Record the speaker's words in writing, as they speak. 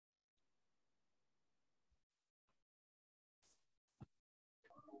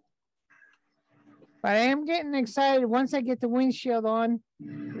But I am getting excited. Once I get the windshield on,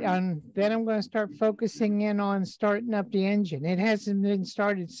 then I'm going to start focusing in on starting up the engine. It hasn't been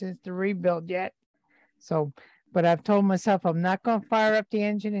started since the rebuild yet. So, but I've told myself I'm not going to fire up the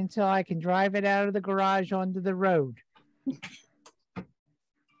engine until I can drive it out of the garage onto the road.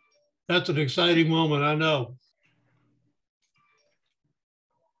 That's an exciting moment, I know.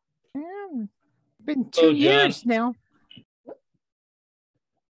 Yeah, been 2 years now.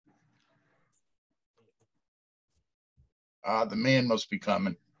 The man must be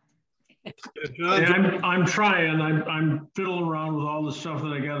coming. Yeah, I'm trying. I'm fiddling around with all the stuff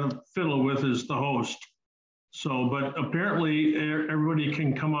that I got to fiddle with as the host. So, but apparently everybody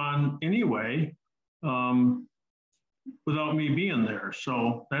can come on anyway without me being there.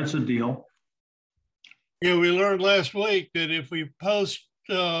 So that's a deal. Yeah, we learned last week that if we post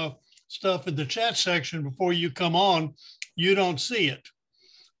stuff in the chat section before you come on, you don't see it.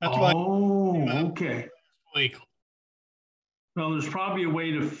 That's why. Oh, okay. Week. Well, there's probably a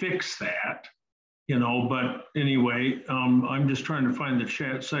way to fix that, you know, but anyway, I'm just trying to find the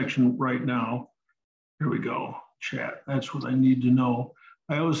chat section right now. Here we go, chat. That's what I need to know.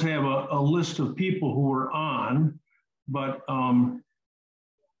 I always have a list of people who are on, but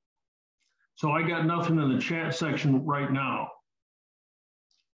so I got nothing in the chat section right now.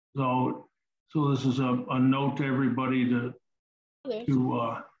 So this is a note to everybody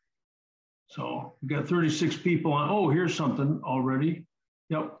so we got 36 people on. Oh, here's something already.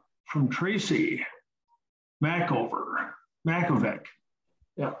 Yep, from Tracy Makovec.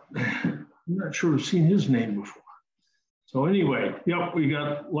 Yep, I'm not sure I've seen his name before. So anyway, yep, we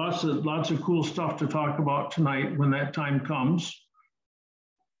got lots of cool stuff to talk about tonight when that time comes.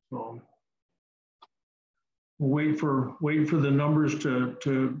 So we'll wait for the numbers to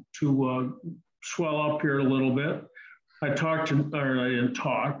swell up here a little bit. I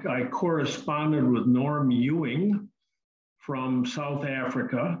corresponded with Norm Ewing from South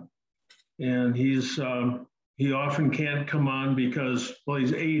Africa, and he often can't come on because, well,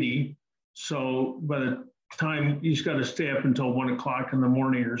 he's 80. So by the time he's got to stay up until 1 o'clock in the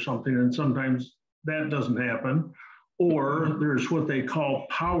morning or something, and sometimes that doesn't happen. Or there's what they call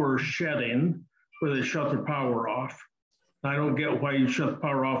power shedding, where they shut their power off. I don't get why you shut the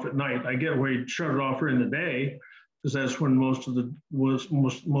power off at night. I get why you shut it off during the day, because that's when most of the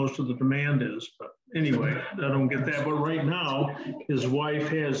demand is. But anyway, I don't get that. But right now, his wife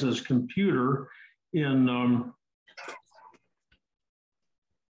has his computer in,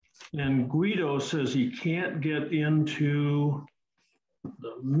 and Guido says he can't get into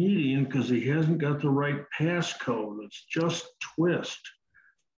the meeting because he hasn't got the right passcode. It's just twist.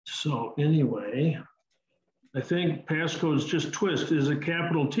 So anyway, I think passcode is just twist. Is a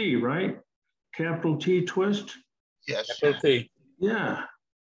capital T, right? Capital T twist? Yes. Capital T. Yeah.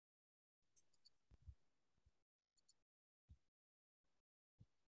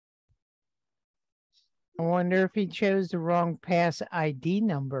 I wonder if he chose the wrong pass ID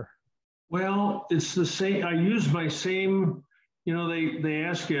number. Well, it's the same. I use my same, you know, they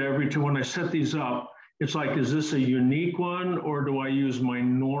ask you every time when I set these up, it's like, is this a unique one or do I use my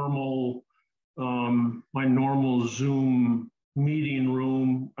normal Zoom meeting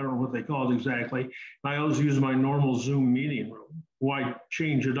room? I don't know what they call it exactly. I always use my normal Zoom meeting room. Why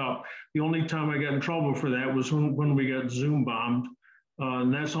change it up? The only time I got in trouble for that was when we got Zoom bombed.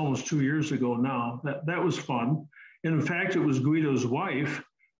 And that's almost 2 years ago now. That was fun. And in fact, it was Guido's wife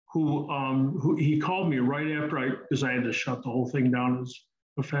who he called me right after because I had to shut the whole thing down as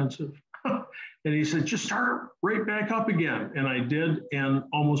offensive. And he said, just start right back up again. And I did. And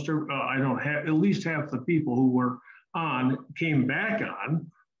almost, I don't have, at least half the people who were on came back on,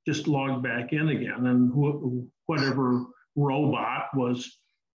 just logged back in again. And whatever robot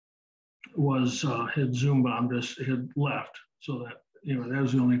had Zoom bombed us had left. So that, you know, that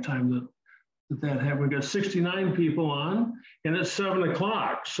was the only time that happened. We got 69 people on, and it's 7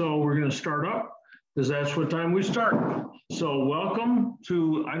 o'clock. So we're going to start up because that's what time we start. So welcome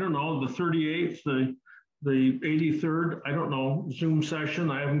to, I don't know, the 38th, the 83rd, I don't know, Zoom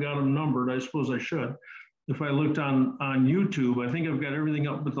session. I haven't got them numbered. I suppose I should. If I looked on YouTube, I think I've got everything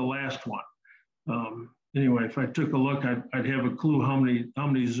up but the last one. Anyway, if I took a look, I'd have a clue how many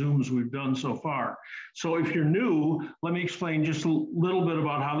Zooms we've done so far. So if you're new, let me explain just a little bit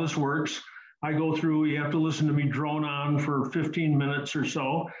about how this works. I go through, you have to listen to me drone on for 15 minutes or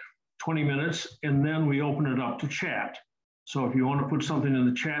so, 20 minutes, and then we open it up to chat. So if you want to put something in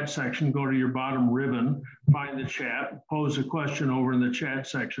the chat section, go to your bottom ribbon, find the chat, pose a question over in the chat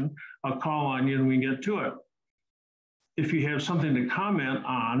section. I'll call on you and we can get to it. If you have something to comment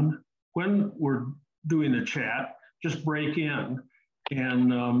on when we're doing the chat, just break in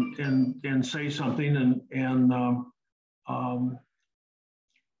and say something and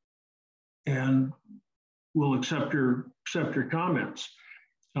we'll accept your comments.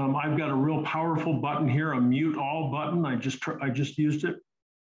 I've got a real powerful button here, a mute all button. I just used it,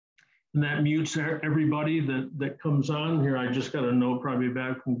 and that mutes everybody that comes on here. I just got a note probably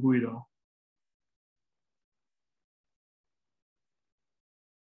back from Guido.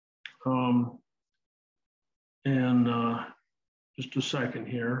 Just a second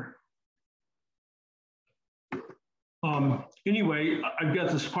here. Anyway, I've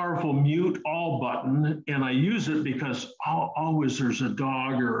got this powerful mute all button, and I use it because always there's a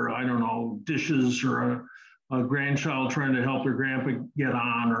dog or, I don't know, dishes or a grandchild trying to help their grandpa get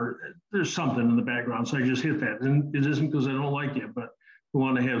on, or there's something in the background. So I just hit that. And it isn't because I don't like it, but we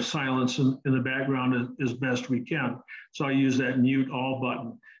want to have silence in the background as best we can. So I use that mute all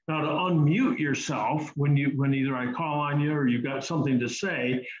button. Now to unmute yourself when either I call on you or you've got something to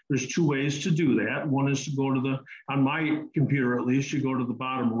say, there's two ways to do that. One is to go to on my computer at least, you go to the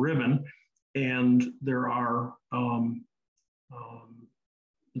bottom ribbon, and there are a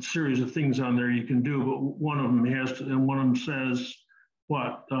series of things on there you can do, but one of them one of them says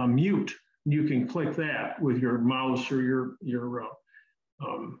what? Mute. You can click that with your mouse or your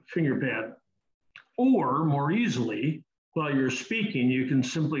finger pad. Or more easily, while you're speaking, you can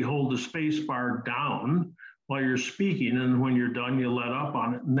simply hold the space bar down while you're speaking, and when you're done, you let up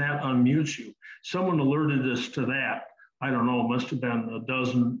on it, and that unmutes you. Someone alerted us to that. I don't know, it must have been a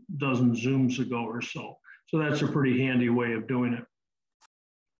dozen Zooms ago or so. So that's a pretty handy way of doing it.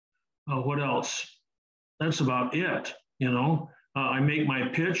 What else? That's about it, you know. I make my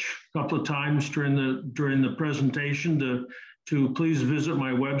pitch a couple of times during the presentation to please visit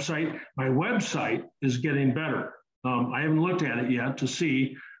my website. My website is getting better. I haven't looked at it yet to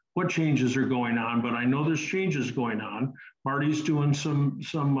see what changes are going on, but I know there's changes going on. Marty's doing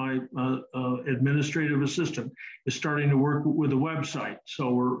my administrative assistant is starting to work with the website.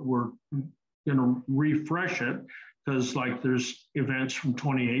 So we're going to refresh it because like there's events from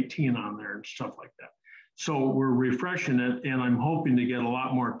 2018 on there and stuff like that. So we're refreshing it, and I'm hoping to get a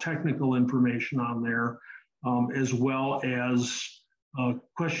lot more technical information on there, as well as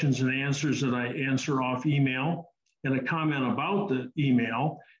questions and answers that I answer off email. And a comment about the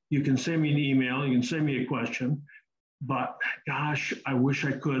email, you can send me an email, you can send me a question, but gosh, I wish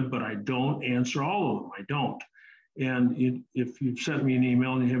I could, but I don't answer all of them, I don't. And if you've sent me an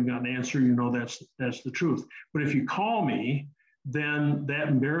email and you haven't gotten an answer, you know that's the truth. But if you call me, then that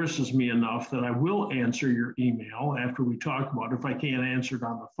embarrasses me enough that I will answer your email after we talk about it. If I can't answer it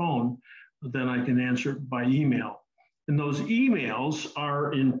on the phone, then I can answer it by email. And those emails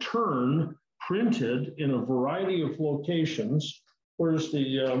are in turn printed in a variety of locations. Where's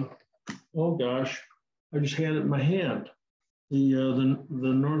the, oh gosh, I just had it in my hand. The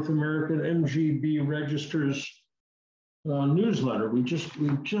North American MGB Registers newsletter. We just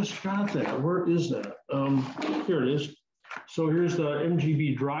got that. Where is that? Here it is. So here's the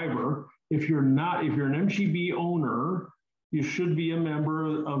MGB driver. If you're an MGB owner, you should be a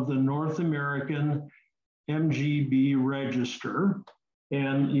member of the North American MGB Register,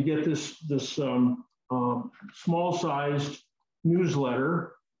 and you get this small-sized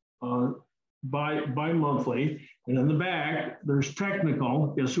newsletter bi-monthly. And in the back, there's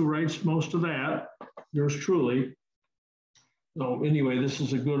technical. Guess who writes most of that? Yours truly. So anyway, this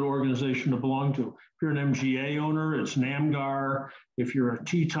is a good organization to belong to. If you're an MGA owner, it's NAMGAR. If you're a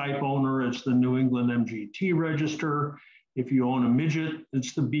T-type owner, it's the New England MGT Register. If you own a midget,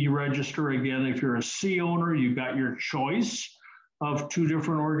 it's the B Register. Again, if you're a C owner, you've got your choice of two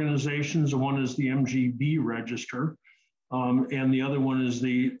different organizations. One is the MGB Register, and the other one is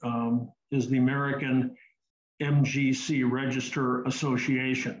the American MGC Register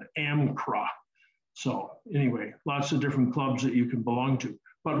Association, AMCRA. So anyway, lots of different clubs that you can belong to.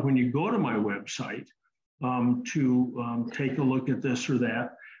 But when you go to my website to take a look at this or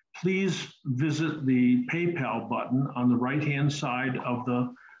that, please visit the PayPal button on the right-hand side of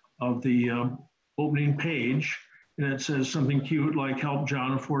the opening page, and it says something cute like "Help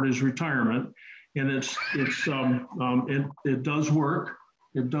John afford his retirement," and it does work.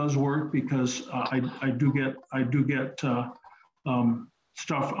 It does work because I do get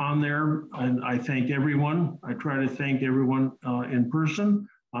stuff on there, and I thank everyone. I try to thank everyone in person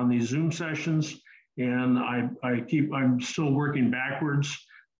on these Zoom sessions, and I'm still working backwards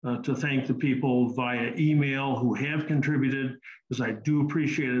to thank the people via email who have contributed, because I do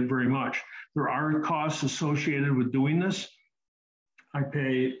appreciate it very much. There are costs associated with doing this. I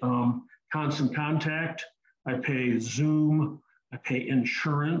pay Constant Contact, I pay Zoom, I pay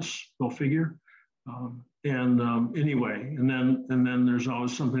insurance, go figure. anyway, and then there's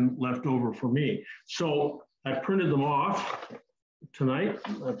always something left over for me. So I printed them off tonight.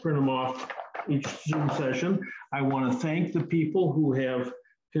 I print them off each Zoom session. I want to thank the people who have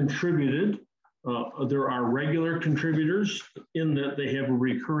contributed. There are regular contributors in that they have a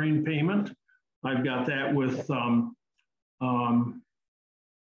recurring payment. I've got that with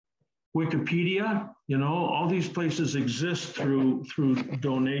Wikipedia. You know, all these places exist through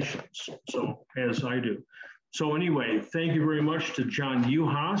donations, so as I do. So anyway, thank you very much to John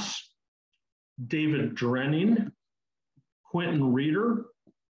Uhas, David Drenning, Quentin Reeder,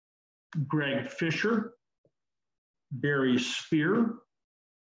 Greg Fisher, Barry Spear,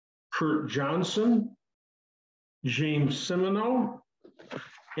 Kurt Johnson, James Simino,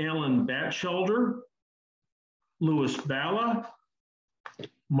 Alan Batchelder, Louis Balla,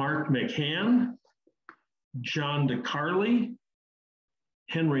 Mark McCann, John DeCarly,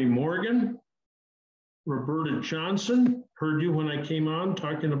 Henry Morgan, Roberta Johnson, heard you when I came on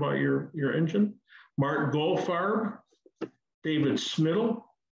talking about your engine, Mark Goldfarb, David Smittle,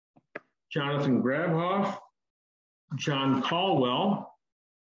 Jonathan Grabhoff, John Caldwell,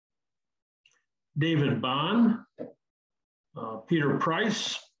 David Bond, Peter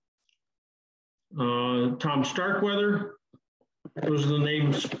Price, Tom Starkweather. Those are the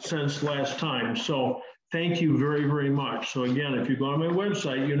names since last time. So thank you very, very much. So again, if you go on my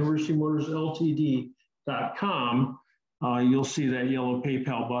website, universitymotorsltd.com, you'll see that yellow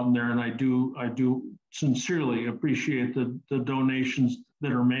PayPal button there. And I do sincerely appreciate the donations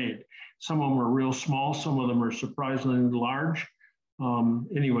that are made. Some of them are real small. Some of them are surprisingly large.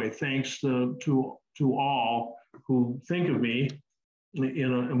 Anyway, thanks to all who think of me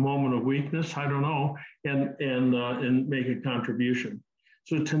in a moment of weakness, I don't know, and make a contribution.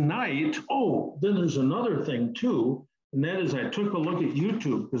 So tonight, oh, then there's another thing too, and that is I took a look at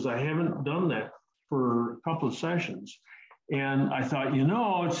YouTube because I haven't done that for a couple of sessions. And I thought, you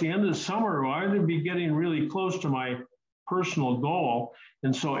know, it's the end of the summer. I would be getting really close to my personal goal.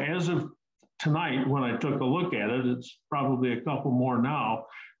 And so as of tonight, when I took a look at it, it's probably a couple more now.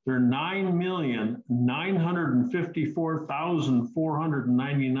 There are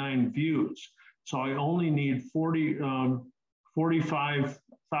 9,954,499 views. So I only need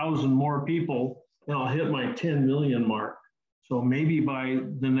 45,000 more people and I'll hit my 10 million mark. So maybe by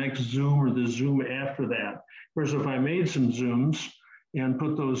the next Zoom or the Zoom after that. Whereas if I made some Zooms and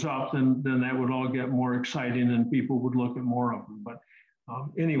put those up, then that would all get more exciting and people would look at more of them. But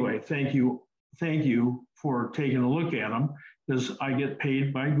anyway, thank you for taking a look at them, because I get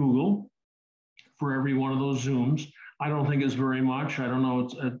paid by Google for every one of those Zooms. I don't think it's very much. I don't know.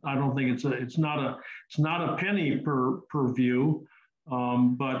 I don't think it's not a penny per view,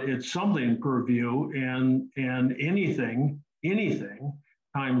 but it's something per view, and anything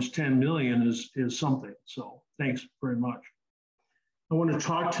times 10 million is something. So thanks very much. I want to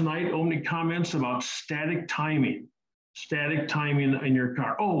talk tonight, only comments about static timing in your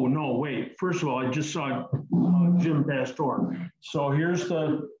car. Oh, no, wait. First of all, I just saw Jim Pastor. So here's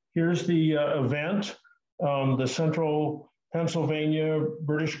the event, the Central Pennsylvania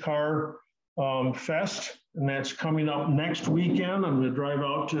British Car Fest, and that's coming up next weekend. I'm going to drive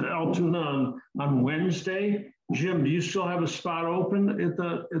out to Altoona on Wednesday. Jim, do you still have a spot open at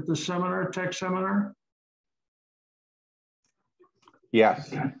the seminar, tech seminar?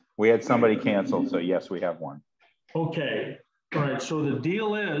 Yes, we had somebody canceled, so yes, we have one. Okay, all right, so the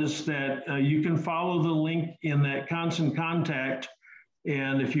deal is that you can follow the link in that constant contact,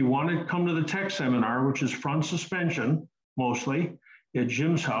 and if you want to come to the tech seminar, which is front suspension, mostly, at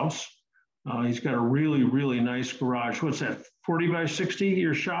Jim's house, he's got a really, really nice garage. What's that, 40 by 60,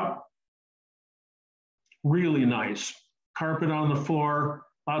 your shop? Really nice. Carpet on the floor,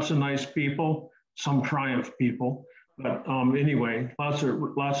 lots of nice people, some Triumph people. But anyway, lots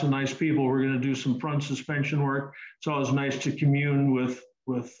of nice people. We're going to do some front suspension work. It's always nice to commune with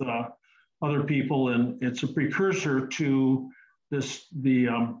other people, and it's a precursor to the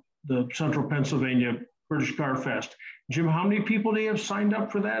Central Pennsylvania British Car Fest. Jim, how many people do you have signed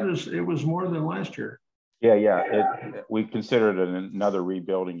up for that? It was more than last year. Yeah. We considered it another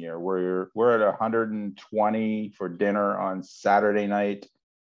rebuilding year. We're at 120 for dinner on Saturday night,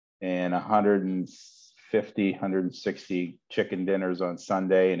 and 160 chicken dinners on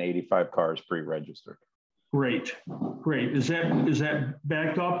Sunday, and 85 cars pre-registered. Great. Is that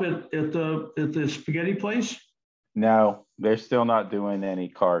back up at the spaghetti place? No, they're still not doing any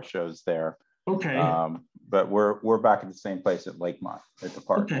car shows there. Okay. But we're back at the same place at Lakemont at the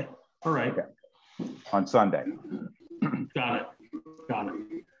park. Okay. All right. Okay. On Sunday. Got it.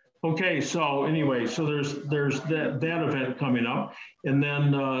 Okay, so anyway, so there's that event coming up. And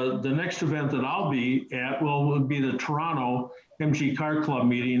then the next event that I'll be at would be the Toronto MG Car Club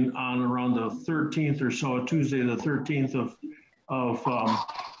meeting on around the 13th or so, Tuesday, the 13th of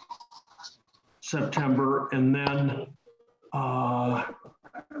September. And then I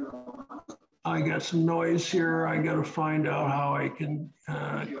got some noise here. I got to find out how I can,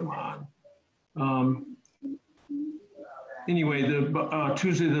 come on. Anyway, the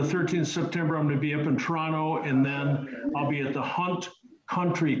Tuesday, the 13th of September, I'm going to be up in Toronto, and then I'll be at the Hunt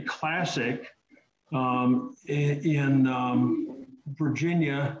Country Classic in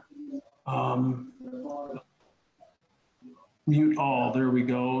Virginia. Mute all, there we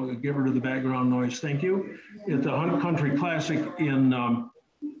go. Get rid of the background noise, thank you. At the Hunt Country Classic in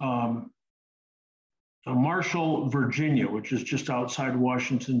Marshall, Virginia, which is just outside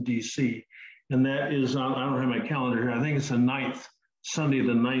Washington, D.C. And that is on, I don't have my calendar here. I think it's the 9th, Sunday,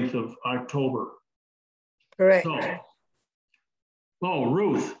 the 9th of October. Correct. So, oh,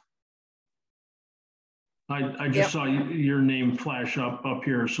 Ruth. I just saw your name flash up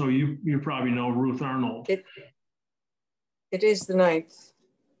here. So you probably know Ruth Arnold. It is the 9th.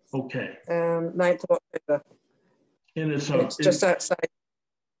 Okay. 9th of October. And it's just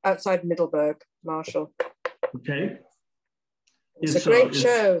outside Middleburg, Marshall. Okay. It's a great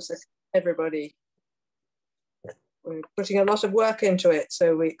show. So everybody, we're putting a lot of work into it,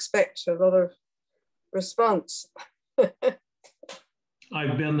 so we expect a lot of response.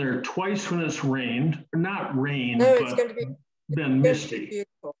 I've been there twice when it's rained, not rained, no, but it's going to be been misty.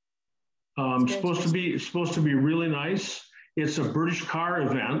 Supposed to be really nice. It's a British car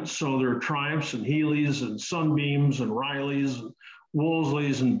event, so there are Triumphs and Healey's and Sunbeams and Rileys and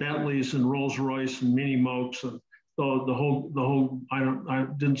Wolseley's and Bentleys and Rolls Royce and Mini Mokes and the whole. I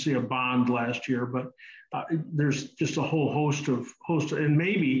didn't see a Bond last year, but there's just a whole host of and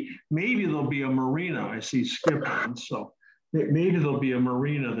maybe there'll be a marina. I see Skip on, so maybe there'll be a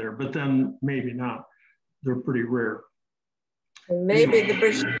marina there, but then maybe not. They're pretty rare. And maybe the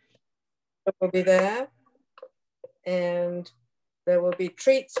British will be there, and there will be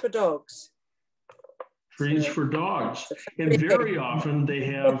treats for dogs. Treats for dogs. And very often they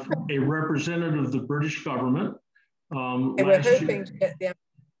have a representative of the British government. We're hoping to get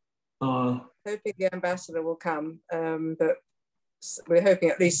hoping the ambassador will come, but we're hoping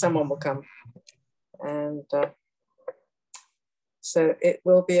at least someone will come. And so it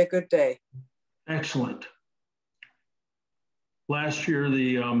will be a good day. Excellent. Last year,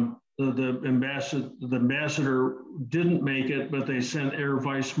 the ambassador didn't make it, but they sent Air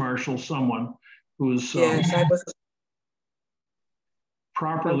Vice Marshal someone who was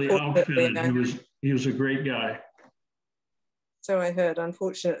properly outfitted. He was a great guy. So I heard.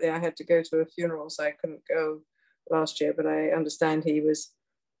 Unfortunately, I had to go to a funeral, so I couldn't go last year, but I understand he was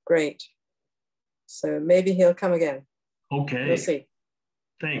great. So maybe he'll come again. Okay. We'll see.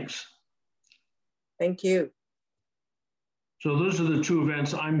 Thanks. Thank you. So those are the two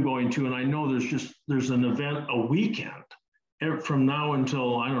events I'm going to, and I know there's an event a weekend from now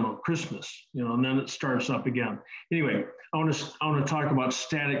until, I don't know, Christmas, and then it starts up again. Anyway, I want to talk about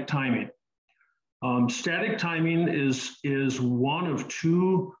static timing. Static timing is one of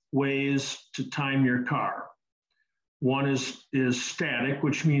two ways to time your car. One is static,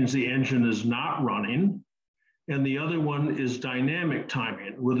 which means the engine is not running, and the other one is dynamic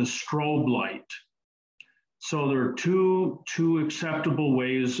timing with a strobe light. So there are two acceptable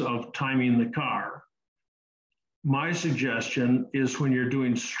ways of timing the car. My suggestion is when you're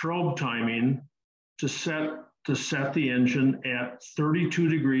doing strobe timing to set the engine at 32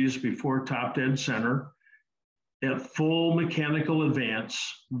 degrees before top dead center, at full mechanical advance,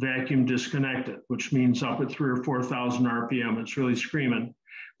 vacuum disconnected, which means up at 3,000 or 4,000 RPM. It's really screaming.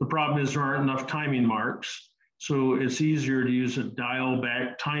 The problem is there aren't enough timing marks, so it's easier to use a dial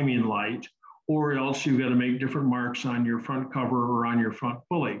back timing light, or else you've got to make different marks on your front cover or on your front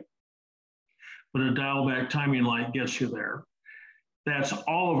pulley. But a dial back timing light gets you there. That's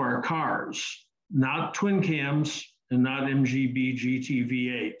all of our cars, not twin cams and not MGB GT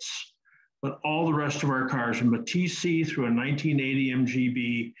V8s, but all the rest of our cars. From a TC through a 1980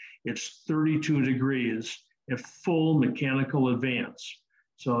 MGB, it's 32 degrees at full mechanical advance.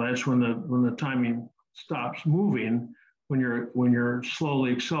 So that's when the timing stops moving, when you're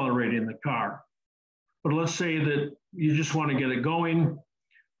slowly accelerating the car. But let's say that you just want to get it going.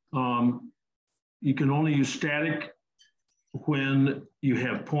 You can only use static when you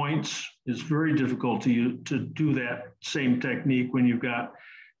have points. It's very difficult to do that same technique when you've got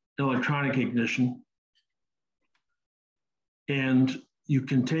electronic ignition. And you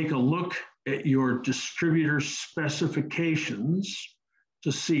can take a look at your distributor specifications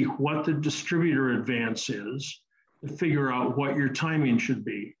to see what the distributor advance is, to figure out what your timing should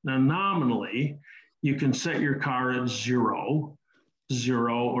be. Now, nominally, you can set your car at 0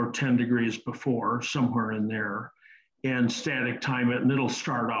 or 10 degrees before, somewhere in there, and static time it, and it'll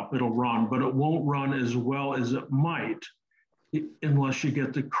start up, it'll run, but it won't run as well as it might unless you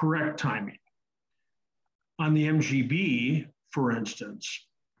get the correct timing. On the MGB, for instance,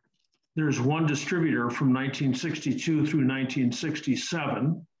 there's one distributor from 1962 through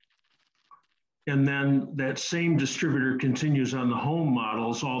 1967. And then that same distributor continues on the home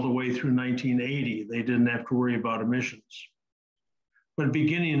models all the way through 1980. They didn't have to worry about emissions. But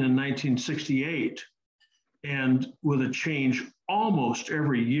beginning in 1968, and with a change almost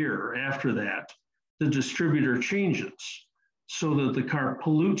every year after that, the distributor changes so that the car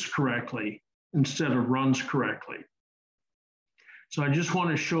pollutes correctly instead of runs correctly. So I just want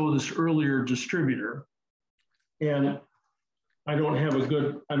to show this earlier distributor, and I don't have a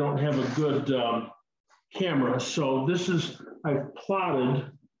good camera. So this is, I've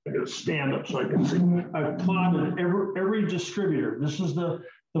plotted, I gotta stand up so I can see. I've plotted every distributor. This is the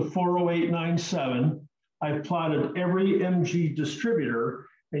 40897. I've plotted every MG distributor,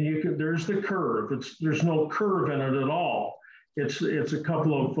 and you can, there's the curve. There's no curve in it at all. It's a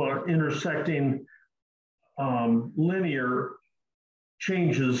couple of intersecting linear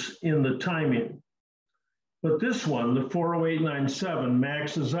changes in the timing. But this one, the 40897,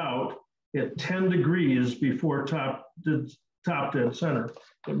 maxes out at 10 degrees before top dead center.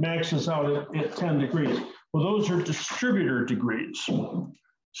 It maxes out at 10 degrees. Well, those are distributor degrees. So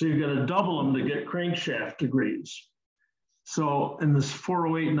you've got to double them to get crankshaft degrees. So in this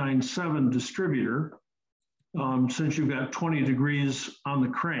 40897 distributor, since you've got 20 degrees on the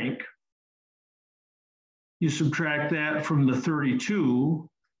crank, you subtract that from the 32,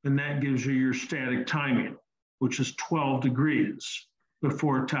 and that gives you your static timing, which is 12 degrees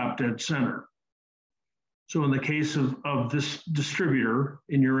before top dead center. So in the case of this distributor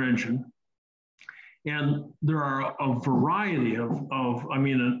in your engine, and there are a variety of I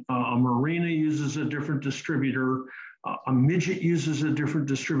mean, a Marina uses a different distributor, a Midget uses a different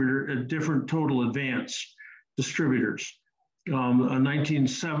distributor, a different total advance distributors. A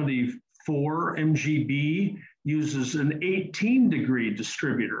 1974 MGB uses an 18-degree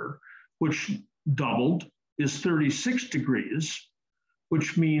distributor, which doubled is 36 degrees,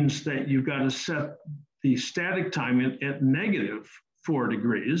 which means that you've got to set the static time at -4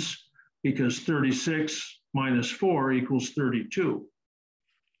 degrees, because 36 minus 4 equals 32.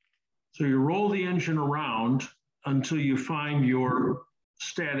 So you roll the engine around until you find your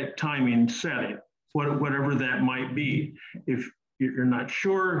static timing setting, whatever that might be. If you're not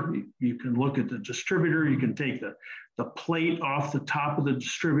sure, you can look at the distributor. You can take the plate off the top of the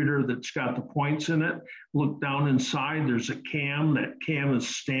distributor that's got the points in it. Look down inside, there's a cam. That cam is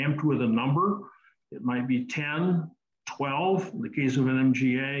stamped with a number. It might be 10, 12, in the case of an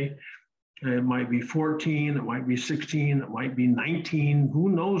MGA. It might be 14, it might be 16, it might be 19, who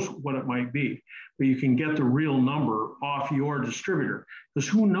knows what it might be. But you can get the real number off your distributor, because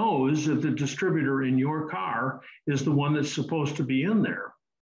who knows if the distributor in your car is the one that's supposed to be in there.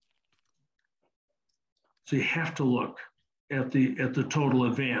 So you have to look at the total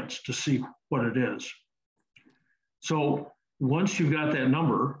advance to see what it is. So once you've got that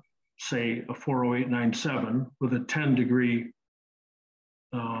number, say a 40897 with a 10-degree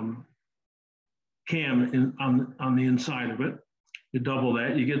cam on the inside of it, you double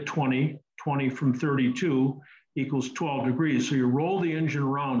that, you get 20 from 32 equals 12 degrees. So you roll the engine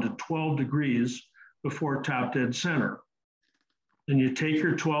around at 12 degrees before top dead center. Then you take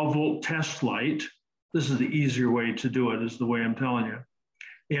your 12-volt test light. This is the easier way to do it, is the way I'm telling you.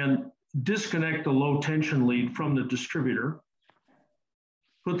 And disconnect the low tension lead from the distributor.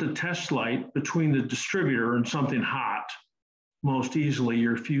 Put the test light between the distributor and something hot, most easily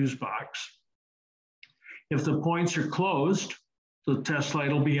your fuse box. If the points are closed, the test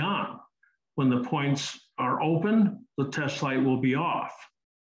light will be on. When the points are open, the test light will be off.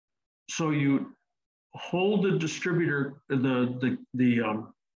 So you hold the distributor,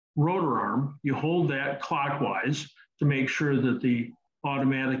 the rotor arm, you hold that clockwise to make sure that the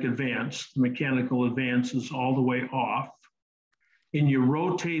automatic advance, the mechanical advance, is all the way off. And you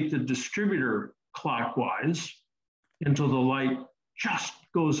rotate the distributor clockwise until the light just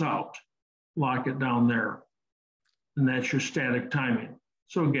goes out. Lock it down there. And that's your static timing.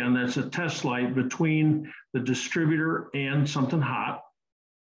 So again, that's a test light between the distributor and something hot.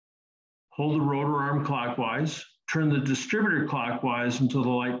 Hold the rotor arm clockwise, turn the distributor clockwise until the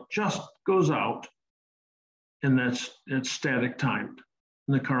light just goes out. And that's static timed.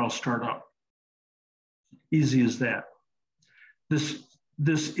 And the car will start up. Easy as that.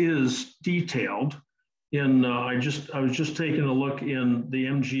 this is detailed in, I was just taking a look in the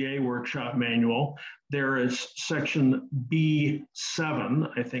MGA workshop manual. There is section B7,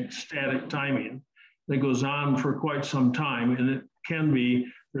 I think, static timing, that goes on for quite some time. And it can be,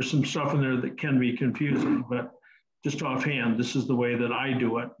 there's some stuff in there that can be confusing, but just offhand, this is the way that I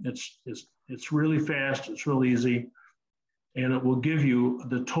do it. It's really fast, it's real easy, and it will give you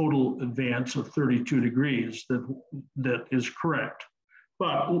the total advance of 32 degrees that is correct.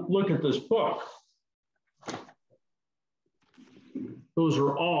 But look at this book. Those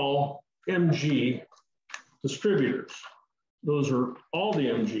are all MG distributors. Those are all the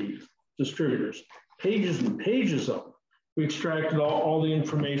MG distributors. Pages and pages of them. We extracted all the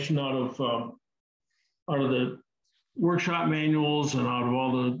information out of the workshop manuals and out of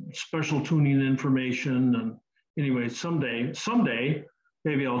all the special tuning information. And anyway, someday,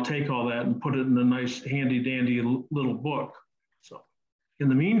 maybe I'll take all that and put it in a nice handy dandy little book. So in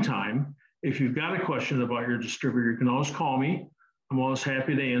the meantime, if you've got a question about your distributor, you can always call me. I'm always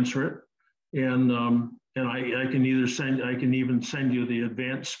happy to answer it. And I can even send you the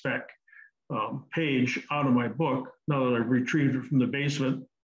advanced spec page out of my book now that I've retrieved it from the basement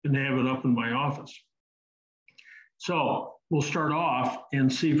and have it up in my office. So we'll start off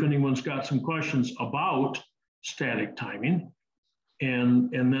and see if anyone's got some questions about static timing, and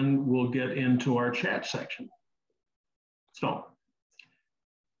then we'll get into our chat section. So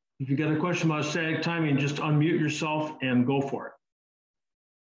if you got a question about static timing, just unmute yourself and go for it.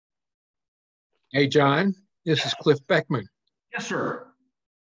 Hey, John, this is Cliff Beckman. Yes, sir.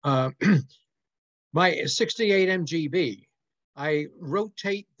 My 68 MGB, I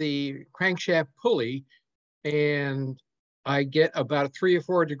rotate the crankshaft pulley and I get about a 3 or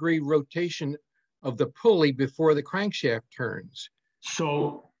 4 degree rotation of the pulley before the crankshaft turns.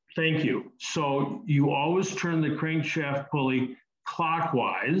 So thank you. So you always turn the crankshaft pulley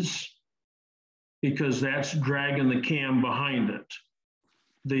clockwise because that's dragging the cam behind it.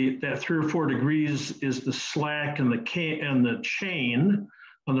 That 3 or 4 degrees is the slack and the chain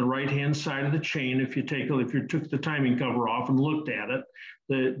on the right-hand side of the chain. If you took the timing cover off and looked at it,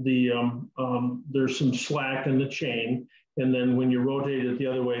 there's some slack in the chain, and then when you rotate it the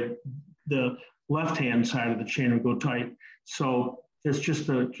other way, the left-hand side of the chain will go tight. So it's just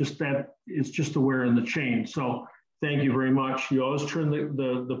the wear in the chain. So thank you very much. You always turn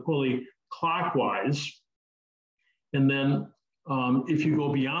the pulley clockwise, and then if you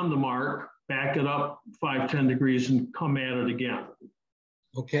go beyond the mark, back it up 5-10 degrees and come at it again.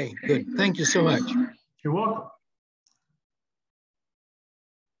 Okay, good. Thank you so much. You're welcome.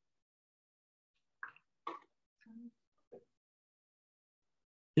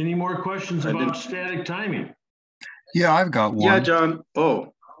 Any more questions about static timing? Yeah, I've got one. Yeah, John.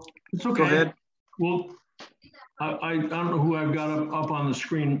 Oh, it's okay. Go ahead. Well, I don't know who I've got up on the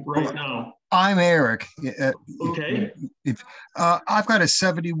screen right now. I'm Eric. Okay. I've got a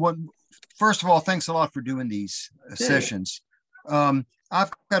 71. First of all, thanks a lot for doing these sessions. I've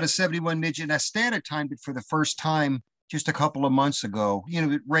got a 71 midget, and I static timed it for the first time just a couple of months ago. You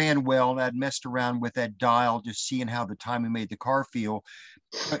know, it ran well, and I'd messed around with that dial, just seeing how the timing made the car feel.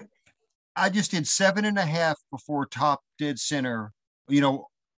 But I just did 7.5 before top dead center, you know,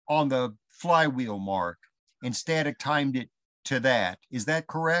 on the flywheel mark, and static timed it to that. Is that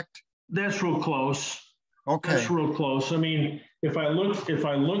correct? That's real close. Okay. That's real close. I mean, if I look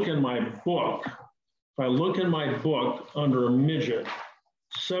in my book, under a midget,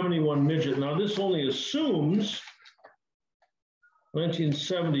 71 midget. Now this only assumes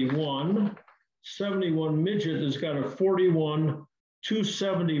 1971. 71 midget has got a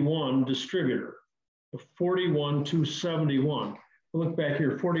 41-271 distributor. A 41-271. Look back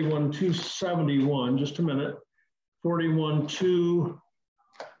here, 41-271. Just a minute. 41.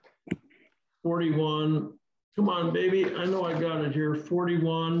 Come on, baby. I know I got it here.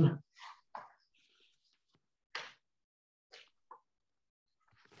 41.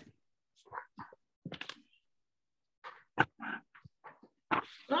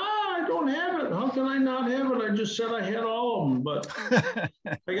 I don't have it. How can I not have it? I just said I had all of them, but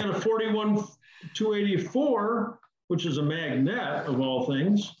I got a 41-284, which is a magnet of all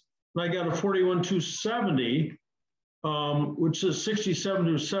things. And I got a 41-270, which is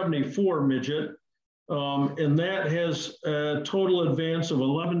 67-74 midget. And that has a total advance of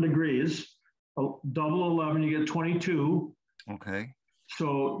 11 degrees. Double 11, you get 22. Okay.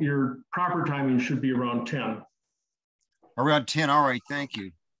 So your proper timing should be around 10. Around 10. All right. Thank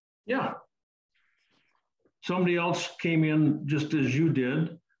you. Yeah. Somebody else came in just as you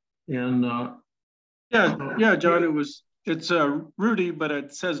did. And yeah, John, it's Rudy, but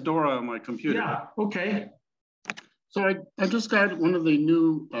it says Dora on my computer. Yeah, okay. So I just got one of the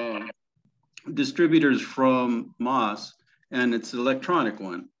new distributors from Moss, and it's an electronic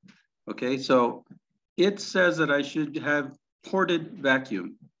one. Okay, so it says that I should have ported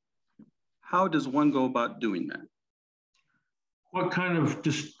vacuum. How does one go about doing that? What kind of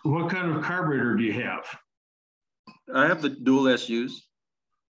carburetor do you have? I have the dual SUs.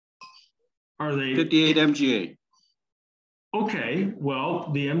 Are they 58 MGA? Okay,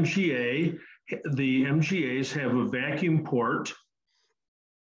 well, the MGAs have a vacuum port.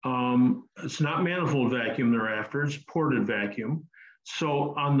 It's not manifold vacuum they're after, it's ported vacuum.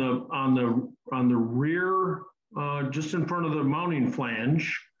 So on the rear, just in front of the mounting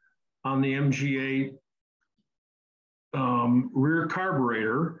flange, on the MGA rear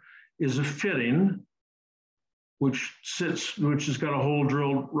carburetor is a fitting, which has got a hole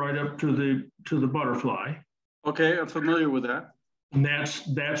drilled right up to the butterfly. Okay, I'm familiar with that. And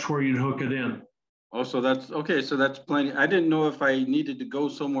that's where you'd hook it in. Oh, so that's okay. So that's plenty. I didn't know if I needed to go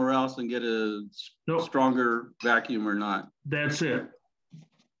somewhere else and get a stronger vacuum or not. That's it.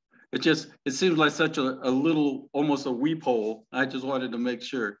 It seems like such a little, almost a weep hole. I just wanted to make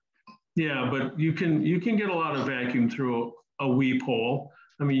sure. Yeah, but you can get a lot of vacuum through a weep hole.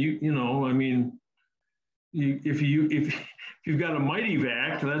 I mean, if you've got a Mighty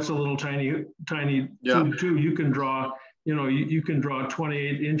Vac, that's a little tiny tube too. You can draw, you can draw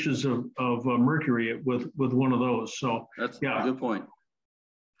 28 inches of mercury with one of those. So that's a good point.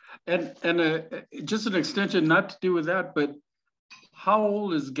 And just an extension, not to do with that, but how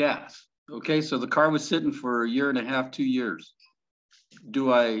old is gas? Okay, so the car was sitting for 1.5 years, 2 years.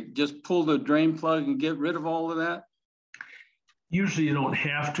 Do I just pull the drain plug and get rid of all of that? Usually you don't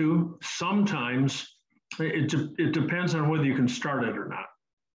have to. Sometimes it depends on whether you can start it or not.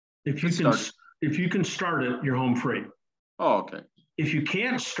 If you can start it, you're home free. Oh, okay. If you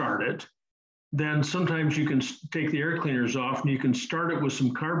can't start it, then sometimes you can take the air cleaners off and you can start it with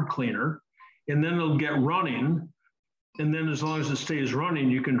some carb cleaner, and then it'll get running. And then as long as it stays running,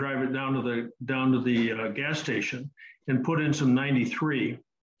 you can drive it down to the gas station and put in some 93.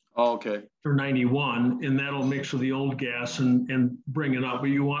 Oh, okay. Or 91, and that'll mix with the old gas and bring it up. But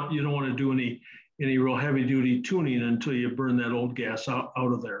you don't want to do any real heavy duty tuning until you burn that old gas out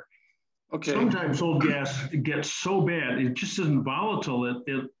of there. Okay. Sometimes old gas gets so bad it just isn't volatile at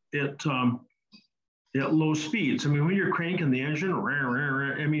low speeds. I mean, when you're cranking the engine,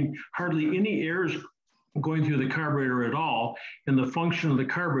 I mean, hardly any air is going through the carburetor at all, and the function of the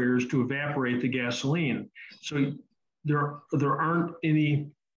carburetor is to evaporate the gasoline. So there aren't any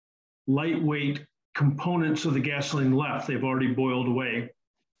lightweight components of the gasoline left. They've already boiled away,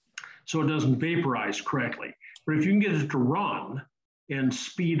 so it doesn't vaporize correctly. But if you can get it to run and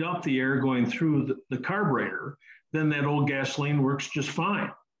speed up the air going through the carburetor, then that old gasoline works just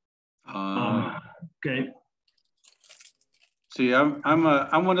fine. Okay. See, I'm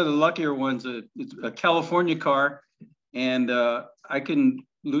one of the luckier ones. It's a California car, and I can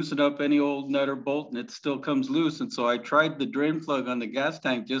loosen up any old nut or bolt, and it still comes loose. And so I tried the drain plug on the gas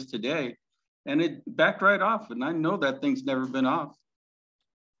tank just today, and it backed right off. And I know that thing's never been off.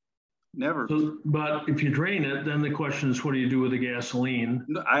 Never. So, but if you drain it, then the question is, what do you do with the gasoline?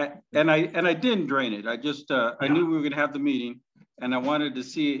 I didn't drain it. I just I knew we were gonna have the meeting, and I wanted to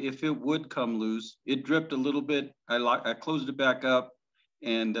see if it would come loose. It dripped a little bit. I closed it back up,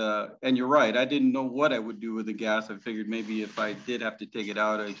 and you're right. I didn't know what I would do with the gas. I figured maybe if I did have to take it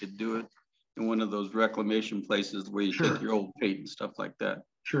out, I could do it in one of those reclamation places where you take your old paint and stuff like that.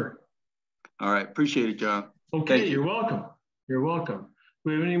 Sure. All right. Appreciate it, John. Okay. You're welcome. You're welcome. Do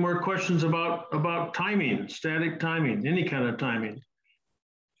we have any more questions about timing, static timing, any kind of timing?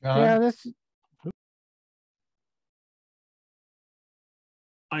 Yeah,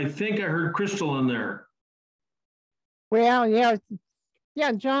 I think I heard Crystal in there. Well, yeah,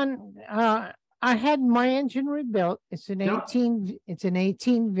 John. I had my engine rebuilt. It's an 18. It's an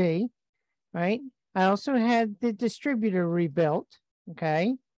 18V, right? I also had the distributor rebuilt.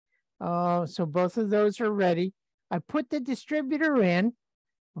 Okay, so both of those are ready. I put the distributor in.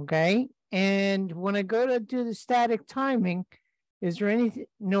 Okay, and when I go to do the static timing, is there anything?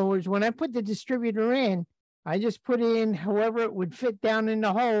 In other words, when I put the distributor in, I just put in however it would fit down in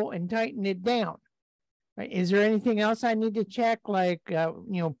the hole and tighten it down. Right? Is there anything else I need to check, like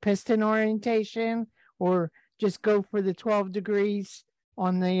piston orientation, or just go for the 12 degrees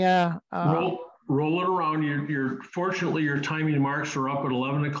on the roll it around? You're fortunately your timing marks are up at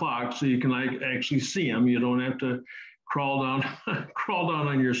 11 o'clock, so you can actually see them. You don't have to crawl down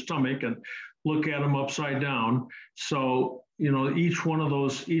on your stomach and look at them upside down. So each one of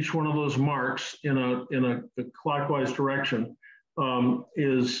those marks in a clockwise direction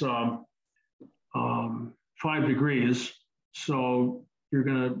is 5 degrees. So you're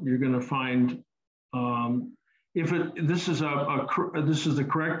gonna find this is the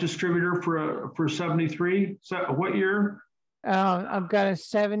correct distributor for 73. So what year? I've got a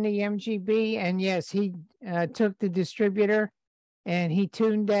 70 MGB, and yes, he took the distributor and he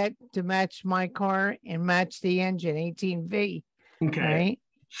tuned that to match my car and match the engine 18V. Okay. Right.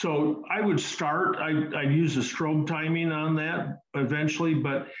 So I would start. I use a strobe timing on that eventually,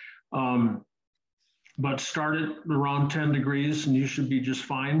 but start it around 10 degrees, and you should be just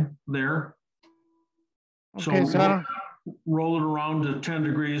fine there. Okay, so roll it around to 10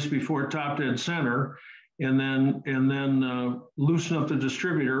 degrees before top dead center, and then loosen up the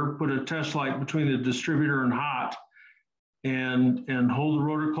distributor, put a test light between the distributor and hot, and hold the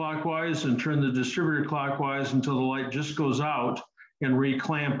rotor clockwise and turn the distributor clockwise until the light just goes out, and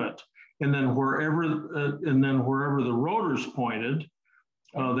reclamp it. And then wherever the rotor's pointed,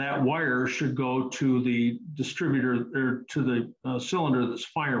 that wire should go to the distributor or to the cylinder that's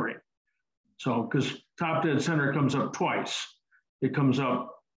firing. So, because top dead center comes up twice. It comes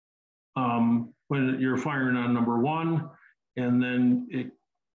up when you're firing on number 1, and then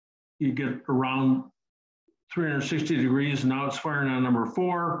you get around 360 degrees, and now it's firing on number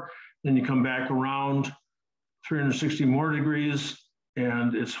 4. Then you come back around 360 more degrees,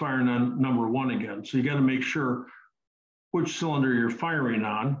 and it's firing on number 1 again. So you got to make sure which cylinder you're firing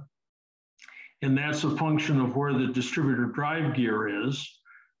on. And that's a function of where the distributor drive gear is.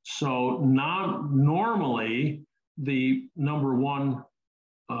 So normally the number 1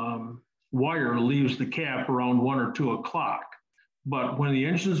 wire leaves the cap around 1 or 2 o'clock. But when the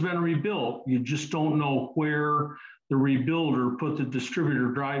engine's been rebuilt, you just don't know where the rebuilder put the distributor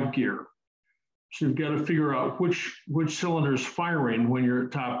drive gear. So you've got to figure out which cylinder is firing when you're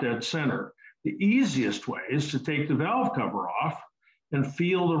at top dead center. The easiest way is to take the valve cover off and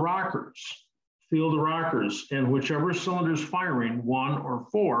feel the rockers. Feel the rockers, and whichever cylinder is firing, 1 or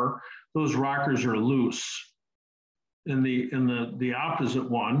 4, those rockers are loose. In the opposite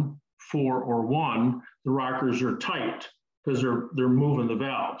one, 4 or 1, the rockers are tight because they're moving the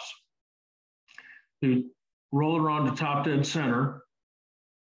valves. You roll it around to top dead center.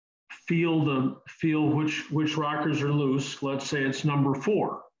 Feel which rockers are loose. Let's say it's number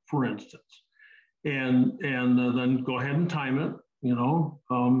 4, for instance, and then go ahead and time it,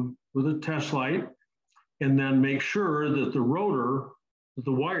 with a test light, and then make sure that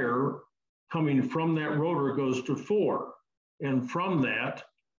the wire coming from that rotor goes to 4, and from that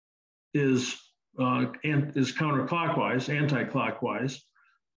is counterclockwise, anti-clockwise,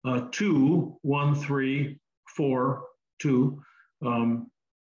 2, 1, 3, 4, 2.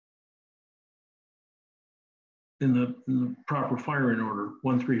 In the proper firing order,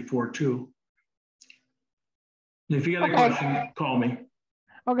 1, 3, 4, 2. If you got a question, call me.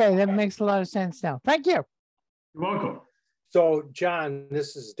 Okay, that makes a lot of sense now. Thank you. You're welcome. So, John,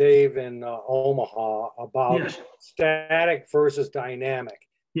 this is Dave in Omaha about static versus dynamic.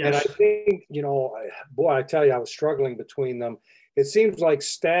 Yes. And I think, boy, I tell you, I was struggling between them. It seems like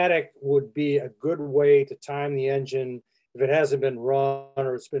static would be a good way to time the engine if it hasn't been run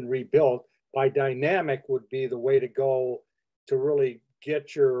or it's been rebuilt. By dynamic would be the way to go to really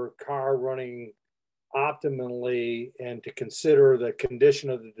get your car running optimally and to consider the condition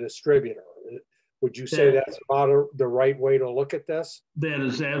of the distributor. Would you say that's about the right way to look at this? That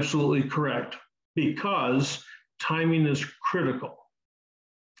is absolutely correct, because timing is critical.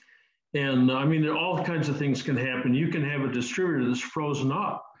 And I mean, all kinds of things can happen. You can have a distributor that's frozen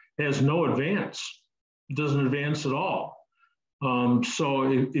up, has no advance, doesn't advance at all.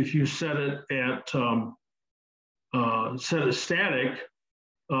 So if you set it at static,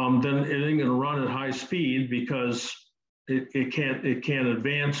 then it ain't gonna run at high speed because it can't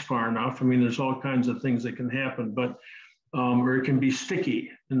advance far enough. I mean, there's all kinds of things that can happen, but or it can be sticky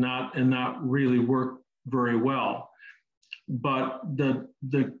and not really work very well. But the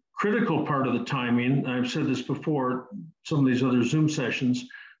critical part of the timing, I've said this before, some of these other Zoom sessions,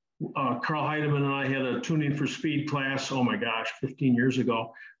 Carl Heidemann and I had a tuning for speed class, oh my gosh, 15 years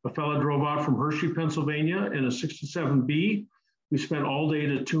ago. A fella drove out from Hershey, Pennsylvania in a 67B. We spent all day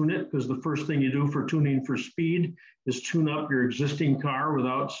to tune it, because the first thing you do for tuning for speed is tune up your existing car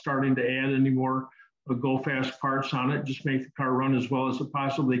without starting to add any more go fast parts on it. Just make the car run as well as it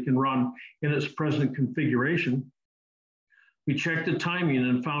possibly can run in its present configuration. We checked the timing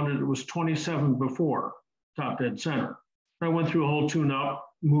and found it was 27 before top dead center. I went through a whole tune up,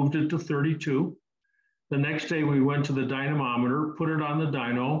 moved it to 32. The next day we went to the dynamometer, put it on the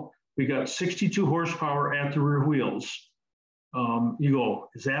dyno. We got 62 horsepower at the rear wheels. You go,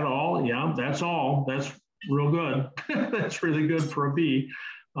 is that all? Yeah, that's all. That's real good. That's really good for a B,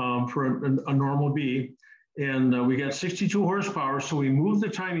 for a normal B. And we got 62 horsepower. So we moved the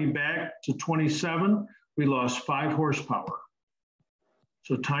timing back to 27. We lost 5 horsepower.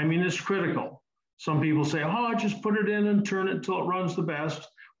 So timing is critical. Some people say, oh, just put it in and turn it until it runs the best.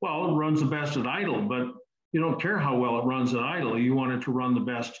 Well, it runs the best at idle, but you don't care how well it runs at idle. You want it to run the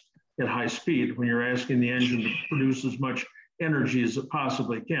best at high speed when you're asking the engine to produce as much energy as it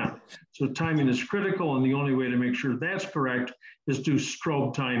possibly can. So timing is critical, and the only way to make sure that's correct is do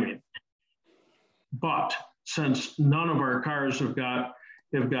strobe timing. But since none of our cars have got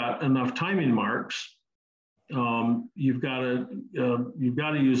enough timing marks, you've got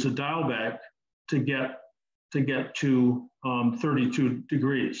to use a dial back to get to 32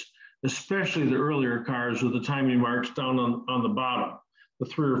 degrees, especially the earlier cars with the timing marks down on the bottom, the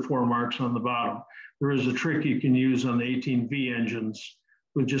 3 or 4 marks on the bottom. There is a trick you can use on the 18V engines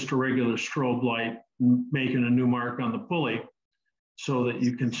with just a regular strobe light, making a new mark on the pulley so that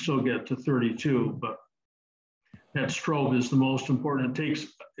you can still get to 32. But that strobe is the most important. It takes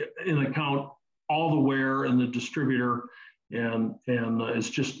in account all the wear and the distributor, and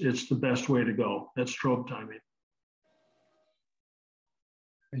it's the best way to go. That's strobe timing.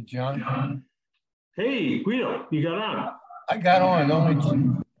 Hey, John. Hey, Guido, you got on. I got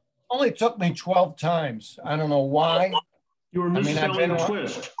on. Only took me 12 times. I don't know why. You were misspelling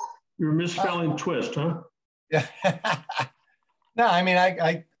twist. You were misspelling twist, huh? Yeah. No, I mean,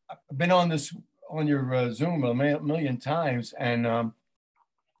 I've been on your Zoom a million times, and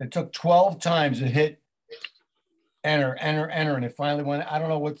it took 12 times to hit enter, and it finally went. I don't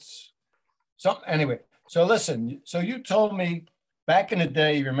know what's something. Anyway, so listen. So you told me back in the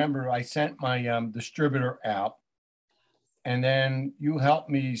day. Remember, I sent my distributor out, and then you helped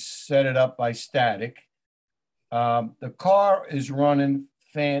me set it up by static. The car is running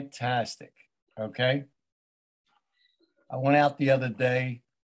fantastic. Okay. I went out the other day.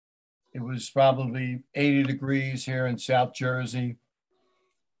 It was probably 80 degrees here in South Jersey.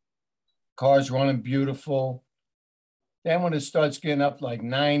 Car's running beautiful. Then when it starts getting up like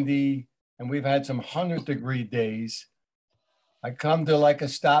 90, and we've had some 100-degree days, I come to like a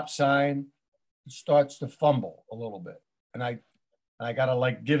stop sign, it starts to fumble a little bit. And I gotta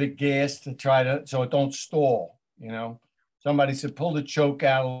like give it gas to try to, so it don't stall, you know? Somebody said, pull the choke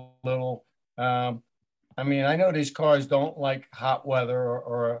out a little. I mean, I know these cars don't like hot weather,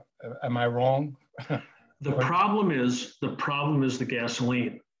 or am I wrong? The problem is the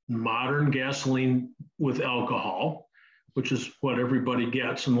gasoline. Modern gasoline with alcohol, which is what everybody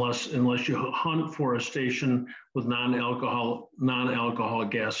gets unless you hunt for a station with non-alcohol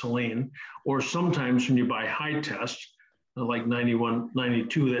gasoline, or sometimes when you buy high test, like 91,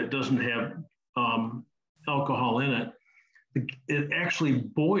 92, that doesn't have alcohol in it. It actually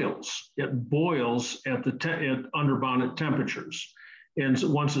boils. It boils at underbonnet temperatures, and so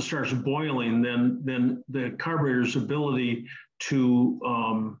once it starts boiling, then the carburetor's ability to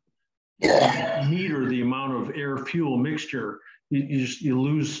meter the amount of air-fuel mixture, you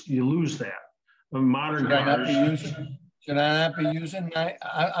lose that. Modern cars. Should I not be using?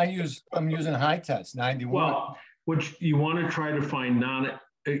 I'm using high test 91. Well, which you want to try to find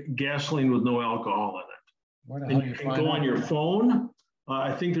gasoline with no alcohol in it. Where the hell you can go on your phone.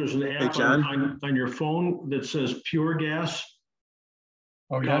 I think there's an app on your phone that says Pure Gas.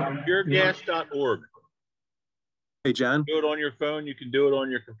 Oh yeah, puregas.org. Hey, John. Do it on your phone. You can do it on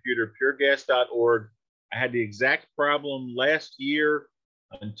your computer. Puregas.org. I had the exact problem last year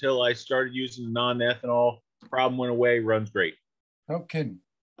until I started using non-ethanol. Problem went away. Runs great. No kidding.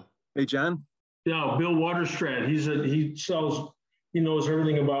 Hey, John. Yeah, Bill Waterstrat. He knows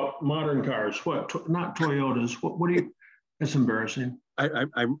everything about modern cars. What? Not Toyotas. What do you? That's embarrassing.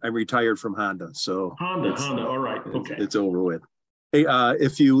 I'm retired from Honda, so Honda. All right. Okay. It's over with. Hey,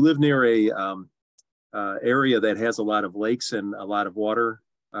 if you live near a area that has a lot of lakes and a lot of water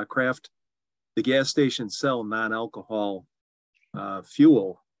craft, the gas stations sell non-alcohol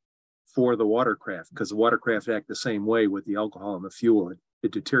fuel for the watercraft, because the watercraft act the same way with the alcohol and the fuel.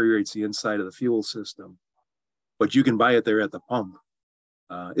 It deteriorates the inside of the fuel system, but you can buy it there at the pump.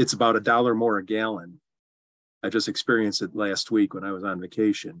 It's about $1 more a gallon. I just experienced it last week when I was on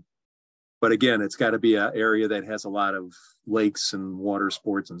vacation. But again, it's got to be an area that has a lot of lakes and water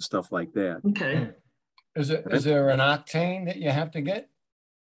sports and stuff like that. Okay. Is there an octane that you have to get?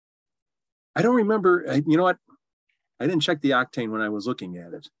 I don't remember. You know what? I didn't check the octane when I was looking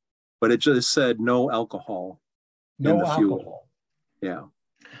at it, but it just said no alcohol in the fuel. Yeah.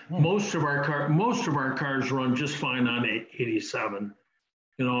 Most of our cars run just fine on 87.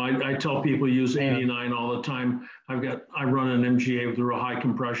 You know, I tell people use 89 all the time. I run an MGA with real high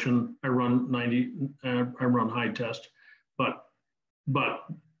compression. I run 90. I run high test, but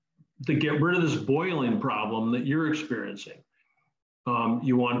to get rid of this boiling problem that you're experiencing,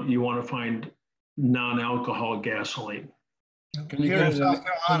 you want to find non-alcoholic gasoline. Can you get it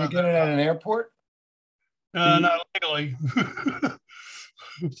at an airport? Not legally.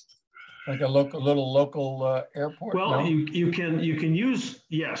 Like a little local airport? Well, no? you can use,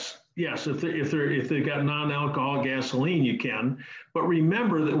 yes. If they've got non-alcoholic gasoline, you can. But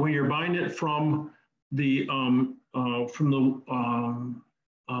remember that when you're buying it from the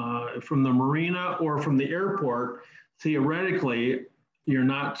marina or from the airport, theoretically, you're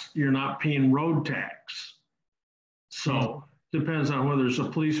not paying road tax. So depends on whether there's a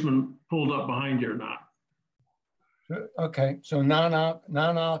policeman pulled up behind you or not. Okay, so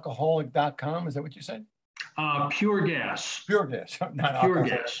non-alcoholic.com, is that what you said? Pure gas. Pure gas, not Pure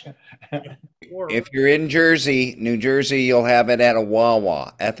alcohol. gas. If you're in Jersey, New Jersey, you'll have it at a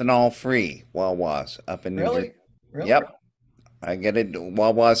Wawa, ethanol-free Wawas up in New Jersey. Really? Yep, I get it.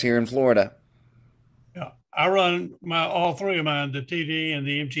 Wawas here in Florida. Yeah, I run all three of mine, the TD and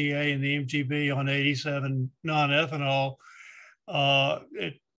the MGA and the MGB on 87 non-ethanol.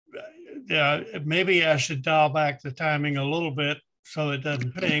 Maybe I should dial back the timing a little bit so it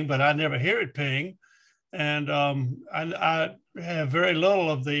doesn't ping, but I never hear it ping. And I have very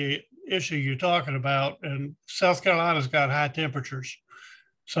little of the issue you're talking about. And South Carolina's got high temperatures.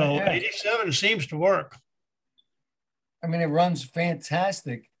 So 87 seems to work. I mean, it runs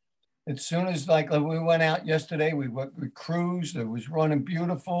fantastic. As soon as like we went out yesterday, we cruised, it was running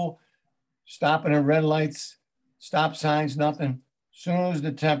beautiful, stopping at red lights, stop signs, nothing. As soon as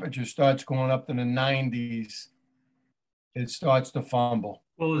the temperature starts going up to the 90s, it starts to fumble.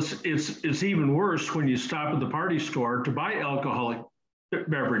 Well, it's even worse when you stop at the party store to buy alcoholic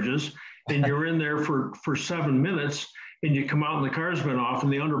beverages and you're in there for 7 minutes and you come out and the car's been off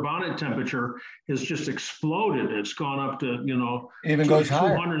and the under bonnet temperature has just exploded. It's gone up to, even goes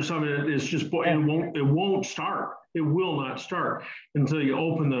higher. 200 something. It's just, it won't start. It will not start until you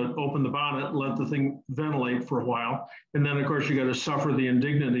open the bonnet and let the thing ventilate for a while. And then of course you got to suffer the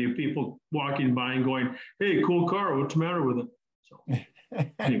indignity of people walking by and going, "Hey, cool car, what's the matter with it?" So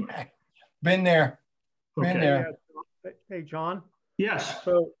anyway. Been there. Okay. there. Hey, John. Yes.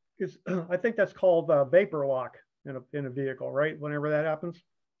 So I think that's called vapor lock in a vehicle, right? Whenever that happens.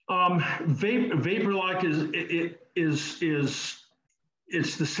 Vapor lock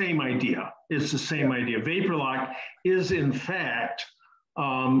it's the same idea. It's the same idea. Vapor lock is in fact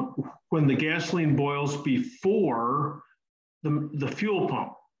when the gasoline boils before the fuel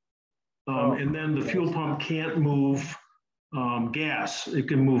pump, and then the fuel pump can't move gas. It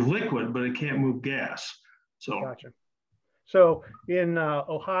can move liquid, but it can't move gas. So. Gotcha. So in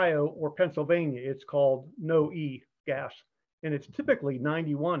Ohio or Pennsylvania, it's called no-E gas, and it's typically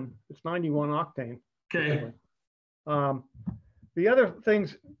 91. It's 91 octane. Okay. The other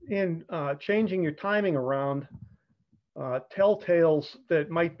things in changing your timing around, telltales that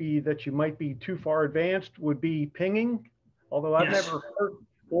you might be too far advanced would be pinging, although I've never heard,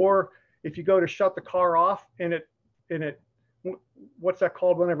 or if you go to shut the car off and it, what's that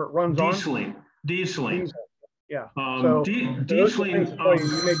called whenever it runs on? Dieseling. Yeah. So dieseling,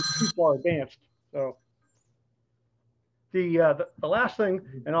 you may be too far advanced. So the last thing,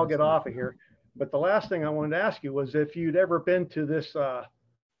 and I'll get off of here, but the last thing I wanted to ask you was if you'd ever been to this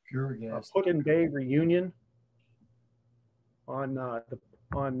Pure gas Put-in-Bay reunion on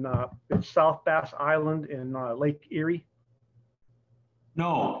it's South Bass Island in Lake Erie.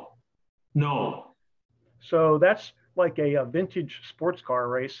 No. So that's like a vintage sports car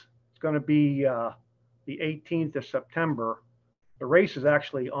race. It's going to be the 18th of September. The race is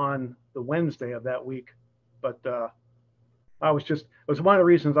actually on the Wednesday of that week, but it was one of the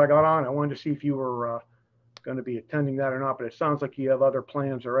reasons I got on. I wanted to see if you were going to be attending that or not, but it sounds like you have other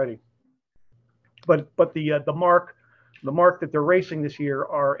plans already. But the mark that they're racing this year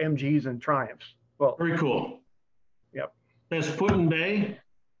are MGs and Triumphs. Well, very cool. Yep. That's Put-in-Bay?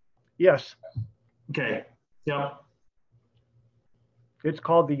 Yes. Okay. Yep. It's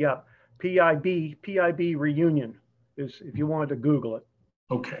called the PIB reunion, is if you wanted to Google it.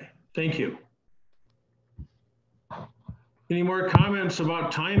 Okay. Thank you. Any more comments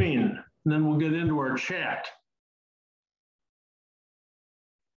about timing? And then we'll get into our chat.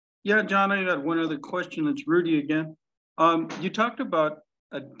 Yeah, John, I got one other question. It's Rudy again. You talked about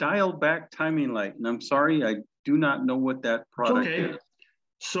a dial back timing light, and I'm sorry, I do not know what that product is.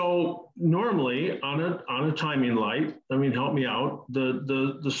 So normally on a timing light, help me out.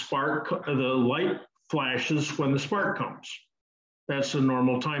 The light flashes when the spark comes. That's a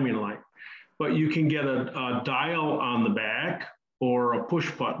normal timing light. But you can get a dial on the back or a push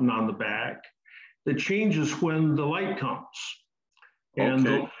button on the back that changes when the light comes. and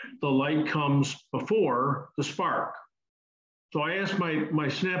Okay. the light comes before the spark. So I asked my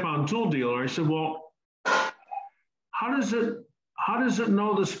Snap-on tool dealer, I said, well, how does it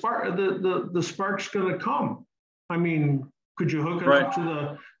know the spark's going to come? I mean, could you hook it up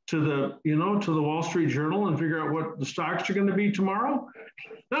to the Wall Street Journal and figure out what the stocks are going to be tomorrow?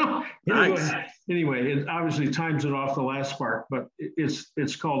 No. Anyway, it obviously times it off the last spark, but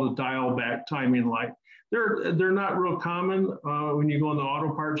it's called a dial back timing light. They're not real common. When you go in the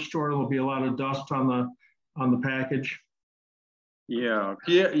auto parts store, there'll be a lot of dust on the package. Yeah,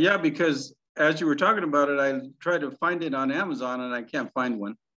 because as you were talking about it, I tried to find it on Amazon and I can't find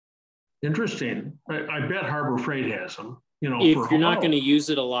one. Interesting. I bet Harbor Freight has them. If you're not going to use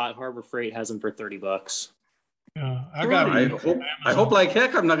it a lot, Harbor Freight has them for $30. Yeah, I hope like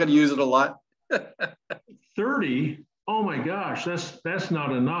heck I'm not going to use it a lot. 30. Oh my gosh, that's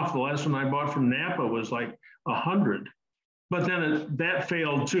not enough. The last one I bought from Napa was like 100, but then that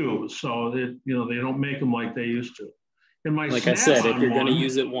failed too. So they don't make them like they used to. And like I said, if you're going to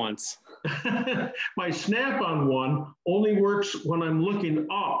use it once, my Snap-on one only works when I'm looking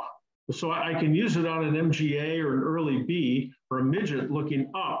up. So I can use it on an MGA or an early B or a midget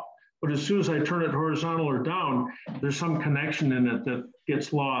looking up. But as soon as I turn it horizontal or down, there's some connection in it that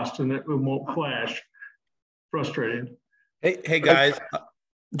gets lost and it won't flash. Frustrating. Hey guys.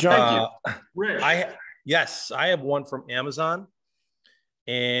 John, Rich. Yes, I have one from Amazon.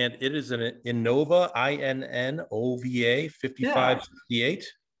 And it is an Innova, INNOVA 5568.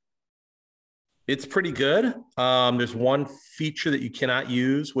 It's pretty good. There's one feature that you cannot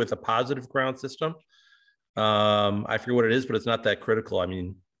use with a positive ground system. I forget what it is, but it's not that critical. I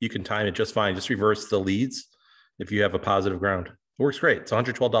mean, you can time it just fine. Just reverse the leads if you have a positive ground. It works great. It's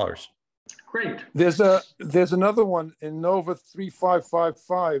 $112. Great. There's another one, Innova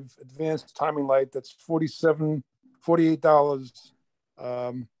 3555 advanced timing light that's $48.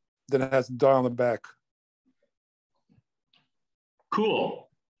 Then it has a dial on the back. Cool.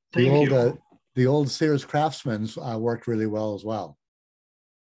 Thank you. The old Sears Craftsman's worked really well as well.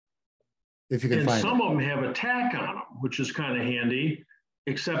 If you can find it. Some of them have a tack on them, which is kind of handy,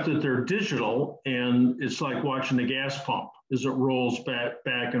 except that they're digital and it's like watching a gas pump as it rolls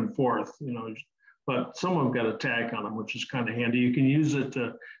back and forth, but some of them got a tack on them, which is kind of handy. You can use it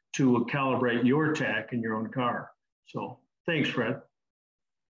to calibrate your tack in your own car. So thanks, Fred.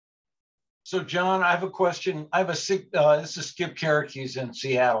 So John, I have a question. I have this is Skip Carrick, he's in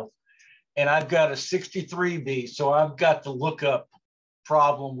Seattle, and I've got a 63B. So I've got the lookup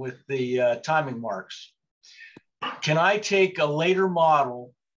problem with the timing marks. Can I take a later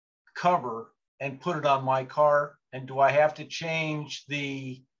model cover and put it on my car? And do I have to change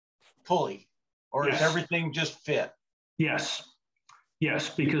the pulley, or Yes. is everything just fit? Yes,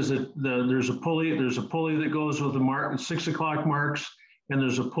 because there's a pulley that goes with the 6 o'clock marks, and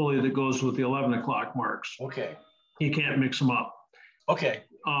there's a pulley that goes with the 11 o'clock marks. Okay. You can't mix them up. Okay.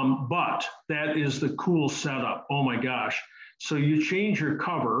 But that is the cool setup. Oh my gosh. So you change your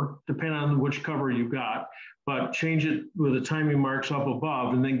cover, depending on which cover you got, but change it with the timing marks up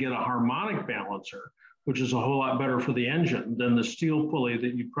above and then get a harmonic balancer, which is a whole lot better for the engine than the steel pulley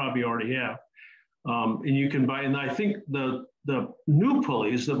that you probably already have. And you can buy, and I think the new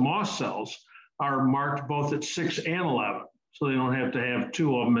pulleys that Moss sells are marked both at 6 and 11. So they don't have to have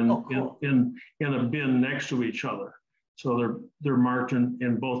two of them in a bin next to each other. So they're marked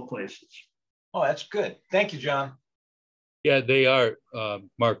in both places. Oh, that's good. Thank you, John. Yeah, they are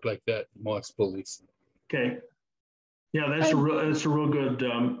marked like that, Moss pulleys. Okay. Yeah, that's a real good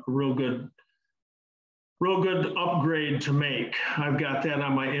upgrade to make. I've got that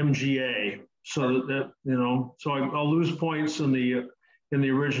on my MGA, so that so I'll lose points in the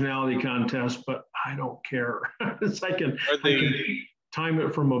originality contest, but I don't care. I can time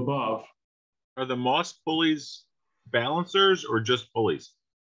it from above. Are the Moss pulleys balancers or just pulleys?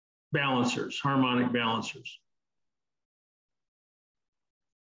 Balancers, harmonic balancers.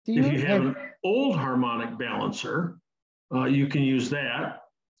 Do If you have an old harmonic balancer, you can use that.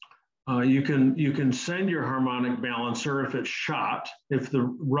 You can send your harmonic balancer if it's shot, if the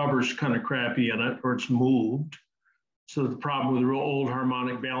rubber's kind of crappy in it or it's moved. So the problem with real old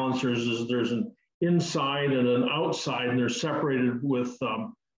harmonic balancers is there's an inside and an outside, and they're separated with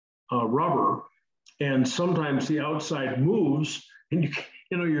rubber. And sometimes the outside moves, and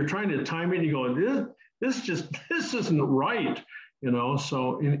you're trying to time it, and you go, this isn't right.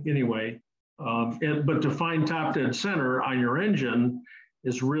 So anyway, but to find top dead center on your engine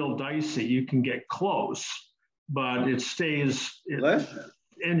is real dicey. You can get close, but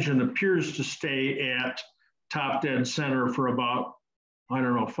engine appears to stay at top dead center for about I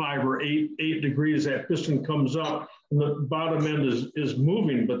don't know, 5 or 8 degrees, that piston comes up and the bottom end is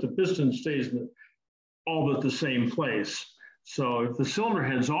moving, but the piston stays in all but the same place. So if the cylinder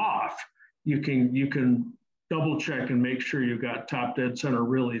head's off, you can double check and make sure you got top dead center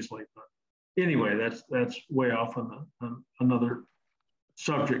real easily. But anyway, that's way off on another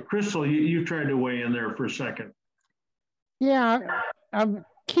subject. Crystal, you tried to weigh in there for a second. Yeah, I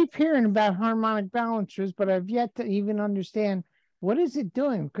keep hearing about harmonic balancers, but I've yet to even understand what is it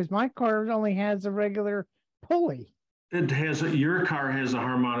doing, because my car only has a regular pulley. It has your car has a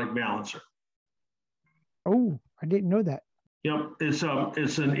harmonic balancer. Oh, I didn't know that. Yep, it's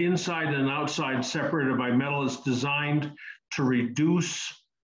an inside and outside separated by metal. It's designed to reduce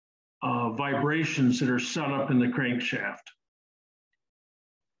vibrations that are set up in the crankshaft.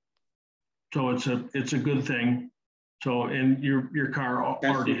 So it's a good thing. So, and your car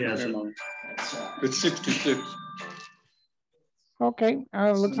already has it. It's 66. Okay,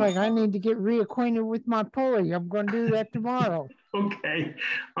 looks like I need to get reacquainted with my pulley. I'm going to do that tomorrow. Okay,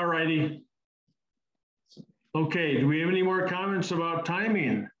 all righty. Okay, do we have any more comments about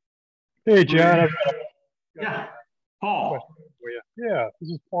timing? Hey, John. Yeah, Paul. Yeah, this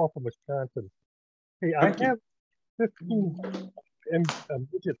is Paul from Wisconsin. Hey, I have 15,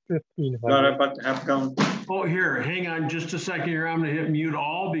 digit 1500. Not about to have gone. Oh, here, hang on just a second here. I'm gonna hit mute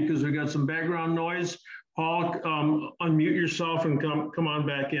all because we got some background noise. Paul, unmute yourself and come on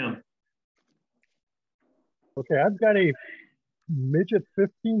back in. Okay, I've got a midget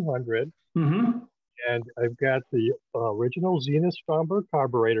 1500. Mm-hmm. And I've got the original Zenith Stromberg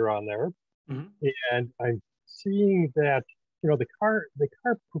carburetor on there. Mm-hmm. And I'm seeing that, the car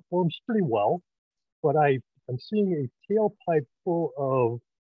performs pretty well, but I'm seeing a tailpipe full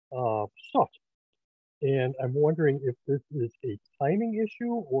of soot. And I'm wondering if this is a timing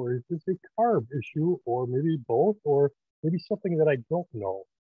issue, or is this a carb issue, or maybe both, or maybe something that I don't know.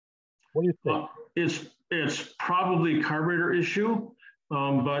 What do you think? It's probably a carburetor issue.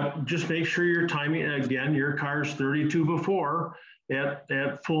 But just make sure your timing, again, your car's 32 before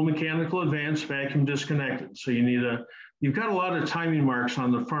at full mechanical advance vacuum disconnected. So you've got a lot of timing marks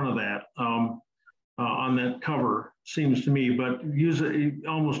on the front of that, on that cover, seems to me, but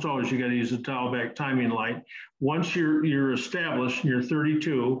almost always you got to use a dial back timing light. Once you're established and you're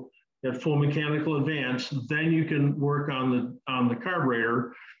 32 at full mechanical advance, then you can work on the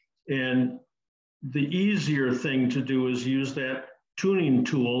carburetor. And the easier thing to do is use that tuning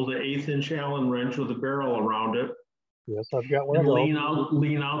tool, the 1/8" Allen wrench with a barrel around it. Yes, I've got one. And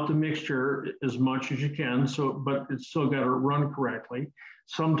lean out the mixture as much as you can. But it's still got to run correctly.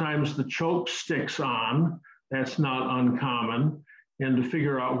 Sometimes the choke sticks on. That's not uncommon. And to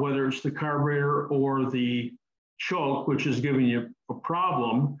figure out whether it's the carburetor or the choke, which is giving you a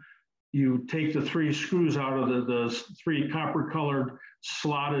problem, you take the 3 screws out of the 3 copper-colored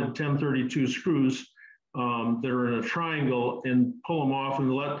slotted 1032 screws that are in a triangle, and pull them off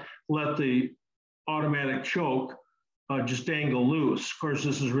and let the automatic choke just dangle loose. Of course,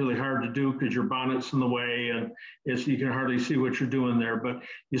 this is really hard to do because your bonnet's in the way and you can hardly see what you're doing there. But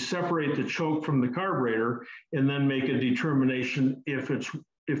you separate the choke from the carburetor and then make a determination if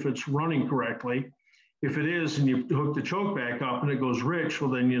it's running correctly. If it is, and you hook the choke back up and it goes rich, well,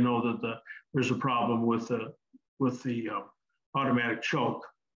 then you know that there's a problem with the automatic choke.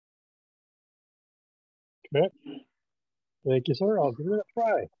 Okay. Thank you, sir. I'll give it a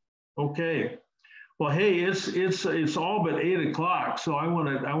try. Okay. Well, hey, it's all but 8 o'clock, so I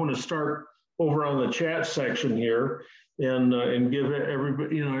want to start over on the chat section here and give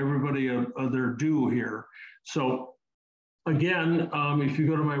everybody their due here. So again, if you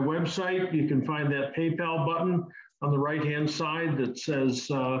go to my website, you can find that PayPal button on the right-hand side that says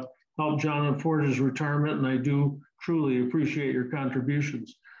help John and Forge's retirement, and I do truly appreciate your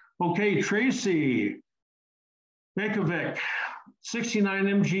contributions. Okay, Tracy Bekovic, 69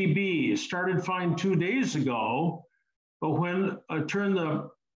 MGB, started fine 2 days ago, but when I turn the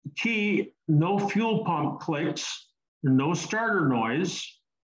key, no fuel pump clicks, no starter noise,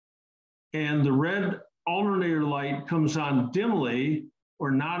 and the red alternator light comes on dimly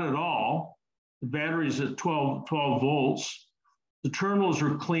or not at all. The battery's at 12 volts. The terminals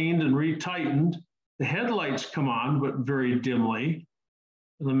are cleaned and retightened. The headlights come on, but very dimly.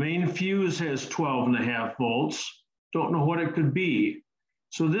 The main fuse has 12.5 volts. Don't know what it could be.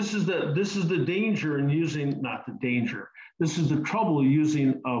 So this is the danger in using, not the danger, this is the trouble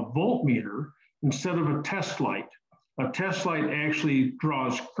using a voltmeter instead of a test light. A test light actually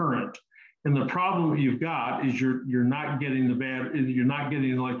draws current. And the problem you've got is you're not getting you're not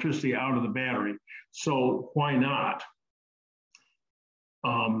getting electricity out of the battery. So why not?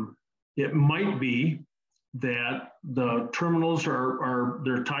 It might be that the terminals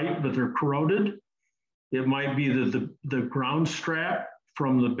they're tight, but they're corroded. It might be that the ground strap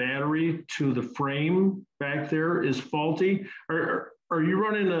from the battery to the frame back there is faulty. Are you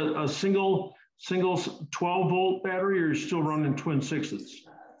running a single 12 volt battery, or are you still running twin 6s?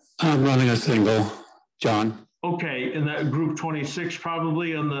 I'm running a single, John. Okay, and that group 26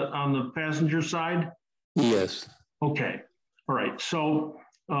 probably on the passenger side? Yes. Okay, all right. So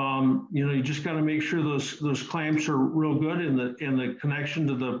you just got to make sure those clamps are real good, and the connection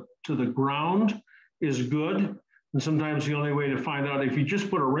to the ground is good. And sometimes the only way to find out, if you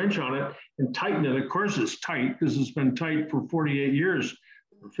just put a wrench on it and tighten it, of course it's tight because it's been tight for 48 years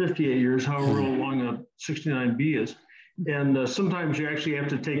or 58 years, however long a 69B is. And sometimes you actually have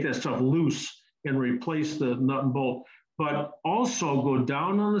to take that stuff loose and replace the nut and bolt, but also go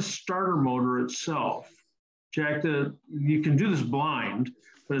down on the starter motor itself. You can do this blind,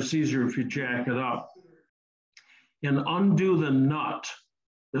 but it's easier if you jack it up. And undo the nut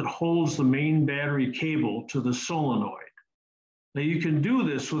that holds the main battery cable to the solenoid. Now you can do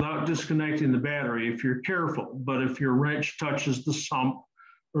this without disconnecting the battery if you're careful, but if your wrench touches the sump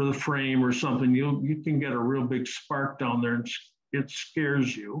or the frame or something, you can get a real big spark down there and it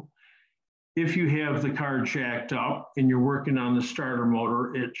scares you. If you have the car jacked up and you're working on the starter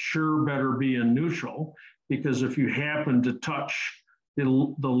motor, it sure better be in neutral, because if you happen to touch the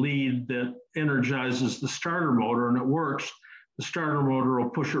lead that energizes the starter motor and it works, the starter motor will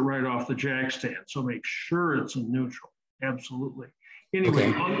push it right off the jack stand. So make sure it's in neutral, absolutely.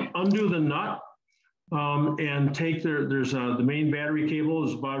 Anyway, okay. Undo the nut and take the main battery cable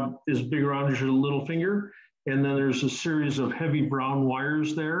is about as big around as your little finger. And then there's a series of heavy brown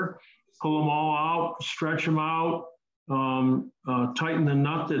wires there. Pull them all out, stretch them out, tighten the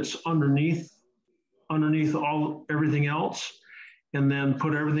nut that's underneath everything else, and then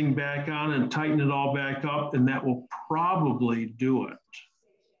put everything back on and tighten it all back up, and that will probably do it.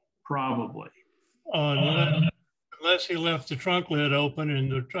 Probably. Unless he left the trunk lid open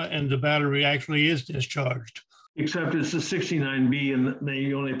and the battery actually is discharged. Except it's a 69B and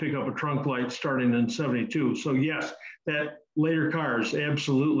they only pick up a trunk light starting in 72. So yes, that later cars,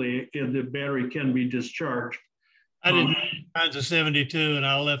 absolutely, the battery can be discharged. I did kinds of 72 and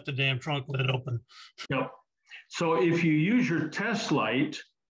I left the damn trunk lid open. Yep. So if you use your test light,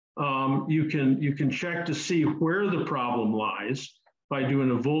 you can check to see where the problem lies by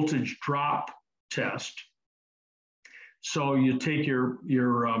doing a voltage drop test. So you take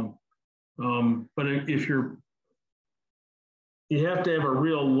but if you have to have a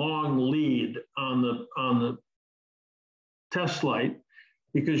real long lead on the test light,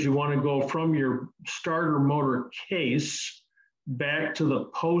 because you want to go from your starter motor case back to the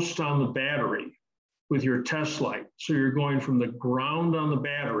post on the battery with your test light. So you're going from the ground on the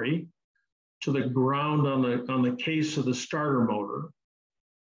battery to the ground on the case of the starter motor,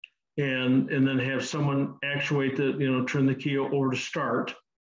 and then have someone actuate turn the key over to start.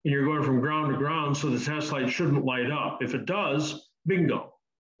 And you're going from ground to ground, so the test light shouldn't light up. If it does, bingo,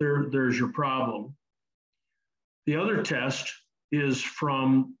 there's your problem. The other test is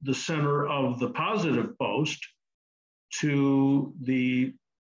from the center of the positive post to the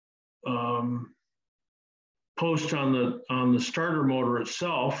post on the starter motor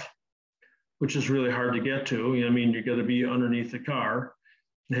itself, which is really hard to get to. I mean, you're going to be underneath the car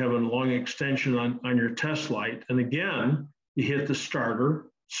and have a long extension on your test light. And again, you hit the starter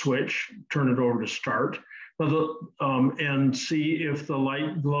switch, turn it over to start, and see if the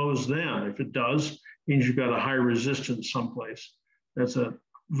light glows then. If it does, means you've got a high resistance someplace. That's a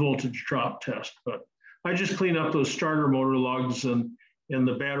voltage drop test. But I just clean up those starter motor lugs and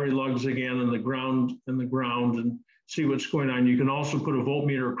the battery lugs again and the ground and see what's going on. You can also put a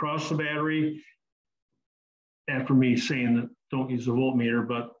voltmeter across the battery. After me saying that don't use a voltmeter,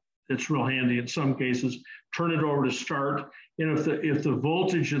 but it's real handy in some cases. Turn it over to start. And if the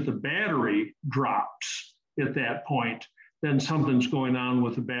voltage at the battery drops at that point, then something's going on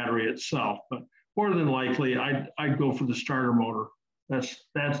with the battery itself. But more than likely, I'd go for the starter motor.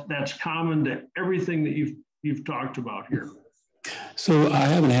 That's common to everything that you've talked about here. So I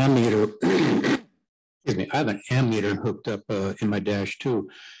have an ammeter. Excuse me. I have an ammeter hooked up in my dash too.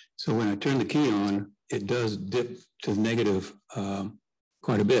 So when I turn the key on, it does dip to negative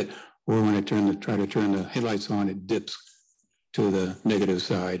quite a bit. Or when I try to turn the headlights on, it dips to the negative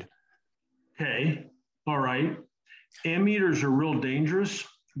side. Okay. All right. Ammeters are real dangerous.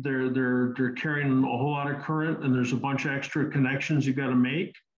 They're carrying a whole lot of current, and there's a bunch of extra connections you got to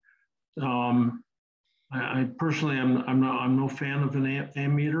make. I personally, I'm no fan of an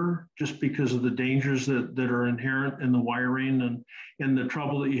ammeter, just because of the dangers that are inherent in the wiring and the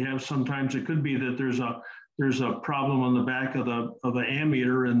trouble that you have. Sometimes it could be that there's a there's a problem on the back of the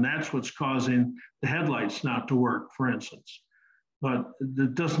ammeter, and that's what's causing the headlights not to work, for instance. But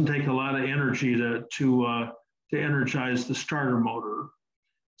it doesn't take a lot of energy to energize the starter motor.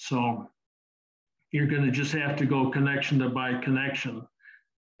 So you're going to just have to go connection to by connection,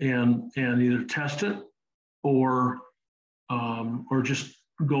 and either test it or just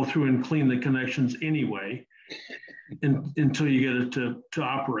go through and clean the connections anyway until you get it to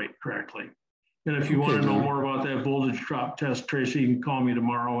operate correctly. And if you want to know more about that voltage drop test, Tracy, you can call me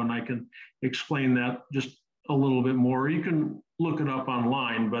tomorrow and I can explain that just a little bit more. You can look it up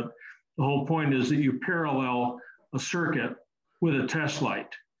online, but the whole point is that you parallel a circuit with a test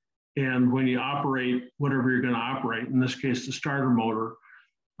light. And when you operate whatever you're going to operate, in this case, the starter motor,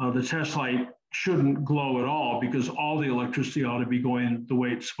 the test light shouldn't glow at all because all the electricity ought to be going the way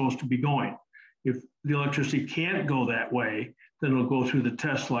it's supposed to be going. If the electricity can't go that way, then it'll go through the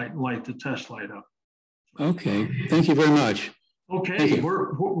test light and light the test light up. Okay, thank you very much. Okay, where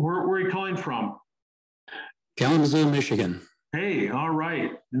are you calling from? Kalamazoo, Michigan. Hey, all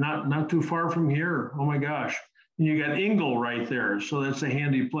right, not too far from here. Oh my gosh, and you got Ingle right there, so that's a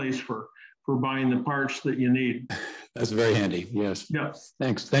handy place for buying the parts that you need. That's very handy. Yes. Yeah.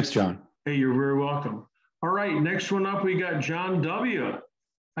 Thanks, John. Hey, you're very welcome. All right, next one up, we got John W.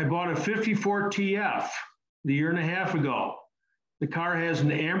 I bought a 54 TF a year and a half ago. The car has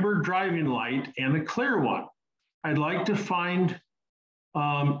an amber driving light and a clear one. I'd like to find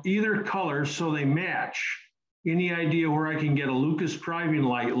either color so they match. Any idea where I can get a Lucas driving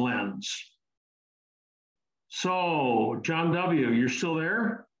light lens? So, John W., you're still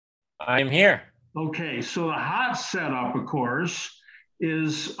there? I'm here. Okay, so the hot setup, of course,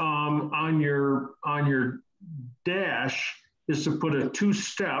 is on your dash is to put a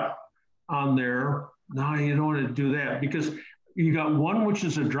two-step on there. No, you don't want to do that because you got one which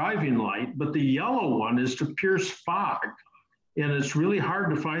is a driving light, but the yellow one is to pierce fog. And it's really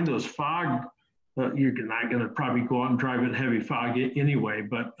hard to find those fog. You're not going to probably go out and drive in heavy fog anyway,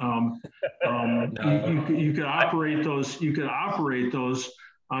 but you could operate those. You could operate those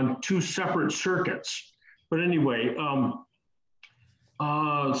on two separate circuits. But anyway,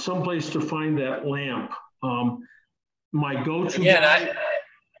 someplace to find that lamp. My go-to. Yeah,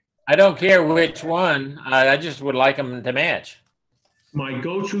 I don't care which one. I just would like them to match. My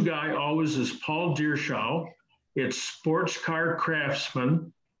go-to guy always is Paul Deershaw. It's Sports Car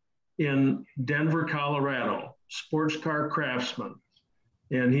Craftsman in Denver, Colorado. Sports Car Craftsman.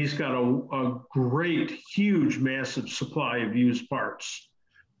 And he's got a great, huge, massive supply of used parts.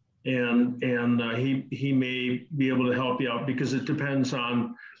 And he may be able to help you out because it depends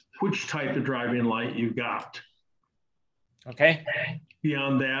on which type of driving light you got. Okay.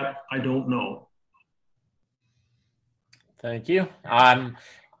 Beyond that, I don't know. Thank you. I'm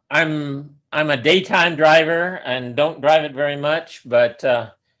a daytime driver and don't drive it very much, but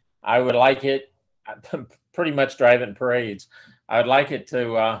I would like it. I pretty much drive it in parades. I would like it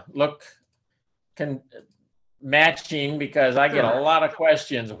to look matching because I get a lot of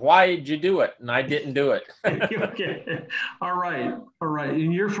questions. Why did you do it? And I didn't do it. Okay. All right.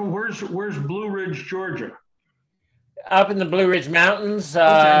 And you're from where's Blue Ridge, Georgia? Up in the Blue Ridge Mountains,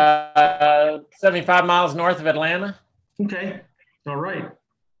 75 miles north of Atlanta. Okay. All right.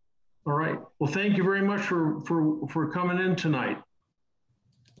 Well, thank you very much for coming in tonight.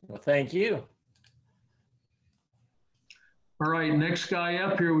 Well, thank you. All right. Next guy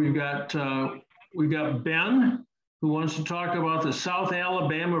up here, we've got Ben, who wants to talk about the South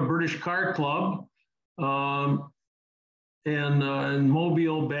Alabama British Car Club in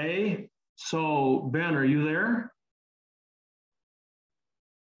Mobile Bay. So, Ben, are you there?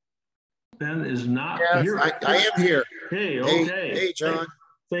 Ben is not here. I am here. Hey, okay. Hey, John.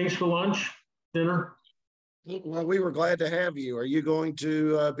 Thanks for lunch, dinner. Well, we were glad to have you. Are you going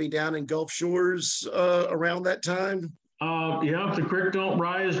to be down in Gulf Shores around that time? Yeah, if the creek don't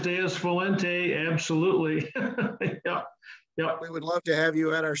rise, Deus Volente, absolutely. Yep. We would love to have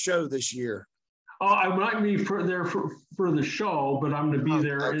you at our show this year. Oh, I might be there for the show, but I'm going to be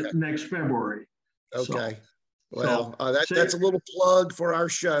there next February. Okay. So, that's a little plug for our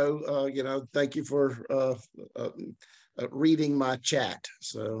show. Thank you for reading my chat.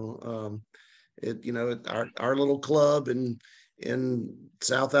 So, our little club in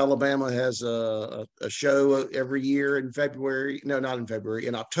South Alabama has a show every year in February. No, not in February,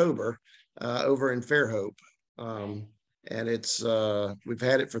 in October, over in Fairhope. And it's we've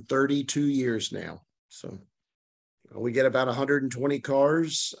had it for 32 years now. So we get about 120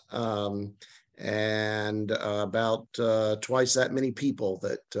 cars. And about twice that many people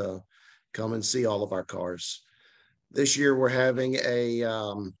that come and see all of our cars. This year we're having a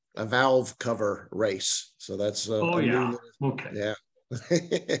valve cover race. So that's oh yeah, okay, yeah.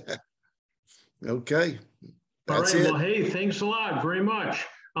 Okay, that's all right. Well, hey, thanks a lot, very much.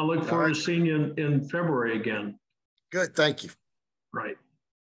 I look forward to seeing you in February again. Good, thank you. Right.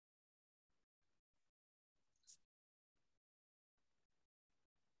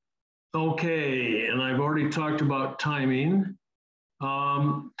 Okay, and I've already talked about timing.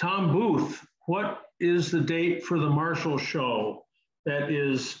 Tom Booth, what is the date for the Marshall Show? That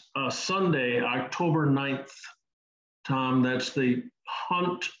is Sunday, October 9th. Tom, that's the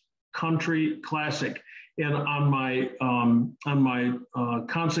Hunt Country Classic. And on my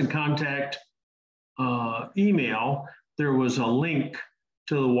constant contact email, there was a link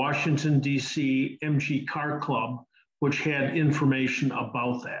to the Washington, D.C. MG Car Club, which had information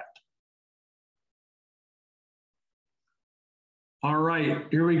about that. All right,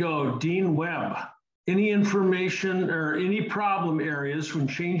 here we go. Dean Webb, any information or any problem areas when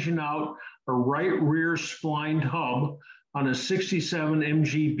changing out a right rear splined hub on a 67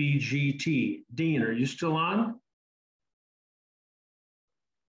 MGB GT? Dean, are you still on?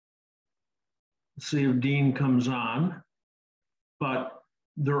 Let's see if Dean comes on. But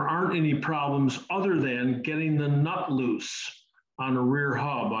there aren't any problems other than getting the nut loose on a rear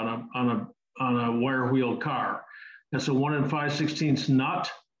hub on a wire wheel car. That's a 1 5/16 nut,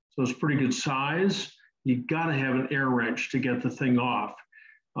 so it's pretty good size. You got to have an air wrench to get the thing off.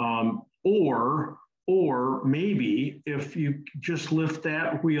 Or maybe if you just lift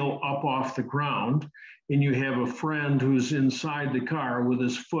that wheel up off the ground and you have a friend who's inside the car with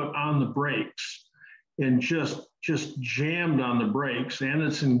his foot on the brakes and just jammed on the brakes and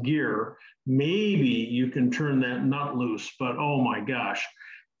it's in gear, maybe you can turn that nut loose. But oh my gosh,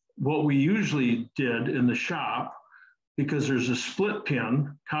 what we usually did in the shop, because there's a split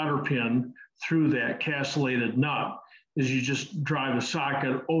pin, cotter pin through that castellated nut, is you just drive a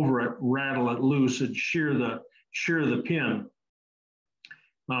socket over it, rattle it loose, and shear the pin.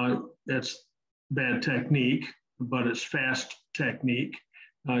 That's bad technique, but it's fast technique.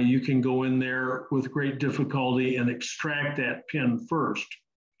 You can go in there with great difficulty and extract that pin first.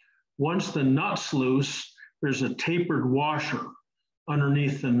 Once the nut's loose, there's a tapered washer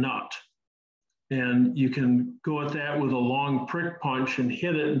underneath the nut. And you can go at that with a long prick punch and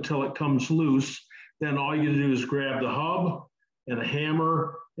hit it until it comes loose. Then all you do is grab the hub and a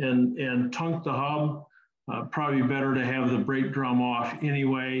hammer and tunk the hub. Probably better to have the brake drum off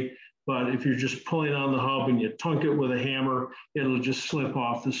anyway, but if you're just pulling on the hub and you tunk it with a hammer, it'll just slip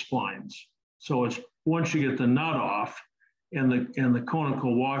off the splines. So it's once you get the nut off and the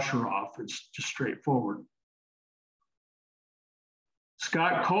conical washer off, it's just straightforward.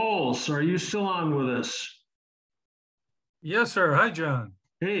 Scott Coles, are you still on with us? Yes, sir. Hi, John.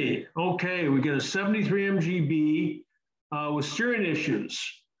 Hey, okay, we got a 73 MGB with steering issues.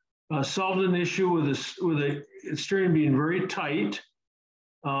 Solved an issue with a steering being very tight,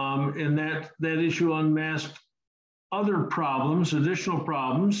 and that issue unmasked other problems, additional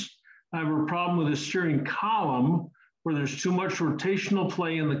problems. I have a problem with the steering column where there's too much rotational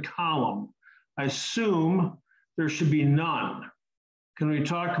play in the column. I assume there should be none. Can we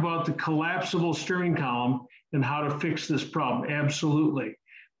talk about the collapsible steering column and how to fix this problem? Absolutely.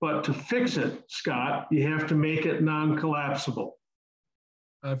 But to fix it, Scott, you have to make it non-collapsible.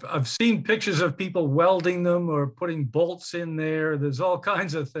 I've seen pictures of people welding them or putting bolts in there. There's all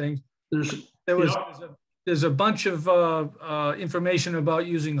kinds of things. There's a bunch of information about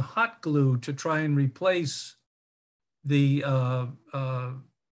using hot glue to try and replace the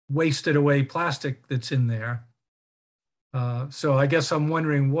wasted away plastic that's in there. So I guess I'm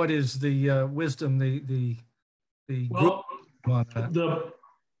wondering what is the wisdom, the well, group on that?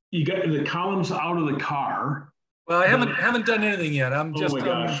 You got the columns out of the car. Well, I haven't done anything yet. I'm just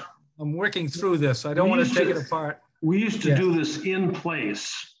I'm working through this. I don't want to take it apart. We used to do this in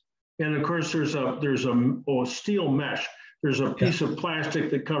place, and of course there's a steel mesh. There's a piece of plastic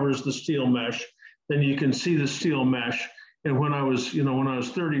that covers the steel mesh. Then you can see the steel mesh. And when I was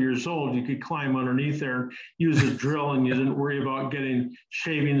 30 years old, you could climb underneath there, use a drill, and you didn't worry about getting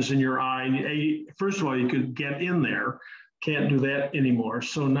shavings in your eye. First of all, you could get in there. Can't do that anymore.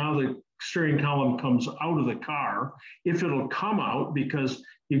 So now the steering column comes out of the car. If it'll come out, because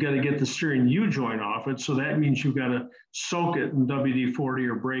you got to get the steering U-joint off it. So that means you've got to soak it in WD-40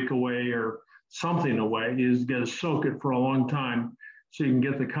 or breakaway or something away. You got to soak it for a long time so you can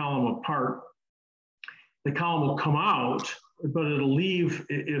get the column apart. The column will come out, but it'll leave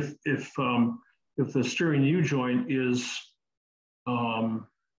if the steering U-joint is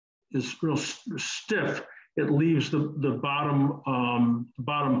real stiff. It leaves the bottom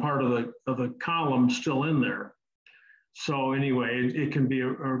part of the column still in there. So anyway, it can be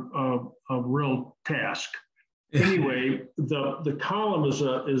a real task. Anyway, the column is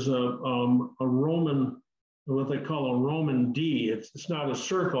a Roman, what they call a Roman D. It's not a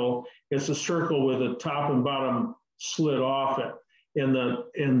circle. It's a circle with a top and bottom slit off it, and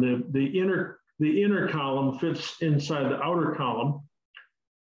the inner column fits inside the outer column,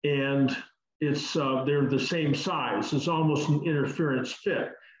 and it's they're the same size. It's almost an interference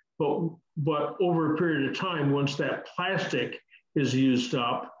fit, but over a period of time, once that plastic is used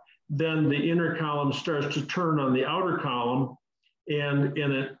up, then the inner column starts to turn on the outer column, and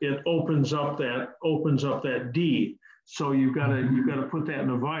it opens up that D. So you've got to put that in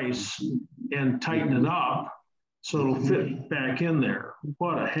a vise and tighten it up so it'll fit back in there.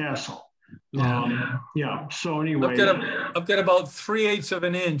 What a hassle. Yeah. So anyway, I've got about 3/8 of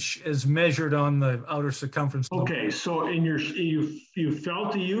an inch as measured on the outer circumference. Okay, so you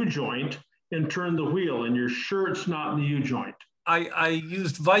felt the U joint and turned the wheel, and you're sure it's not in the U joint. I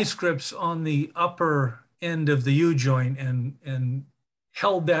used vice grips on the upper end of the U joint and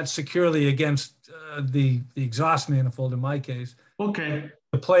held that securely against the exhaust manifold in my case. Okay.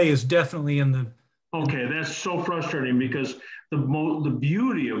 The play is definitely in the. Okay, that's so frustrating because the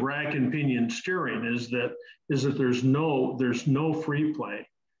beauty of rack and pinion steering is that there's no free play.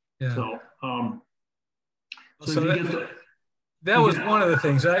 Yeah. So that was one of the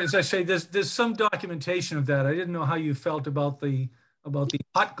things. As I say, there's some documentation of that. I didn't know how you felt about the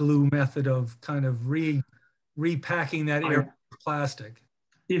hot glue method of kind of repacking that air with plastic.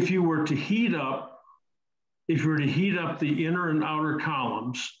 If you were to heat up the inner and outer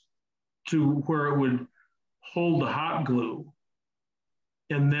columns to where it would hold the hot glue,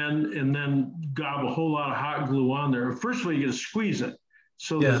 and then gob a whole lot of hot glue on there. First of all, you got to squeeze it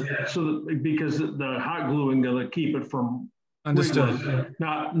because the hot glue ain't gonna keep it from. Understood.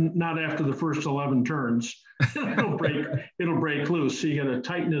 Not after the first 11 turns. It'll break loose. So you got to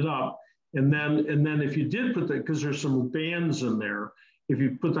tighten it up, and then if you did put because there's some bands in there. If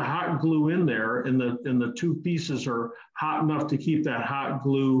you put the hot glue in there, and the two pieces are hot enough to keep that hot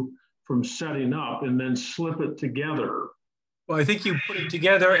glue from setting up, and then slip it together. Well, I think you put it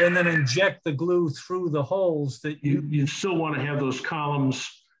together and then inject the glue through the holes that you still want to have those columns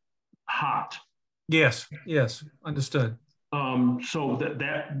hot. Yes, understood. So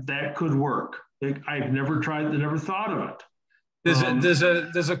that could work. I've never thought of it.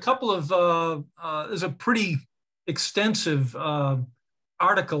 There's a couple of there's a pretty extensive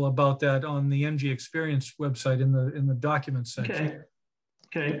article about that on the MG Experience website in the documents section.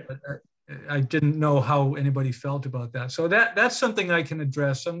 Okay. But I didn't know how anybody felt about that. So that's something I can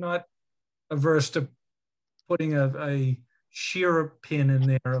address. I'm not averse to putting a shear pin in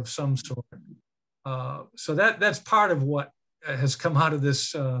there of some sort. So that's part of what has come out of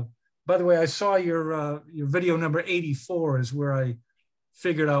this. By the way, I saw your video number 84 is where I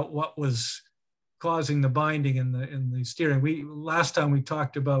figured out what was causing the binding in the steering. Last time we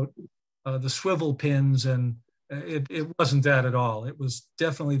talked about the swivel pins, and it wasn't that at all. It was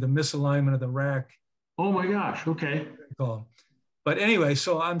definitely the misalignment of the rack. Oh my gosh, okay. But anyway,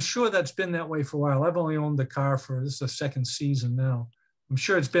 so I'm sure that's been that way for a while. I've only owned the car this is the second season now. I'm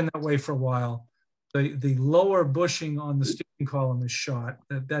sure it's been that way for a while. The lower bushing on the steering column is shot.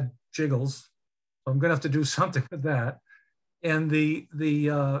 That jiggles. So I'm gonna have to do something with that. And the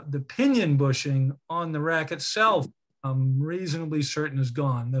pinion bushing on the rack itself, I'm reasonably certain is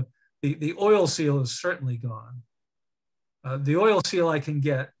gone. The oil seal is certainly gone. The oil seal I can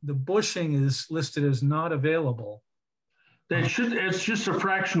get. The bushing is listed as not available. It's just a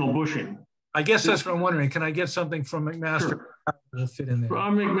fractional bushing. I guess that's what I'm wondering. Can I get something from McMaster to fit in there?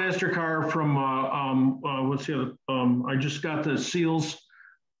 From McMaster car from what's the other? I just got the seals,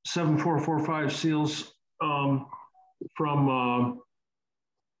 7445 seals from.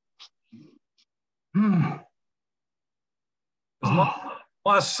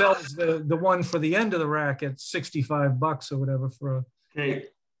 Moss sells the one for the end of the rack at $65 or whatever for a. Okay.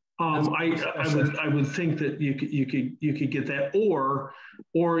 I would think that you could get that, or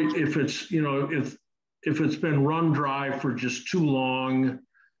if it's if it's been run dry for just too long,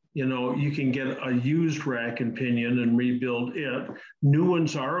 you can get a used rack and pinion and rebuild it. New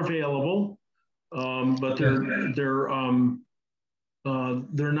ones are available, but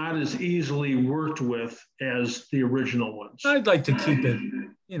they're not as easily worked with as the original ones. I'd like to keep it.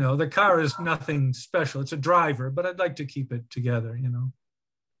 The car is nothing special. It's a driver, but I'd like to keep it together.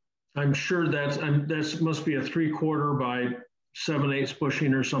 I'm sure that must be a 3/4 by 7/8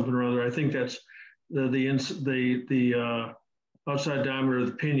 bushing or something or other. I think that's the outside diameter of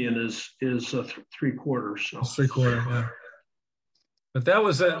the pinion is 3/4. So 3/4, yeah. But that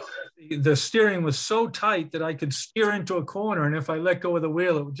was the steering was so tight that I could steer into a corner, and if I let go of the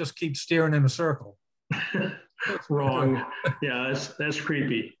wheel, it would just keep steering in a circle. Wrong. Yeah, that's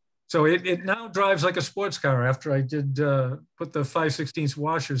creepy. So it now drives like a sports car. After I did put the 5/16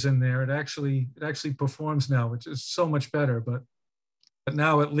 washers in there, it actually performs now, which is so much better. But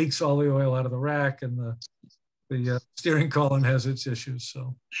now it leaks all the oil out of the rack, and the steering column has its issues.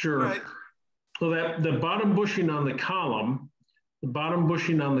 So sure. Right. So that the bottom bushing on the column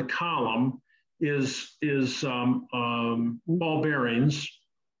is ball bearings,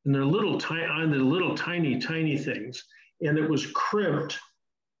 and they're little tiny things, and it was crimped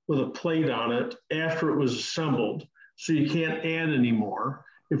with a plate on it after it was assembled, so you can't add any more.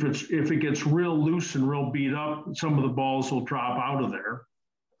 If it gets real loose and real beat up, some of the balls will drop out of there.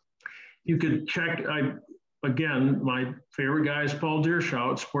 You could check. Again, my favorite guy is Paul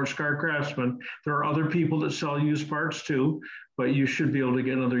Deershout, Sports Car Craftsman. There are other people that sell used parts too, but you should be able to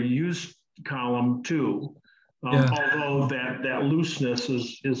get another used column too. Although that looseness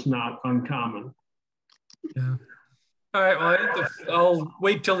is not uncommon. Yeah. All right. Well, I'll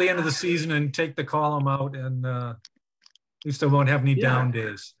wait till the end of the season and take the column out, and at least I won't have any down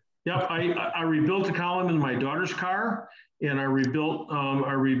days. Yep. I rebuilt the column in my daughter's car, and I rebuilt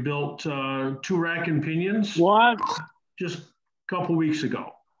 2 rack and pinions. What? Just a couple weeks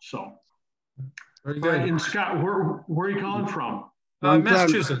ago. So. Very good. And Scott, where are you calling from?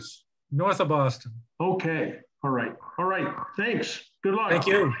 Massachusetts, north of Boston. Okay. All right. Thanks. Good luck. Thank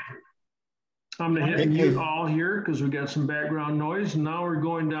you. I'm going to hit mute all here because we got some background noise. Now we're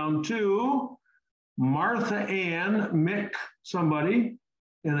going down to Martha Ann Mick, somebody,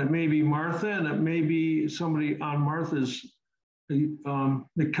 and it may be Martha, and it may be somebody on Martha's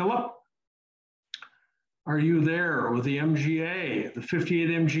McKillop. Are you there with the MGA, the 58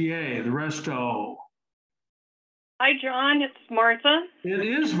 MGA, the Resto? Hi, John. It's Martha. It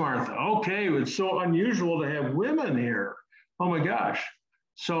is Martha. Okay. It's so unusual to have women here. Oh, my gosh.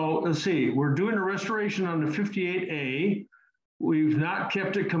 So let's see. We're doing a restoration on the 58A. We've not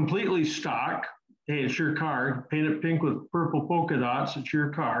kept it completely stock. Hey, it's your car. Paint it pink with purple polka dots. It's your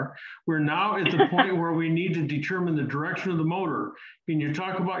car. We're now at the point where we need to determine the direction of the motor. Can you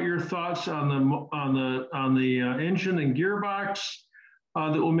talk about your thoughts on the engine and gearbox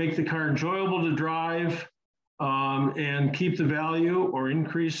that will make the car enjoyable to drive and keep the value or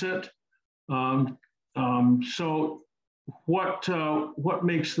increase it? So what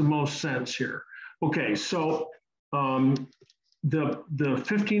makes the most sense here? Okay, so the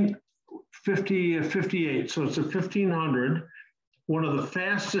 58, so it's a 1500. One of the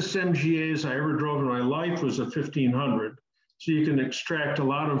fastest MGAs I ever drove in my life was a 1500. So you can extract a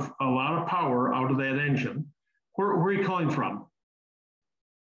lot of power out of that engine. Where are you calling from?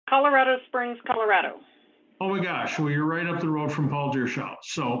 Colorado Springs, Colorado. Oh my gosh, well, you're right up the road from Paul Deershout.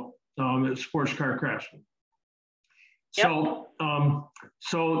 So it's Sports Car Craftsman. Yep.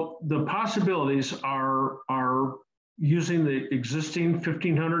 So the possibilities are using the existing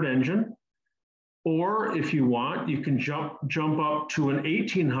 1500 engine, or if you want, you can jump up to an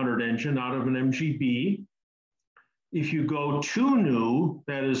 1800 engine out of an MGB. If you go too new,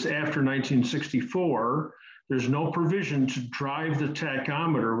 that is after 1964, there's no provision to drive the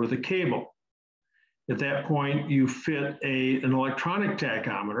tachometer with a cable. At that point, you fit an electronic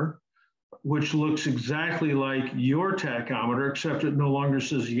tachometer, which looks exactly like your tachometer, except it no longer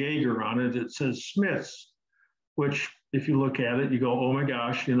says Jaeger on it. It says Smith's, which if you look at it, you go, oh my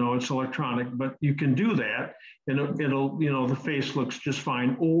gosh, it's electronic, but you can do that and it'll, the face looks just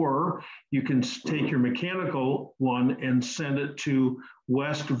fine. Or you can take your mechanical one and send it to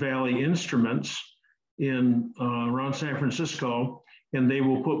West Valley Instruments in around San Francisco, and they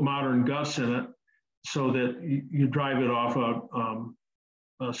will put modern guts in it so that you drive it off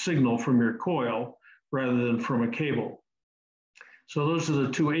a signal from your coil rather than from a cable. So those are the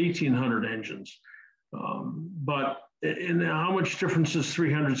two 1800 engines. But how much difference does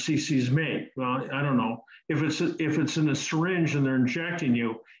 300 cc's make? Well, I don't know. If it's in a syringe and they're injecting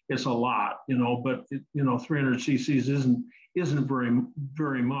you, it's a lot, but 300 cc's isn't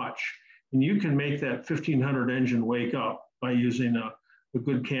very much. And you can make that 1500 engine wake up by using a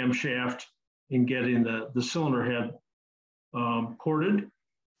good camshaft and getting the cylinder head ported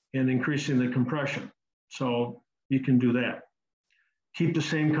and increasing the compression. So you can do that. Keep the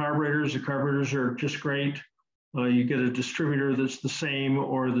same carburetors. The carburetors are just great. You get a distributor that's the same,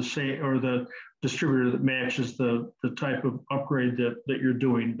 or the distributor that matches the type of upgrade that you're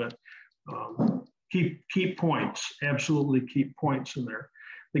doing. But keep points. Absolutely keep points in there.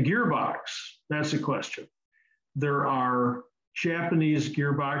 The gearbox, that's a question. There are Japanese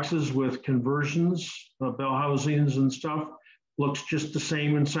gearboxes with conversions, bell housings and stuff. looks just the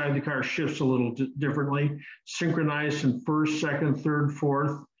same inside the car, shifts a little differently, synchronized in first, second, third,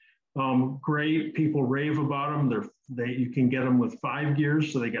 fourth. Great, people rave about them. You can get them with 5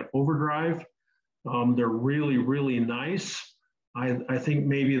 gears, so they get overdrive. They're really, really nice. I think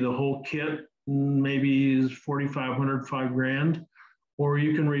maybe the whole kit maybe is $4,500, $5,000, or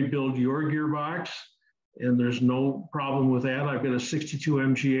you can rebuild your gearbox, and there's no problem with that. I've got a 62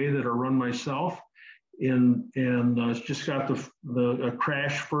 MGA that I run myself, and it's just got the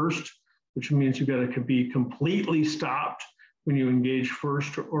crash first, which means you've got to be completely stopped when you engage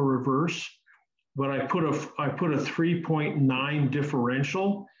first or reverse. But I put a 3.9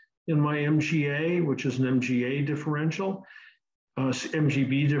 differential in my MGA, which is an MGA differential,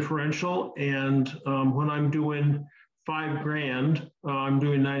 MGB differential. And when I'm doing $5,000, I'm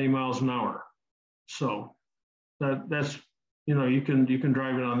doing 90 miles an hour. So that's, you can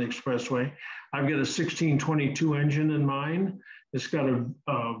drive it on the expressway. I've got a 1622 engine in mine. It's got a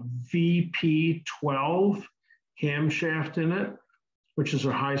VP12 camshaft in it, which is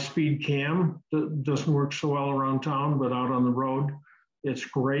a high-speed cam that doesn't work so well around town, but out on the road, it's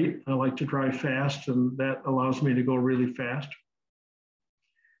great. I like to drive fast, and that allows me to go really fast.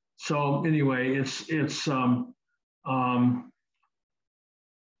 So anyway, do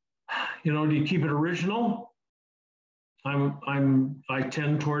you keep it original? I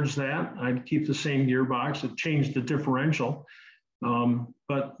tend towards that. I'd keep the same gearbox. I'd change the differential, and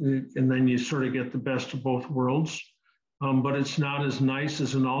then you sort of get the best of both worlds. But it's not as nice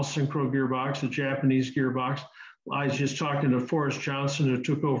as an all-synchro gearbox, a Japanese gearbox. I was just talking to Forrest Johnson, who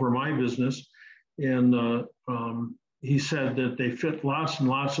took over my business, and he said that they fit lots and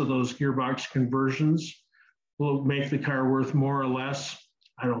lots of those gearbox conversions. Will make the car worth more or less.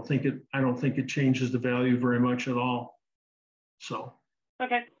 I don't think it changes the value very much at all. So.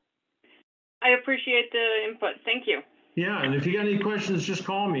 Okay. I appreciate the input. Thank you. Yeah, and if you got any questions, just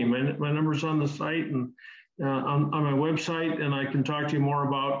call me. My number's on the site and on my website, and I can talk to you more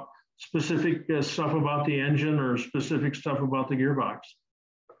about specific stuff about the engine or specific stuff about the gearbox.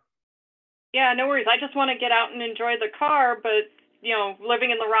 Yeah, no worries. I just want to get out and enjoy the car, but living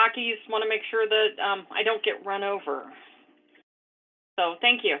in the Rockies, want to make sure that I don't get run over. So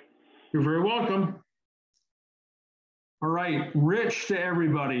thank you. You're very welcome. All right, Rich to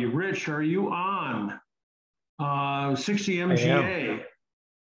everybody. Rich, are you on? 60 MGA.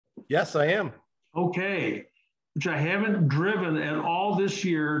 Yes, I am. Okay, which I haven't driven at all this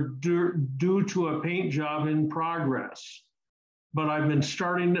year due to a paint job in progress. But I've been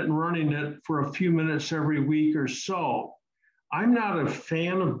starting it and running it for a few minutes every week or so. I'm not a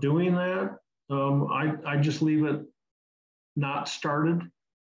fan of doing that. I just leave it not started.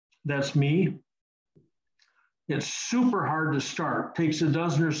 That's me. It's super hard to start. Takes a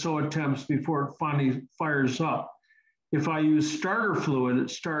dozen or so attempts before it finally fires up. If I use starter fluid, it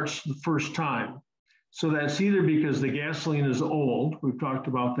starts the first time. So that's either because the gasoline is old. We've talked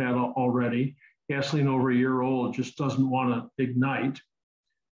about that already. Gasoline over a year old just doesn't want to ignite.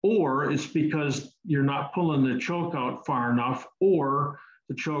 Or it's because you're not pulling the choke out far enough, or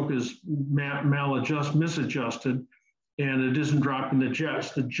the choke is misadjusted and it isn't dropping the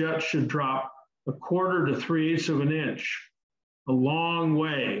jets. The jets should drop 1/4 to 3/8 of an inch, a long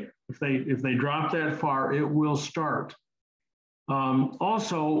way. If they drop that far, it will start.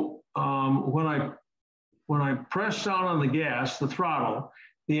 Also, when I press down on the gas, the throttle,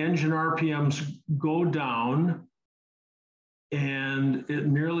 the engine RPMs go down and it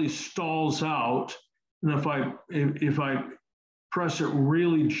nearly stalls out. And if I press it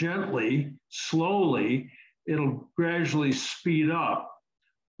really gently, slowly, it'll gradually speed up.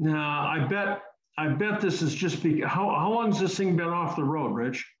 Now, I bet this is just because, how long has this thing been off the road,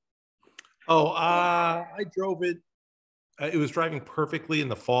 Rich? Oh, I drove it. It was driving perfectly in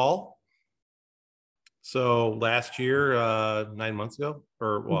the fall. So last year, 9 months ago,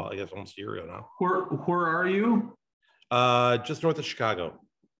 or well, I guess almost a year ago now. Where are you? Just north of Chicago.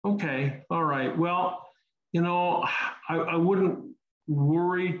 Okay, all right. Well, I wouldn't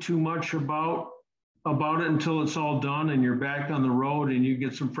worry too much about it until it's all done and you're back on the road and you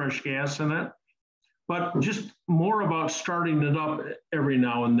get some fresh gas in it. But just more about starting it up every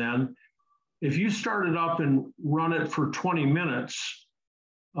now and then. If you start it up and run it for 20 minutes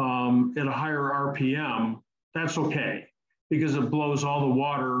at a higher RPM, that's okay, because it blows all the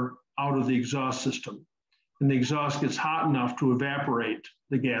water out of the exhaust system. And the exhaust gets hot enough to evaporate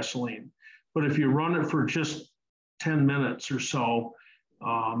the gasoline. But if you run it for just 10 minutes or so,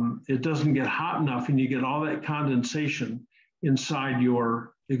 it doesn't get hot enough and you get all that condensation inside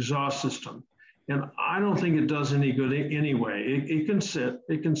your exhaust system. And I don't think it does any good anyway. It can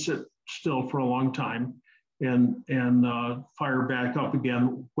sit still for a long time and fire back up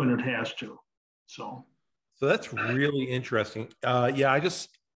again when it has to. So that's really interesting. Yeah,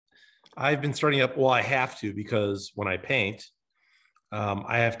 I've been starting up. Well, I have to, because when I paint,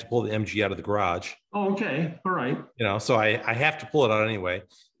 I have to pull the MG out of the garage. Oh, okay. All right. You know, so I have to pull it out anyway.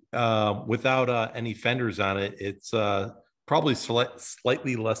 Without any fenders on it, it's probably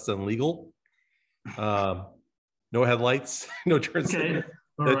slightly less than legal. No headlights, no turn signal,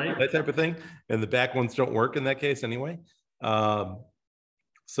 that type of thing. And the back ones don't work in that case anyway.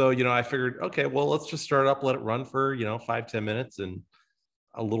 So, you know, I figured, okay, well, let's just start up, let it run for, 5-10 minutes, and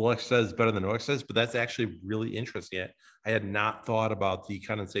a little exercise is better than no exercise. But that's actually really interesting. I had not thought about the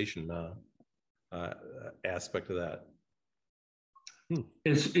condensation aspect of that.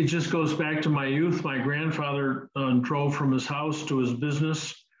 It just goes back to my youth. My grandfather drove from his house to his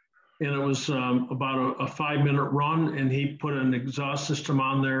business, and it was about a 5-minute run, and he put an exhaust system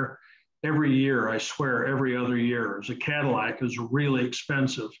on there every year. I swear, every other year. It was a Cadillac. It was really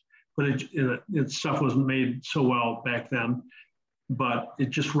expensive, but it stuff wasn't made so well back then. But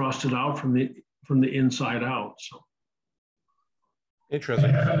it just rusted out from the inside out. So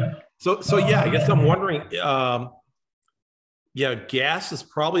interesting. So yeah, I guess I'm wondering. Yeah, gas is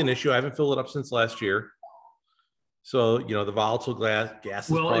probably an issue. I haven't filled it up since last year. So, the volatile gas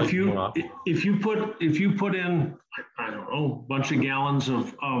is well, if you put in, I don't know, a bunch of gallons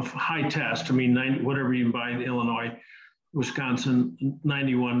of high test, I mean, whatever you buy in Illinois, Wisconsin,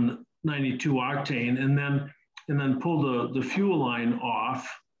 91, 92 octane, and then pull the fuel line off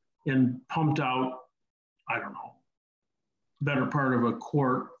and pumped out, I don't know, better part of a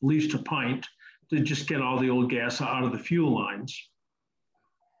quart, at least a pint, to just get all the old gas out of the fuel lines,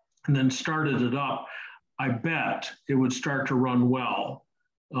 and then started it up, I bet it would start to run well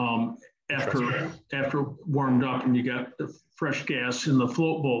after warmed up and you got the fresh gas in the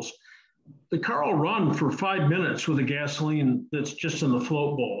float bowls. The car will run for 5 minutes with a gasoline that's just in the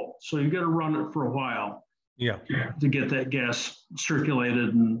float bowl. So you got to run it for a while. Yeah. To get that gas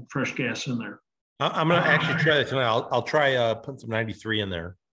circulated and fresh gas in there. I'm going to actually try that tonight. I'll try putting some 93 in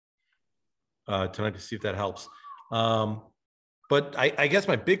there tonight to see if that helps. But I guess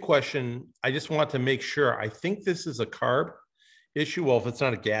my big question, I just want to make sure, I think this is a carb issue. Well, if it's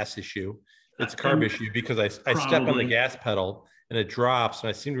not a gas issue, it's a carb issue, because I step on the gas pedal and it drops. And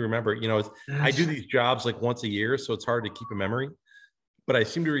I seem to remember, I do these jobs like once a year, so it's hard to keep a memory. But I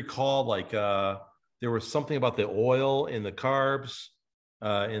seem to recall there was something about the oil in the carbs,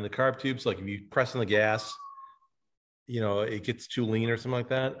 in the carb tubes. Like if you press on the gas, it gets too lean or something like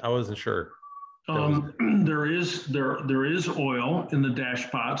that. I wasn't sure. There is oil in the dash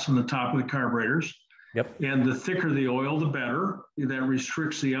pots on the top of the carburetors. Yep. And the thicker the oil, the better. That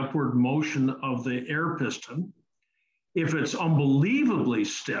restricts the upward motion of the air piston. If it's unbelievably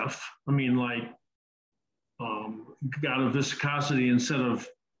stiff, I mean, got a viscosity instead of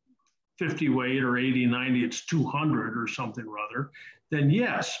 50 weight or 80, 90, it's 200 or something or other, then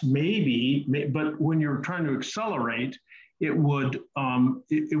yes, maybe, but when you're trying to accelerate, it would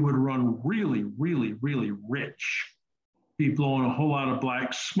run really, really, really rich, be blowing a whole lot of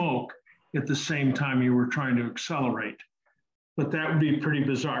black smoke at the same time you were trying to accelerate. But that would be pretty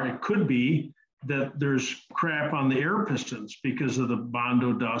bizarre. It could be that there's crap on the air pistons because of the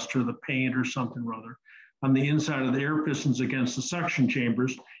Bondo dust or the paint or something or other on the inside of the air pistons against the suction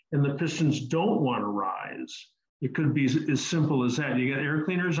chambers, and the pistons don't want to rise. It could be as simple as that. You got air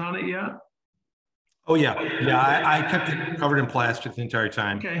cleaners on it yet? Oh yeah, I kept it covered in plastic the entire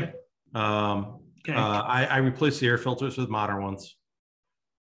time. Okay. I replaced the air filters with modern ones.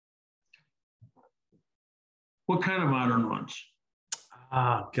 What kind of modern ones?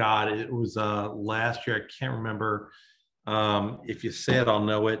 God, it was last year. I can't remember. If you say it, I'll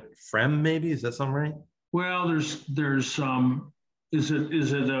know it. Frem, maybe, is that something right? Well, there's is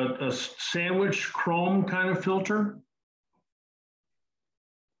it a sandwich chrome kind of filter?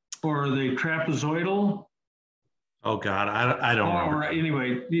 Or the trapezoidal? Oh God, I don't know. Or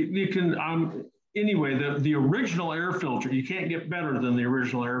anyway, you can anyway, the original air filter, you can't get better than the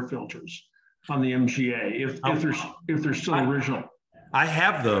original air filters on the MGA if they're still original. I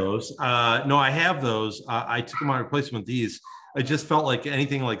have those. No, I have those. I took them on replacement with these. I just felt like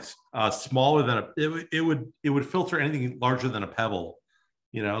anything like smaller than it would filter anything larger than a pebble,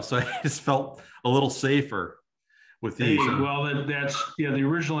 So I just felt a little safer with these. Well, that's the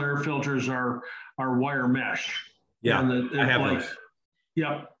original air filters are wire mesh. Yeah, I have those.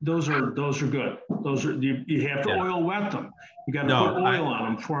 Yep, those are good. Those are you have to oil wet them. You got to put oil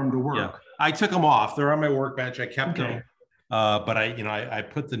on them for them to work. Yeah. I took them off. They're on my workbench. I kept them, but I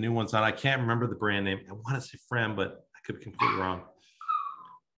put the new ones on. I can't remember the brand name. I want to say Frem, but I could be completely wrong.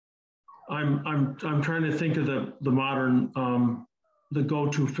 I'm trying to think of the modern the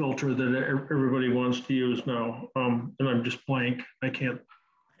go-to filter that everybody wants to use now, and I'm just blank. I can't.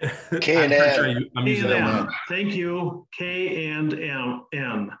 K&N. I'm using that. Thank you.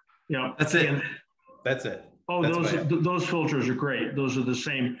 K&N. Yeah. That's it. That's it. Oh, That's those filters are great. Those are the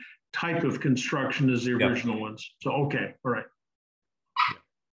same type of construction as the original ones. So okay, all right.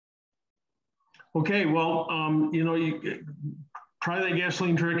 Okay, well, you know, you try that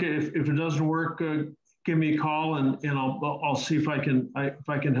gasoline trick. If it doesn't work, give me a call and I'll see if I can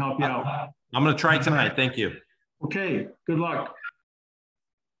help you out. I'm going to try tonight. Thank you. Okay, good luck.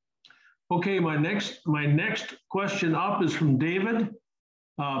 Okay, my next question up is from David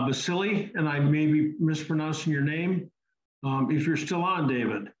Basili, and I may be mispronouncing your name. If you're still on,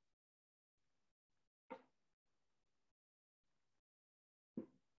 David.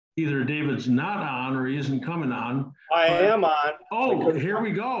 Either David's not on or he isn't coming on. I am on. Oh, here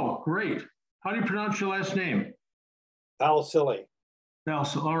we go. Great. How do you pronounce your last name? Balsillie.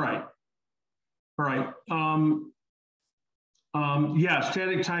 Balsillie. All right. All right. Yeah,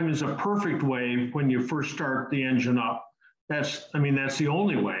 static time is a perfect way when you first start the engine up. That's the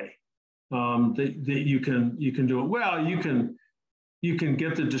only way that you can do it. Well, you can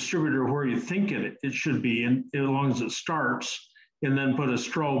get the distributor where you think it should be, and as long as it starts, and then put a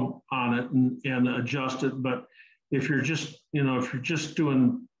strobe on it and adjust it. But if you're just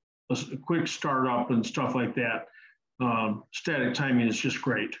doing a quick startup and stuff like that, static timing is just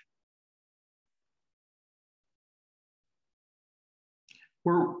great.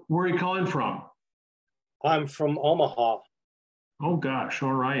 Where are you calling from? I'm from Omaha. Oh gosh,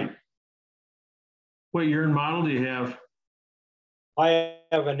 all right. What year and model do you have? I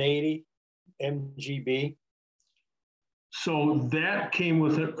have an 80 MGB. So that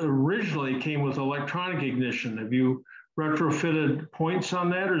originally came with electronic ignition. Have you retrofitted points on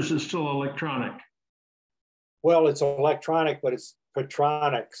that, or is it still electronic? Well, it's electronic, but it's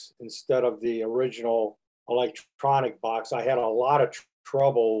Petronix instead of the original electronic box. I had a lot of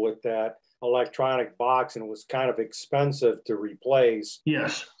trouble with that electronic box, and it was kind of expensive to replace.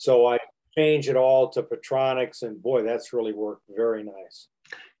 Yes. So I changed it all to Petronix, and boy, that's really worked very nice.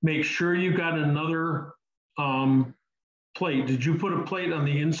 Make sure you got another plate. Did you put a plate on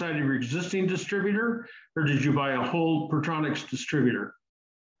the inside of your existing distributor, or did you buy a whole Petronix distributor?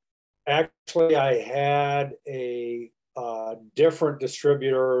 Actually, I had a different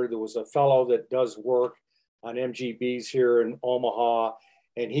distributor. There was a fellow that does work on MGBs here in Omaha,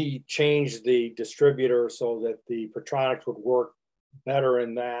 and he changed the distributor so that the Petronix would work better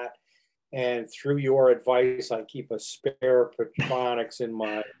in that. And through your advice, I keep a spare Petronix in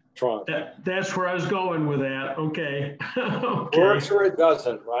my trunk. That's where I was going with that. Okay. Okay. Works or it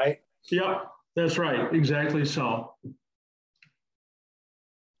doesn't, right? Yep, that's right. Exactly so.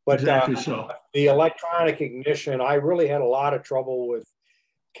 But exactly so. The electronic ignition, I really had a lot of trouble with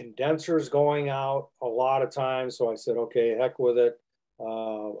condensers going out a lot of times. So I said, okay, heck with it.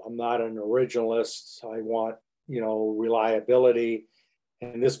 I'm not an originalist. I want, reliability.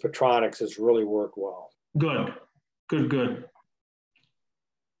 And this Petronix has really worked well. Good, good, good.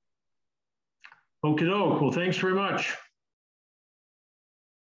 Okie doke. Well, thanks very much.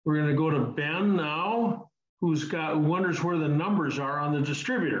 We're going to go to Ben now, who wonders where the numbers are on the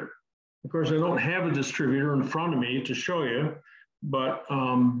distributor. Of course, I don't have a distributor in front of me to show you, but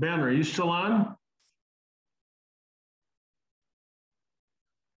Ben, are you still on?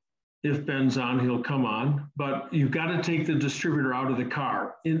 If Ben's on, he'll come on, but you've got to take the distributor out of the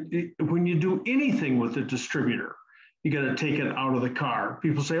car. When you do anything with the distributor, you got to take it out of the car.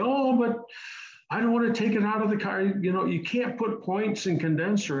 People say, oh, but I don't want to take it out of the car. You can't put points and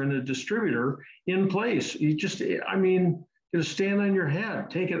condenser in a distributor in place. You got to stand on your head,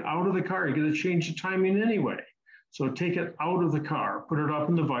 take it out of the car. You got to change the timing anyway. So take it out of the car, put it up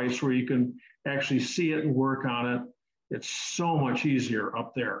in the vise where you can actually see it and work on it. It's so much easier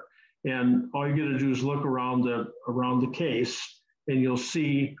up there. And all you got to do is look around the case, and you'll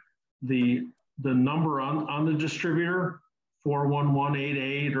see the number on the distributor,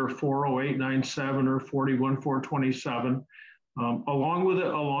 41188 or 40897 or 41427,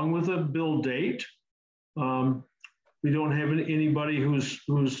 along with a build date. We don't have anybody who's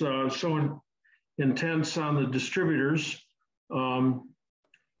so intense on the distributors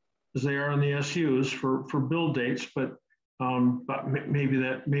as they are on the SUs for build dates, but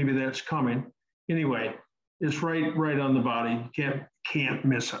maybe that's coming. Anyway, it's right on the body. You can't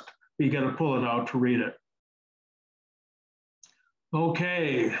miss it. You got to pull it out to read it.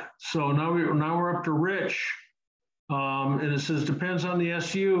 Okay, so now we're up to Rich, and it says depends on the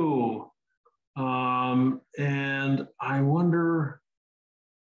SU, and I wonder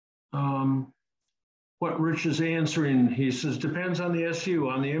what Rich is answering. He says, depends on the SU.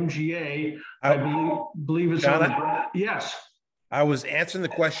 On the MGA, I believe it's John, on the, yes. I was answering the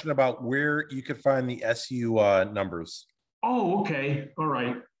question about where you could find the SU numbers. Oh, okay. All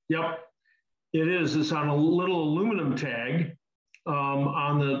right. Yep. It is. It's on a little aluminum tag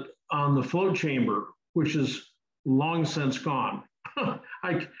on the float chamber, which is long since gone.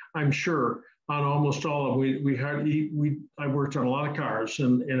 I'm sure on almost all of I worked on a lot of cars,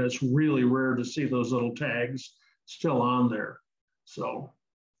 and it's really rare to see those little tags still on there. So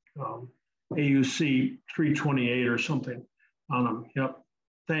AUC 328 or something on them. Yep.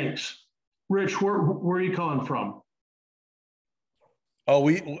 Thanks. Rich, where are you calling from? Oh,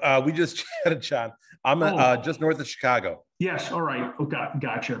 we just chatted, John. I'm just north of Chicago. Yes. All right. Okay.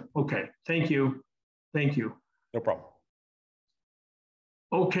 Gotcha. Okay. Thank you. Thank you. No problem.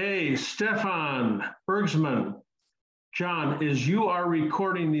 Okay. Stefan Bergsman. John, as you are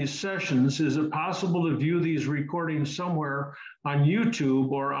recording these sessions, is it possible to view these recordings somewhere on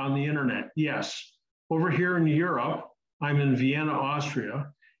YouTube or on the internet? Yes. Over here in Europe, I'm in Vienna,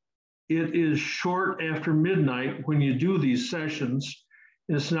 Austria. It is short after midnight when you do these sessions.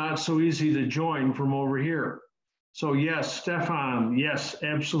 It's not so easy to join from over here. So yes, Stefan, yes,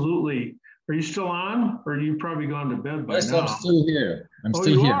 absolutely. Are you still on, or are you probably gone to bed by now? Yes, I'm still here. I'm still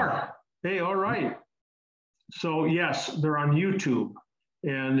you here. Are. Hey, all right. So yes, they're on YouTube.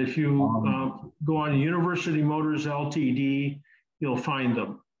 And if you go on University Motors Ltd, you'll find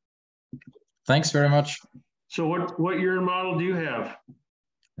them. Thanks very much. So what year and model do you have?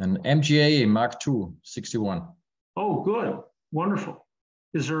 An MGA Mark II 61. Oh, good, wonderful.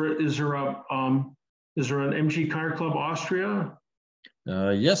 Is there an MG Car Club Austria?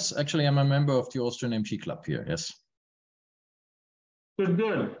 Yes, actually, I'm a member of the Austrian MG Club here. Yes. Good,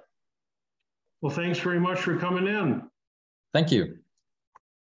 good. Well, thanks very much for coming in. Thank you.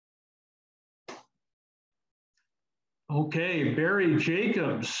 Okay, Barry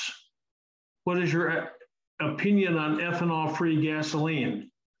Jacobs, what is your opinion on ethanol-free gasoline?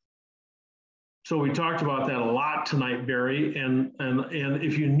 So we talked about that a lot tonight, Barry, and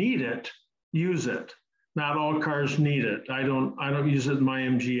if you need it, use it. Not all cars need it. I don't use it in my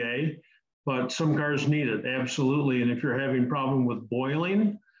MGA, but some cars need it, absolutely. And if you're having problem with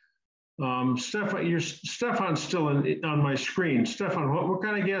boiling, Stefan's still on my screen. Stefan, what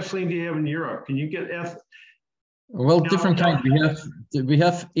kind of gasoline do you have in Europe? Can you get Well, different kind. We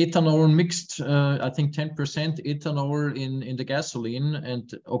have ethanol mixed. I think 10% ethanol in the gasoline, and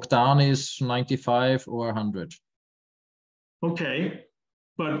octane is 95 or 100. Okay,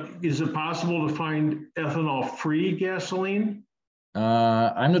 but is it possible to find ethanol-free gasoline?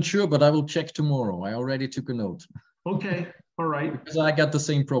 I'm not sure, but I will check tomorrow. I already took a note. Okay, all right. Because I got the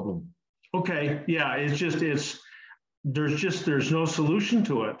same problem. Okay, yeah, there's no solution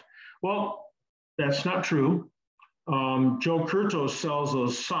to it. Well, that's not true. Joe Curto sells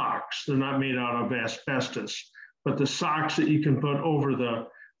those socks. They're not made out of asbestos, but the socks that you can put over the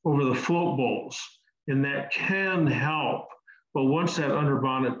float bowls, and that can help. But once that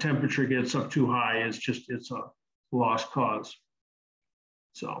underbonnet temperature gets up too high, it's a lost cause.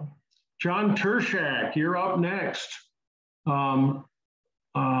 So, John Tershak, you're up next.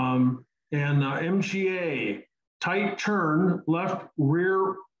 MGA, tight turn, left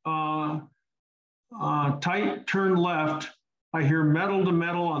rear. Tight turn left. I hear metal to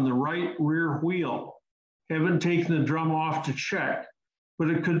metal on the right rear wheel. Haven't taken the drum off to check,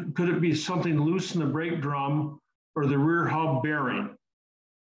 but could it be something loose in the brake drum or the rear hub bearing?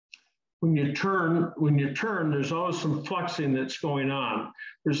 When you turn, there's always some fluxing that's going on.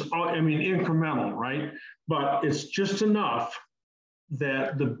 Incremental, right? But it's just enough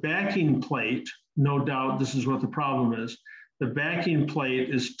that the backing plate, no doubt this is what the problem is, the backing plate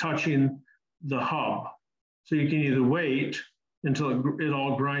is touching the hub. So you can either wait until it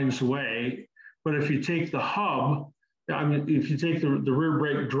all grinds away, but if you take the hub, if you take the rear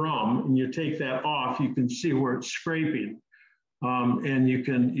brake drum and you take that off, you can see where it's scraping. And you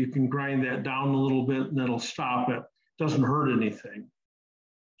can grind that down a little bit and that'll stop it. Doesn't hurt anything.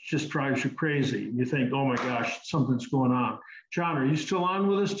 It just drives you crazy. You think, oh my gosh, something's going on. John, are you still on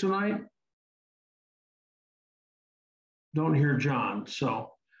with us tonight? Don't hear John,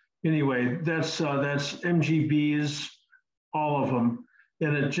 so. Anyway, that's MGBs, all of them.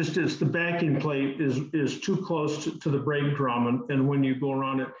 And it's the backing plate is too close to the brake drum. And when you go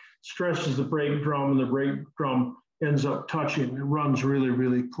around, it stresses the brake drum and the brake drum ends up touching. It runs really,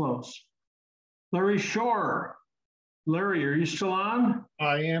 really close. Larry Shore. Larry, are you still on?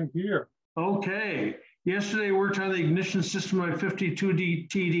 I am here. Okay. Yesterday we worked on the ignition system of 52D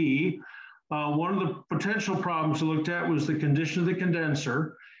TD. One of the potential problems I looked at was the condition of the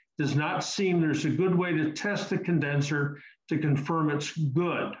condenser. Does not seem there's a good way to test the condenser to confirm it's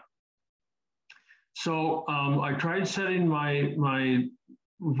good. So I tried setting my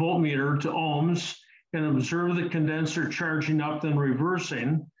voltmeter to ohms and observe the condenser charging up then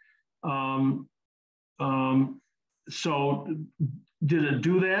reversing. So did it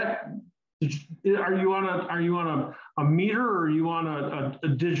do that? Are you on a meter or are you on a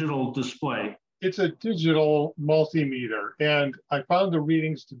digital display? It's a digital multimeter, and I found the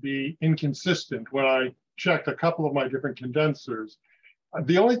readings to be inconsistent when I checked a couple of my different condensers.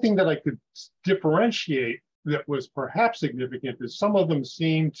 The only thing that I could differentiate that was perhaps significant is some of them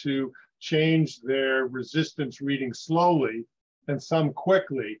seem to change their resistance reading slowly and some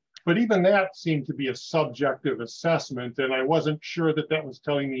quickly. But even that seemed to be a subjective assessment, and I wasn't sure that that was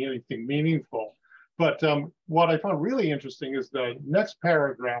telling me anything meaningful. But what I found really interesting is the next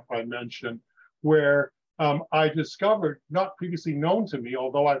paragraph I mentioned, where I discovered, not previously known to me,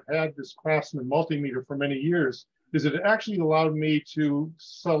 although I've had this Craftsman multimeter for many years, is it actually allowed me to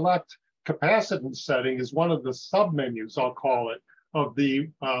select capacitance setting as one of the submenus, I'll call it, of the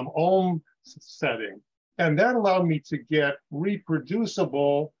ohm setting. And that allowed me to get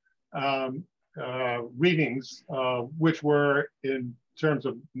reproducible readings, which were in terms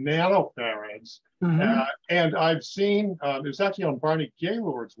of nanofarads. And I've seen, it was actually on Barney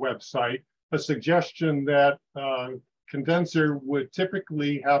Gaylord's website, a suggestion that condenser would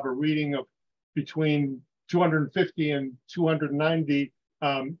typically have a reading of between 250 and 290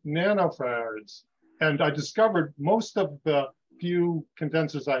 nanofarads. And I discovered most of the few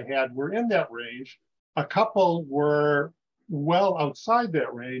condensers I had were in that range. A couple were well outside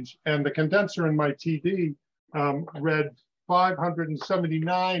that range, and the condenser in my TD read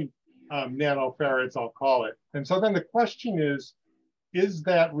 579 nanofarads, I'll call it. And so then the question is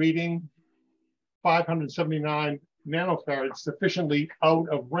that reading 579 nanofarads sufficiently out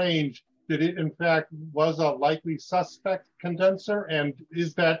of range that it in fact was a likely suspect condenser? And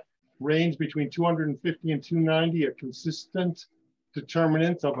is that range between 250 and 290 a consistent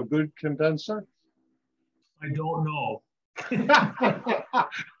determinant of a good condenser? I don't know.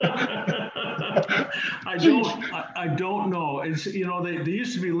 I don't know. It's, you know, they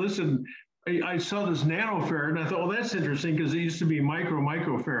used to be listed. I saw this nanofarad and I thought, well, that's interesting because it used to be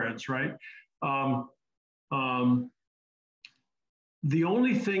microfarads, right? The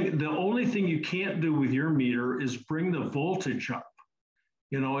only thing you can't do with your meter is bring the voltage up,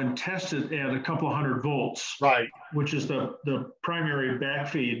 you know, and test it at a couple of hundred volts, right? Which is the primary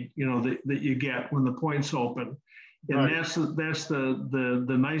backfeed, you know, that you get when the point's open. And that's the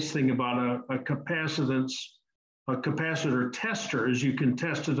nice thing about a capacitor tester is you can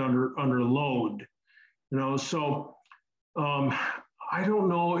test it under load, you know. So I don't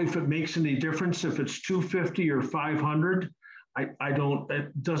know if it makes any difference if it's 250 or 500. I don't.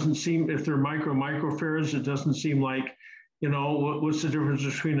 It doesn't seem, if they're microfarads, it doesn't seem like, you know, what's the difference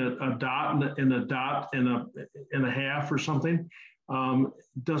between a dot and a dot and a half or something?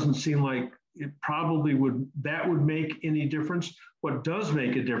 Doesn't seem like it probably would make any difference. What does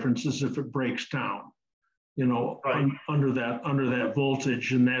make a difference is if it breaks down, you know, under that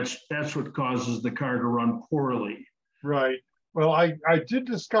voltage, and that's what causes the car to run poorly. Right. Well, I did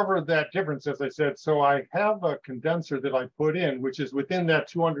discover that difference, as I said. So I have a condenser that I put in, which is within that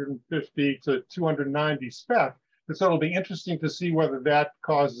 250 to 290 spec. And so it'll be interesting to see whether that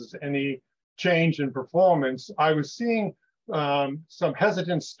causes any change in performance. I was seeing some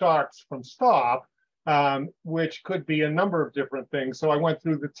hesitant starts from stop, which could be a number of different things. So I went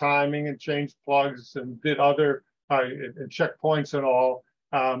through the timing and changed plugs and did other checkpoints and all.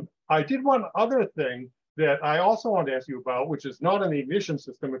 I did one other thing that I also want to ask you about, which is not in the ignition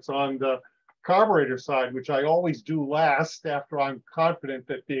system, it's on the carburetor side, which I always do last after I'm confident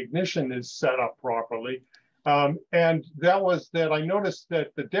that the ignition is set up properly. And that was that I noticed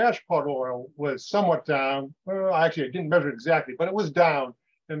that the dashpot oil was somewhat down. Well, actually, I didn't measure it exactly, but it was down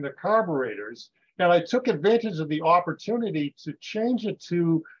in the carburetors. And I took advantage of the opportunity to change it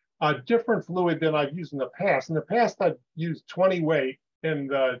to a different fluid than I've used in the past. In the past, I've used 20 weight in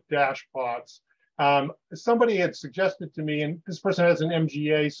the dashpots. Somebody had suggested to me, and this person has an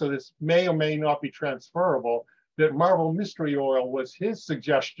MGA, so this may or may not be transferable, that Marvel Mystery Oil was his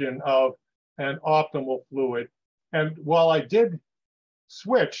suggestion of an optimal fluid. And while I did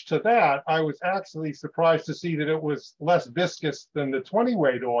switch to that, I was actually surprised to see that it was less viscous than the 20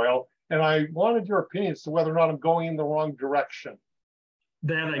 weight oil. And I wanted your opinion as to whether or not I'm going in the wrong direction.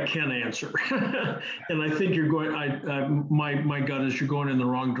 That I can answer. And I think you're going, my gut is you're going in the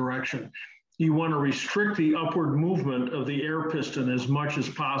wrong direction. You want to restrict the upward movement of the air piston as much as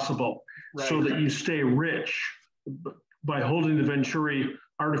possible, so that you stay rich. by holding the venturi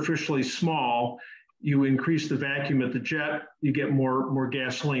artificially small, you increase the vacuum at the jet, you get more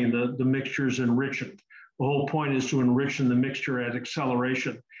gasoline. The mixture is enriched. The whole point is to enrich the mixture at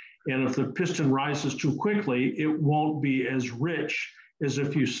acceleration. And if the piston rises too quickly, it won't be as rich as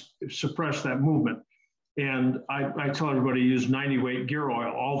if you suppress that movement. And I tell everybody to use 90 weight gear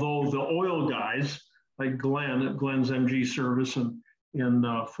oil, although the oil guys like Glenn at Glenn's MG service in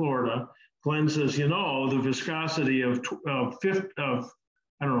Florida, Glenn says, you know, the viscosity of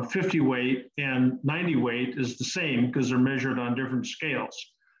 50 weight and 90 weight is the same because they're measured on different scales.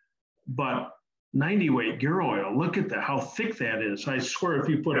 But 90 weight gear oil, look at that, how thick that is. I swear if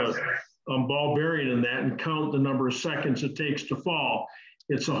you put a ball bearing in that and count the number of seconds it takes to fall,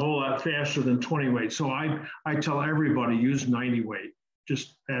 it's a whole lot faster than 20 weight. So I tell everybody use 90 weight.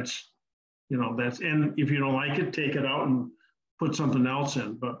 Just that's, you know, and if you don't like it, take it out and put something else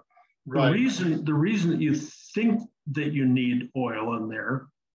in. But the reason that you think that you need oil in there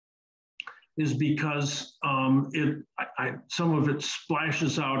is because some of it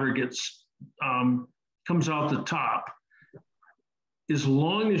splashes out or gets comes out the top. As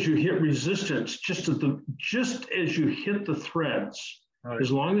long as you hit resistance, just as you hit the threads,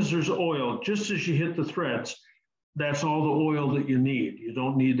 as long as there's oil, just as you hit the threads, that's all the oil that you need. You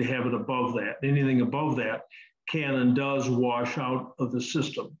don't need to have it above that. Anything above that can and does wash out of the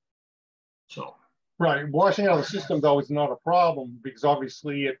system. So. Right, washing out of the system though is not a problem because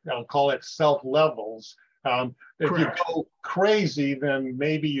obviously I'll call it self-levels. If you go crazy, then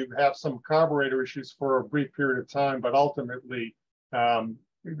maybe you have some carburetor issues for a brief period of time, but ultimately,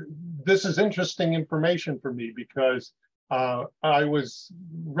 this is interesting information for me because I was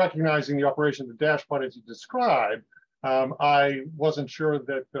recognizing the operation of the dashpot as you described. I wasn't sure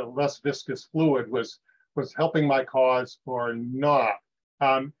that the less viscous fluid was helping my cause or not.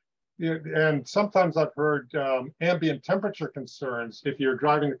 And sometimes I've heard ambient temperature concerns. If you're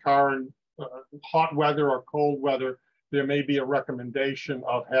driving the car in hot weather or cold weather, there may be a recommendation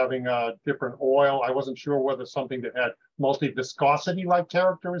of having a different oil. I wasn't sure whether something that had mostly viscosity-like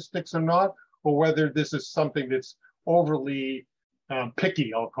characteristics or not, or whether this is something that's overly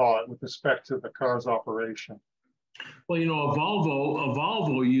picky, I'll call it, with respect to the car's operation. Well, you know, a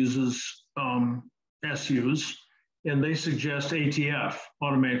Volvo uses SUs, and they suggest ATF,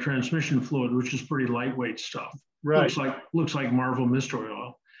 automatic transmission fluid, which is pretty lightweight stuff. Right. Looks like Marvel Mystery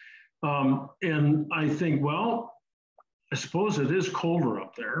Oil. And I think, well, I suppose it is colder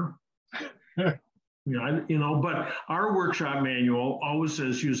up there. Yeah, you know, but our workshop manual always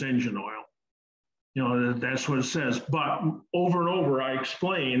says use engine oil. You know, that's what it says. But over and over, I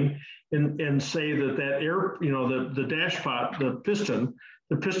explain and say that air, you know, the dashpot, the piston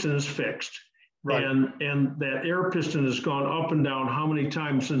is fixed. Right. And that air piston has gone up and down how many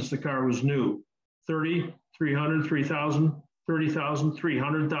times since the car was new? 30, 300, 3,000, 30,000,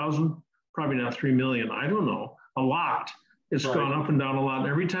 300,000, probably not 3 million. I don't know, a lot. It's gone up and down a lot.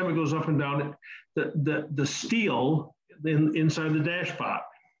 Every time it goes up and down, the steel inside the dashpot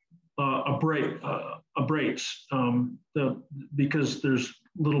abrates because there's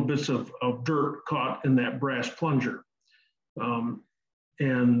little bits of dirt caught in that brass plunger.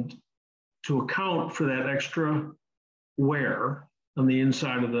 And to account for that extra wear on the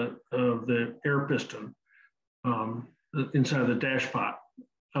inside of the air piston, inside of the dashpot,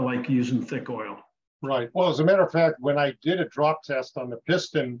 I like using thick oil. Right. Well, as a matter of fact, when I did a drop test on the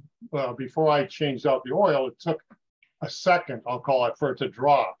piston, before I changed out the oil, it took a second, I'll call it, for it to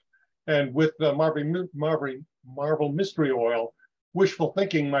drop. And with the Marvel Mystery Oil, wishful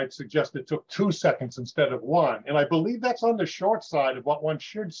thinking might suggest it took 2 seconds instead of 1. And I believe that's on the short side of what one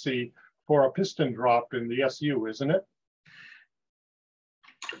should see for a piston drop in the SU, isn't it?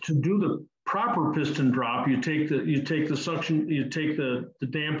 To do the proper piston drop, you take the suction, you take the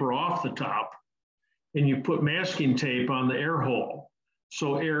damper off the top, and you put masking tape on the air hole,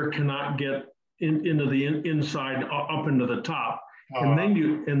 so air cannot get into the inside up into the top, and then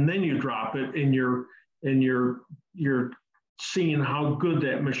you drop it, and you're seeing how good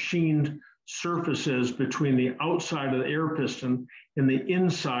that machined surface is between the outside of the air piston and the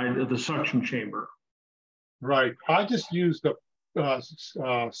inside of the suction chamber. Right. I just used a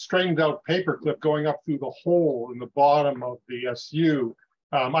straightened out paper clip going up through the hole in the bottom of the SU.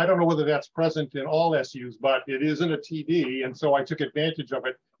 I don't know whether that's present in all SUs, but it is in a TD, and so I took advantage of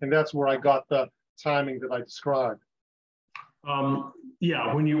it, and that's where I got the timing that I described.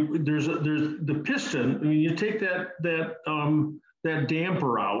 Yeah, when there's the piston, I mean, you take that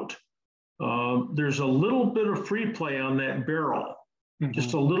damper out. There's a little bit of free play on that barrel,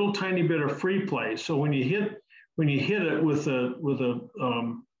 just a little tiny bit of free play. So when you hit it with a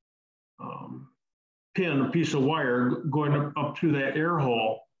pin, a piece of wire going up through that air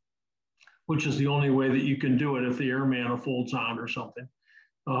hole, which is the only way that you can do it if the air manifold's on or something.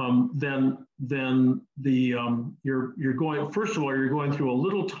 Then you're going, first of all, you're going through a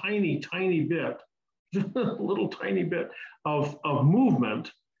little tiny bit, little tiny bit of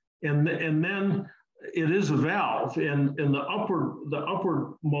movement, and then it is a valve, and the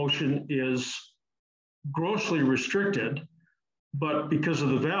upward motion is grossly restricted, but because of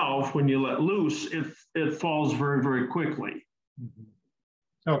the valve, when you let loose, it falls very, very quickly.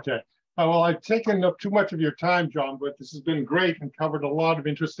 Okay. Well, I've taken up too much of your time, John, but this has been great and covered a lot of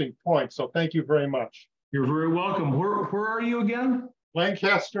interesting points. So thank you very much. You're very welcome. Where are you again?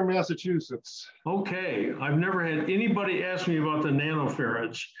 Lancaster, Massachusetts. Okay. I've never had anybody ask me about the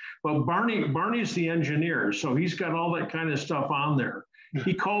nanofarads. Well, Barney's the engineer, so he's got all that kind of stuff on there.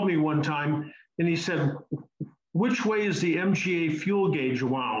 He called me one time and he said, which way is the MGA fuel gauge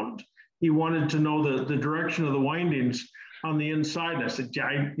wound? He wanted to know the direction of the windings on the inside. And I said, yeah,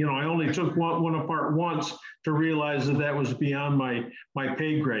 I only took one apart once to realize that was beyond my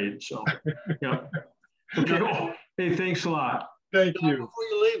pay grade. So, yeah. Okay. Hey, thanks a lot. Thank you. Before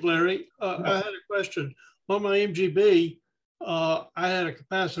you leave, Larry, I had a question. On my MGB, I had a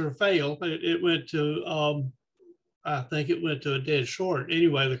capacitor fail. It went to, I think it went to a dead short.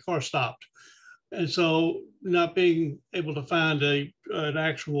 Anyway, the car stopped. And so not being able to find an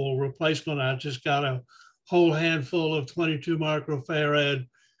actual replacement, I just got a whole handful of 22 microfarad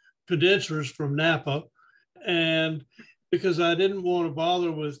condensers from Napa. And because I didn't want to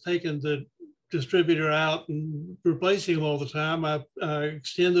bother with taking the distributor out and replacing them all the time, I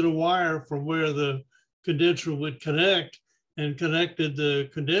extended a wire from where the condenser would connect and connected the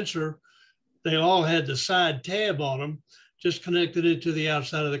condenser. They all had the side tab on them, just connected it to the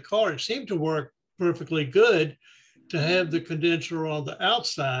outside of the car. It seemed to work perfectly good to have the condenser on the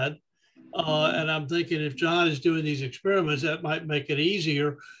outside. And I'm thinking if John is doing these experiments, that might make it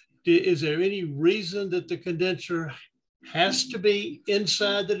easier. Is there any reason that the condenser has to be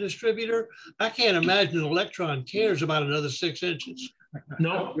inside the distributor? I can't imagine an electron cares about another 6 inches.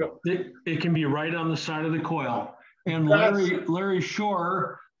 No, it can be right on the side of the coil. And Larry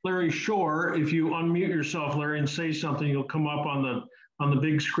Shore, if you unmute yourself, Larry, and say something, you'll come up on the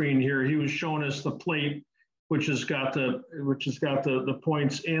big screen here. He was showing us the plate, which has got the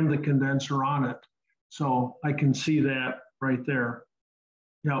points and the condenser on it. So I can see that right there.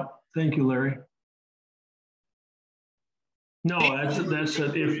 Yeah, thank you, Larry. No, that's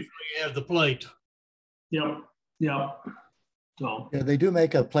it. If you have the plate. Yep. So yeah, they do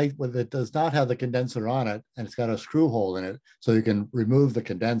make a plate that does not have the condenser on it, and it's got a screw hole in it, so you can remove the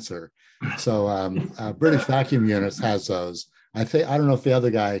condenser. So British Vacuum Units has those. I don't know if the other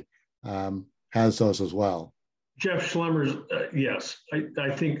guy has those as well. Jeff Schlemmer's, yes, I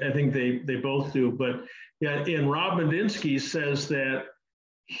think they both do. But yeah, and Rob Medinsky says that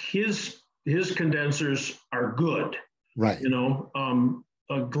his condensers are good. Right.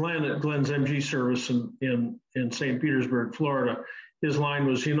 Glenn at Glenn's MG service in St. Petersburg, Florida, his line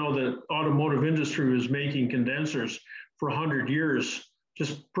was, the automotive industry was making condensers for 100 years,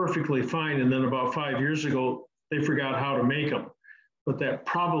 just perfectly fine. And then about 5 years ago, they forgot how to make them. But that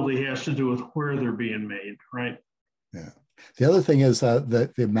probably has to do with where they're being made, right? Yeah. The other thing is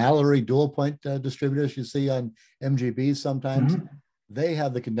the Mallory dual point distributors you see on MGBs sometimes, they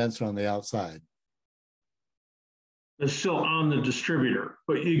have the condenser on the outside. It's still on the distributor,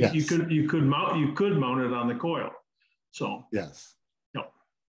 but you could mount it on the coil. So yes. Yep.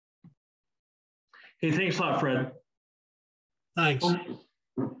 Hey, thanks a lot, Fred. Thanks.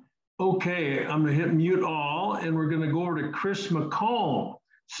 Okay, I'm gonna hit mute all, and we're gonna go over to Chris McComb,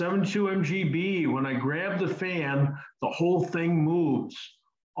 72 MGB. When I grab the fan, the whole thing moves.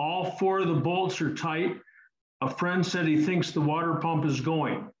 All 4 of the bolts are tight. A friend said he thinks the water pump is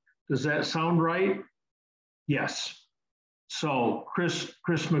going. Does that sound right? Yes. So Chris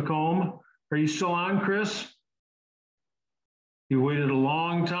McComb, are you still on, Chris? You waited a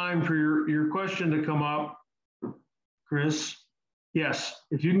long time for your question to come up, Chris. Yes,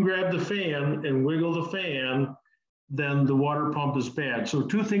 if you can grab the fan and wiggle the fan, then the water pump is bad. So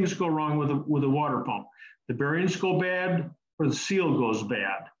 2 things go wrong with a water pump. The bearings go bad or the seal goes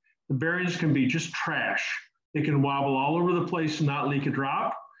bad. The bearings can be just trash. They can wobble all over the place and not leak a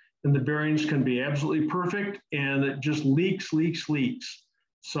drop. And the bearings can be absolutely perfect and it just leaks.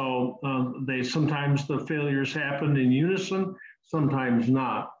 So sometimes the failures happen in unison, sometimes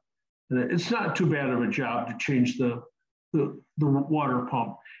not. And it's not too bad of a job to change the water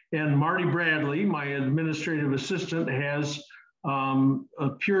pump. And Marty Bradley, my administrative assistant, has a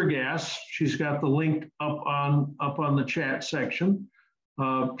Pure Gas. She's got the link up on the chat section.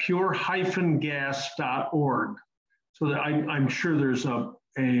 pure-gas.org. So that I'm sure there's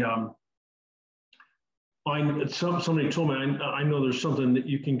somebody told me, I know there's something that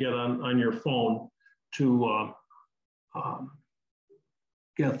you can get on your phone to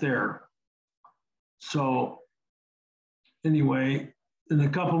get there. So anyway, and a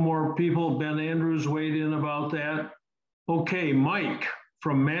couple more people, Ben Andrews weighed in about that. Okay, Mike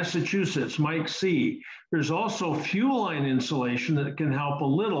from Massachusetts, Mike C. There's also fuel line insulation that can help a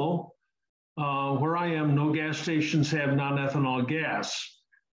little. Where I am, no gas stations have non-ethanol gas.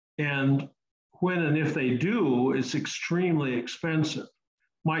 And when and if they do, it's extremely expensive.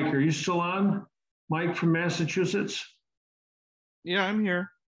 Mike, are you still on? Mike from Massachusetts? Yeah, I'm here.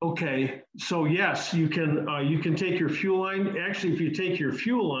 Okay, so yes, you can take your fuel line. Actually, if you take your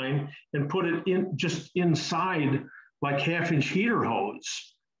fuel line and put it in just inside like 1/2-inch heater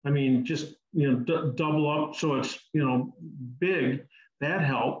hose, I mean, just double up so it's big. That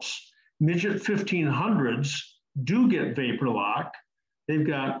helps. Midget 1500s do get vapor lock. They've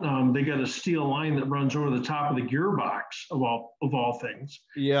got a steel line that runs over the top of the gearbox of all things.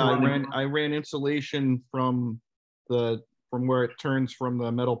 Yeah, I ran insulation from where it turns from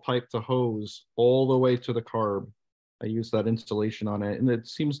the metal pipe to hose all the way to the carb. I used that insulation on it, and it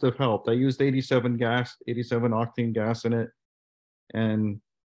seems to have helped. I used 87 octane gas in it, and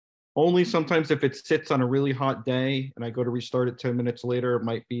only sometimes if it sits on a really hot day and I go to restart it 10 minutes later, it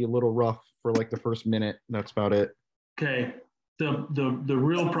might be a little rough for like the first minute. That's about it. Okay. The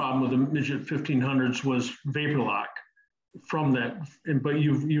real problem with the Midget 1500s was vapor lock from that, but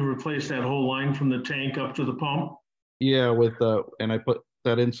you replaced that whole line from the tank up to the pump. Yeah, and I put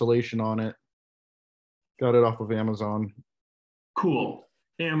that insulation on it. Got it off of Amazon. Cool.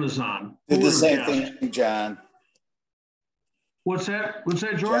 Amazon. Did the same thing, John. What's that,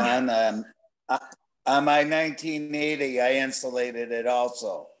 George? John, on my 1980, I insulated it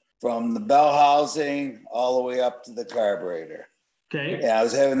also from the bell housing all the way up to the carburetor. Okay. Yeah, I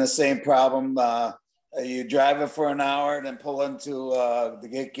was having the same problem. You drive it for an hour and then pull into to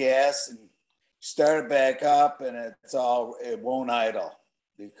get gas and start it back up, and it won't idle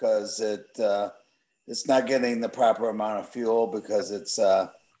because it's not getting the proper amount of fuel because it's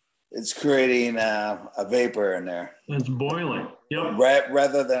creating a vapor in there. It's boiling. Yep.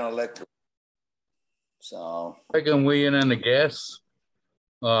 Rather than a liquid. So I can weigh in on the gas.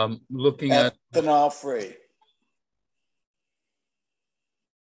 Looking at ethanol free.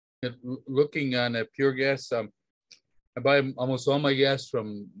 Looking on a pure gas, I buy almost all my gas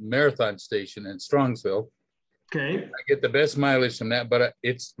from Marathon Station in Strongsville. Okay. I get the best mileage from that, but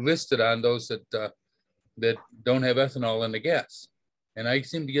it's listed on those that don't have ethanol in the gas. And I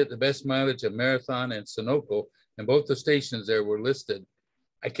seem to get the best mileage at Marathon and Sunoco, and both the stations there were listed.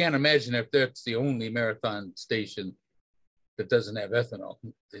 I can't imagine if that's the only Marathon station that doesn't have ethanol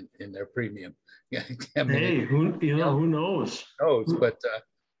in their premium. Yeah, I mean, hey, who knows? But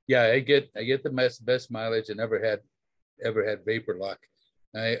yeah, I get the best mileage. I never had vapor lock.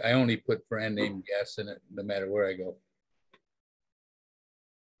 I only put brand name gas in it, no matter where I go.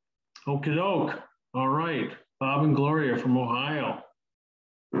 Okie doke. All right, Bob and Gloria from Ohio.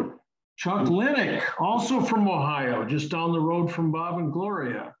 Chuck Linick, also from Ohio, just down the road from Bob and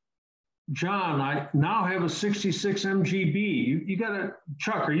Gloria. John, I now have a 66 MGB. You got a,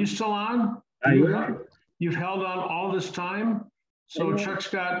 Chuck, are you still on? You've held on all this time? So Chuck's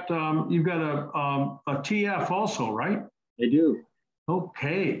got, you've got a TF also, right? I do.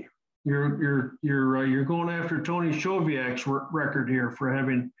 Okay. You're going after Tony Shoviak's record here for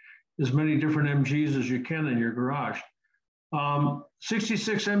having as many different MGs as you can in your garage.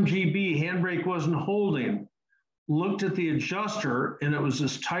 66 MGB, handbrake wasn't holding. Looked at the adjuster and it was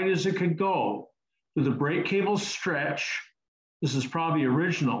as tight as it could go. Do the brake cables stretch? This is probably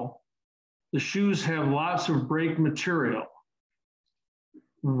original. The shoes have lots of brake material.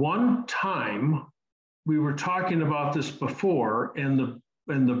 One time, we were talking about this before, and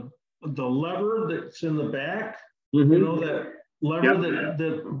the lever that's in the back, you know, that lever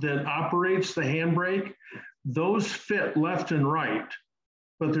that operates the handbrake, those fit left and right,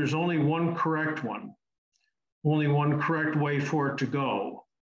 but there's only one correct one, only one correct way for it to go.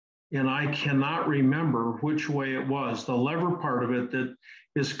 And I cannot remember which way it was. The lever part of it that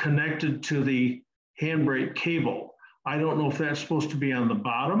is connected to the handbrake cable. I don't know if that's supposed to be on the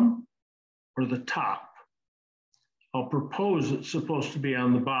bottom or the top. I'll propose it's supposed to be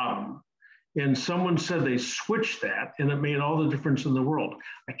on the bottom. And someone said they switched that and it made all the difference in the world.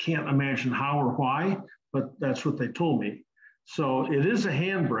 I can't imagine how or why, but that's what they told me. So it is a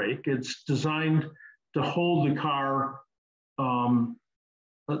handbrake. It's designed to hold the car,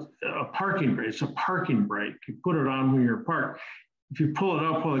 a parking brake. It's a parking brake. You put it on when you're parked. if you pull it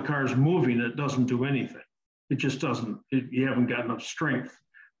up while the car is moving, it doesn't do anything. It just doesn't, you haven't got enough strength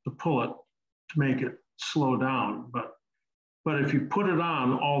to pull it to make it slow down. But if you put it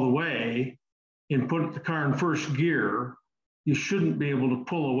on all the way and put the car in first gear, you shouldn't be able to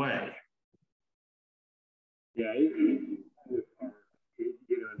pull away. Yeah,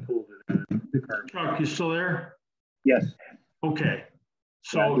 Chuck, you still there? Yes. Okay.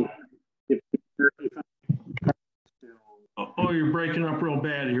 So, oh, you're breaking up real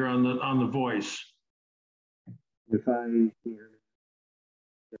bad here on the voice. If I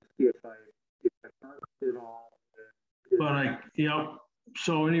But yep.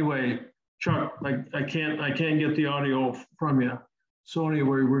 So anyway, Chuck, I can't get the audio from you. So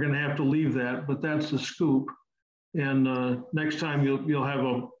anyway, we're going to have to leave that, but that's the scoop. And next time you'll have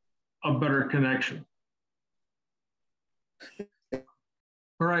a better connection.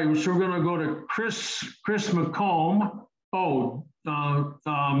 All right, so we're going to go to Chris McComb. Oh,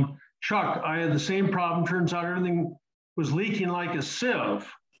 Chuck, I had the same problem. Turns out everything was leaking like a sieve.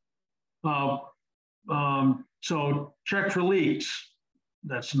 So check for leaks.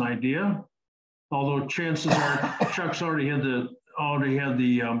 That's an idea. Although chances are Chuck's already had the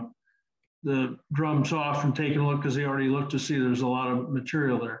drums off and taking a look because he already looked to see there's a lot of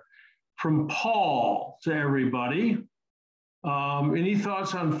material there. From Paul to everybody. Any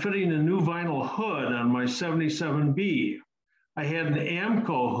thoughts on fitting a new vinyl hood on my 77B? I had an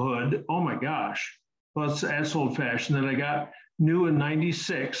AMCO hood. Oh my gosh. Well, that's old fashioned that I got new in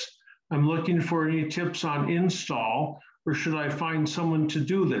 96. I'm looking for any tips on install, or should I find someone to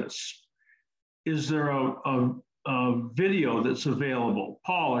do this? Is there a video that's available?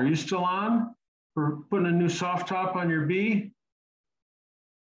 Paul, are you still on for putting a new soft top on your B?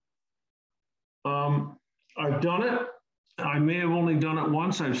 I've done it. I may have only done it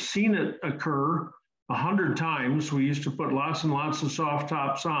once. I've seen it occur 100 times. We used to put lots and lots of soft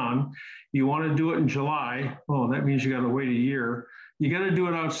tops on. You want to do it in July. Oh, that means you got to wait a year. You got to do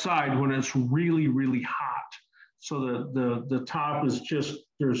it outside when it's really, really hot. So the top is just,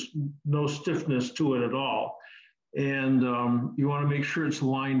 there's no stiffness to it at all. And you want to make sure it's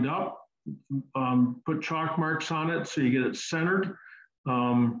lined up. Put chalk marks on it so you get it centered.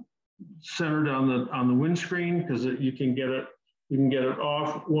 Centered on the windscreen, because you can get it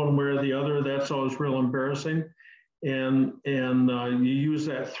off one way or the other. That's always real embarrassing. And you use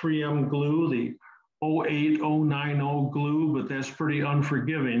that 3M glue, the 08090 glue, but that's pretty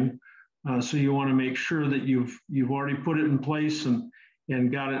unforgiving. So you want to make sure that you've already put it in place and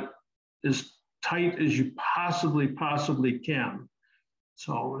got it as tight as you possibly can.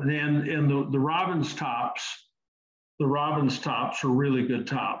 So and the Robbins tops. The Robbins tops are really good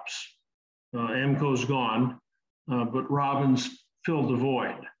tops. AMCO's gone, but Robbins filled the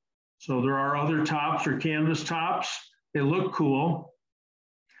void. So there are other tops or canvas tops. They look cool,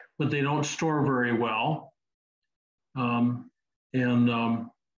 but they don't store very well. If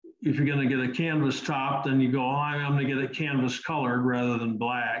you're going to get a canvas top, then you go, oh, I'm going to get it canvas colored rather than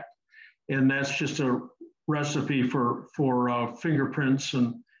black. And that's just a recipe for fingerprints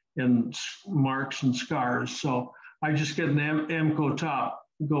and marks and scars. So I just get an AMCO top,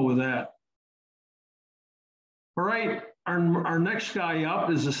 go with that. All right, our next guy up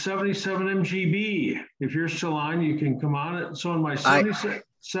is a 77 MGB. If you're still on, you can come on. So on my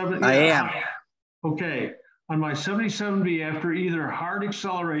 77, I am. Okay, on my 77B, after either hard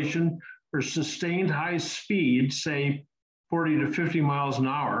acceleration or sustained high speed, say 40 to 50 miles an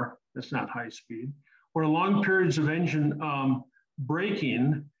hour, that's not high speed, or long periods of engine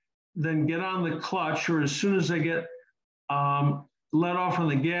braking, then get on the clutch, or as soon as I get let off on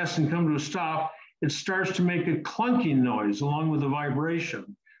the gas and come to a stop, it starts to make a clunking noise along with the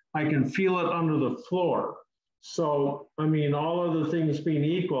vibration. I can feel it under the floor. So, I mean, all other things being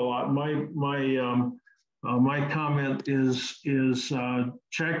equal, my comment is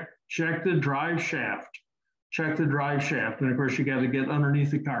check the drive shaft. Check the drive shaft, and of course you got to get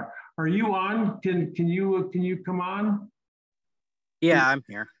underneath the car. Are you on? Can you come on? Yeah, I'm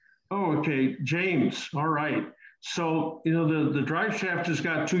here. Oh, okay, James. All right. So you know the drive shaft has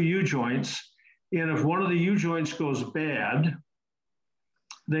got two U-joints, and if one of the U-joints goes bad,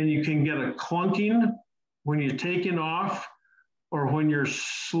 then you can get a clunking when you're taking off or when you're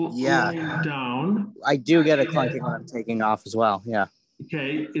slowing down. I do get a clunking when I'm taking off as well. Yeah.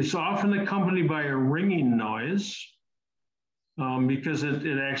 Okay, it's often accompanied by a ringing noise because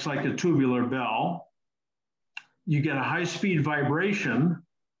it acts like a tubular bell. You get a high-speed vibration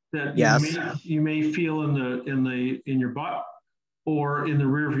that you may feel in your butt or in the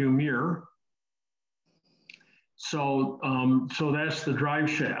rearview mirror. So so that's the drive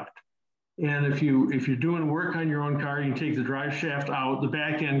shaft. And if you're doing work on your own car, you can take the drive shaft out. The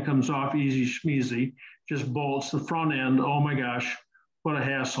back end comes off easy schmeezy, just bolts. The front end, oh my gosh, what a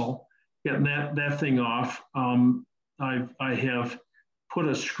hassle getting that thing off. I have put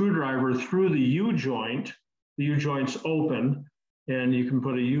a screwdriver through the U-joint. The U-joint's open, and you can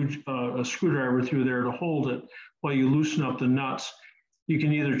put a screwdriver through there to hold it while you loosen up the nuts. You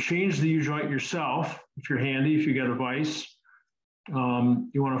can either change the U-joint yourself, if you're handy, if you got a vise.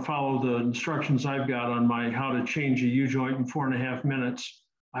 You want to follow the instructions I've got on my how to change a U-joint in 4.5 minutes.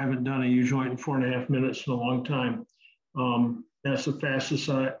 I haven't done a U-joint in 4.5 minutes in a long time. That's the fastest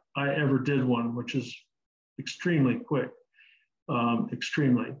I ever did one, which is extremely quick,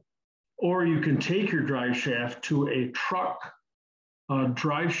 extremely. Or you can take your drive shaft to a truck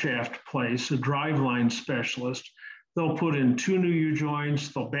drive shaft place, a driveline specialist. They'll put in 2 new U-joints,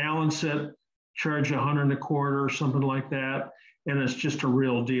 they'll balance it, charge $125 or something like that, and it's just a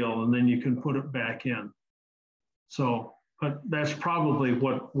real deal. And then you can put it back in. So, but that's probably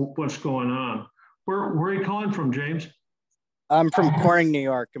what's going on. Where are you calling from, James? I'm from Corning, New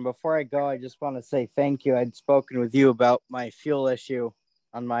York. And before I go, I just want to say thank you. I'd spoken with you about my fuel issue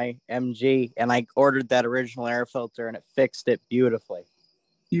on my MG, and I ordered that original air filter, and it fixed it beautifully.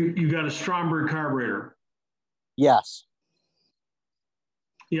 You got a Stromberg carburetor? Yes.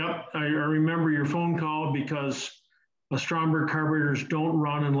 Yep, I remember your phone call because Stromberg carburetors don't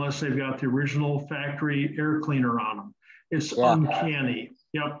run unless they've got the original factory air cleaner on them. It's uncanny.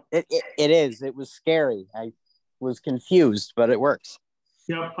 Yep. It is. It was scary. I was confused, but it works.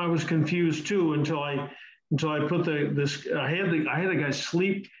 Yep, I was confused too until I put I had a guy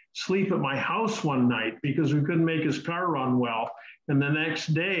sleep at my house one night because we couldn't make his car run well. And the next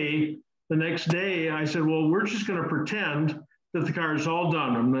day I said, well, we're just going to pretend that the car is all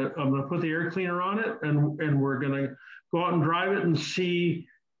done. I'm gonna put the air cleaner on it, and we're gonna go out and drive it and see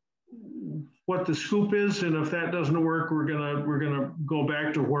what the scoop is. And if that doesn't work, we're gonna go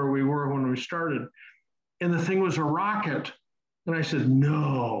back to where we were when we started. And the thing was a rocket. And I said,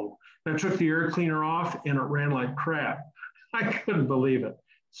 no. I took the air cleaner off and it ran like crap. I couldn't believe it.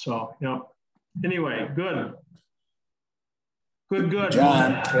 So, yeah. Anyway, good. Good.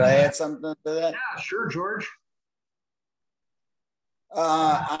 John, could I add something to that? Yeah, sure, George.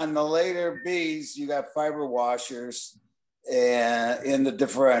 On the later Bs, you got fiber washers and in the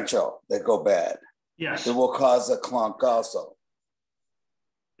differential that go bad. Yes. It will cause a clunk also.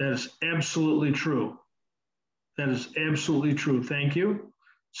 That is absolutely true. That is absolutely true. Thank you.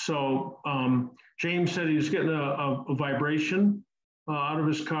 So James said he was getting a vibration out of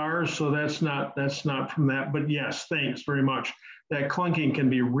his car. So that's not from that, but yes, thanks very much. That clunking can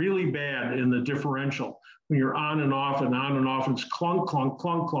be really bad in the differential. When you're on and off, it's clunk, clunk,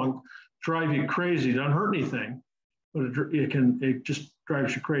 clunk, clunk, drive you crazy. It doesn't hurt anything, but it just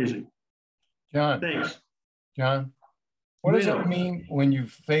drives you crazy. John. Thanks. John, what does it mean when you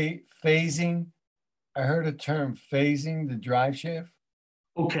phasing? I heard a term, phasing the drive shaft.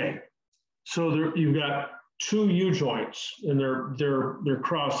 Okay, so you've got 2 U-joints and they're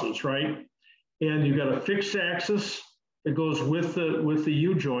crosses, right? And you've got a fixed axis that goes with the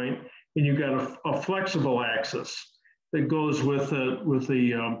U-joint, and you've got a flexible axis that goes with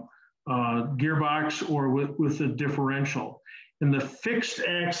the gearbox or with the differential. And the fixed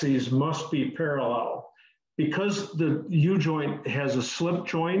axes must be parallel. Because the U-joint has a slip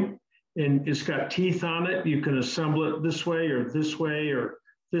joint and it's got teeth on it, you can assemble it this way or this way or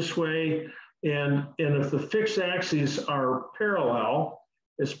this way. And if the fixed axes are parallel,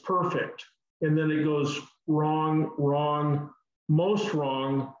 it's perfect. And then it goes wrong, wrong, most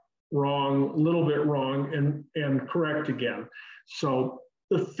wrong, wrong, little bit wrong, and correct again. So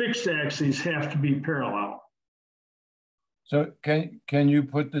the fixed axes have to be parallel. So can you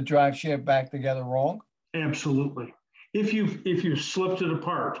put the drive shaft back together wrong? Absolutely. If you've slipped it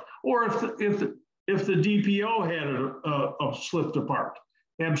apart, or if the DPO had it slipped apart,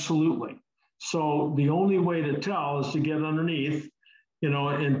 absolutely. So the only way to tell is to get underneath,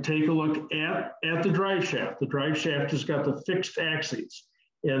 and take a look at the drive shaft. The drive shaft has got the fixed axes,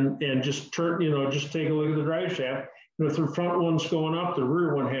 and just turn, just take a look at the drive shaft. And if the front one's going up, the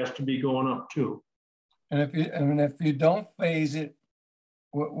rear one has to be going up too. And if you don't phase it,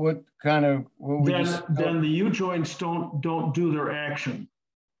 what then the U-joints don't do their action.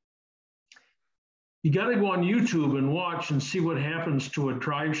 You got to go on YouTube and watch and see what happens to a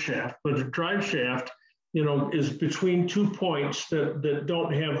drive shaft. But a drive shaft, is between 2 points that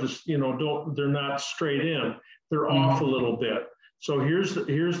don't have this, they're not straight in. They're off a little bit. So here's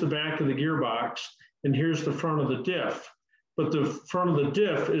the back of the gearbox, and here's the front of the diff. but the front of the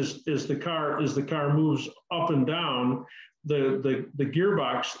diff is the car moves up and down, the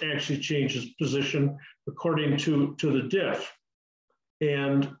gearbox actually changes position according to the diff.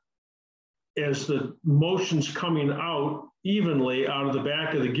 And as the motion's coming out evenly out of the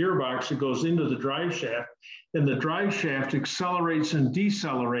back of the gearbox, it goes into the drive shaft, and the drive shaft accelerates and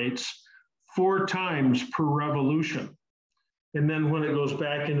decelerates 4 times per revolution. And then when it goes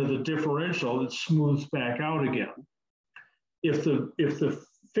back into the differential, it smooths back out again. If the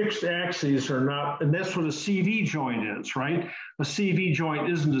fixed axes are not, and that's what a CV joint is, right? A CV joint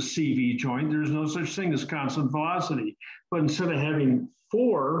isn't a CV joint. There's no such thing as constant velocity. But instead of having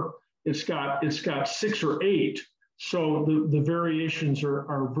 4, it's got 6 or 8. So the variations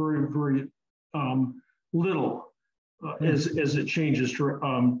are very, very little as it changes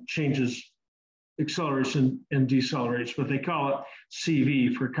acceleration and decelerates, but they call it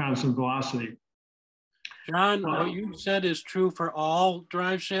CV for constant velocity. John, what you said is true for all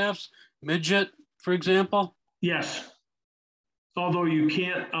drive shafts, midget, for example? Yes. Although you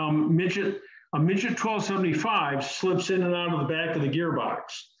can't, a midget 1275 slips in and out of the back of the gearbox.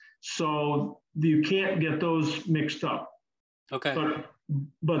 So you can't get those mixed up. Okay.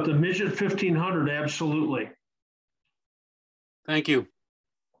 But the midget 1500, absolutely. Thank you.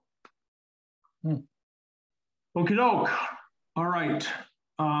 Okie doke. All right.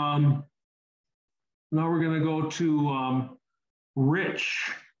 Now we're going to go to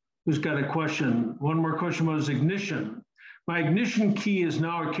Rich, who's got a question. One more question about his ignition. My ignition key is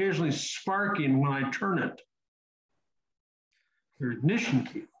now occasionally sparking when I turn it. Your ignition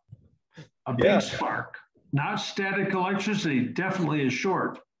key, a big spark, not static electricity, definitely is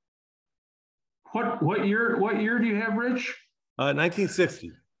short. What year do you have, Rich?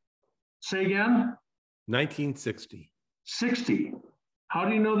 1960. Say again? 1960. 60. How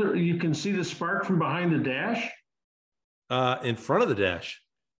do you know that you can see the spark from behind the dash? In front of the dash.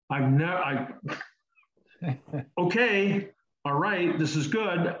 Okay, all right, this is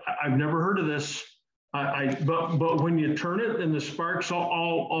good. I've never heard of this. But when you turn it and the spark's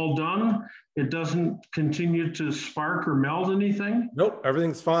all done, it doesn't continue to spark or meld anything? Nope,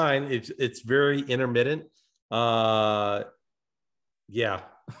 everything's fine. It's very intermittent. Yeah.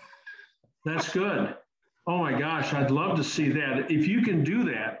 That's good. Oh my gosh, I'd love to see that. If you can do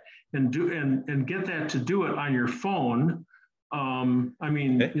that and get that to do it on your phone, I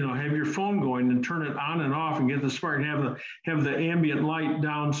mean, you know, have your phone going and turn it on and off and get the spark and have the ambient light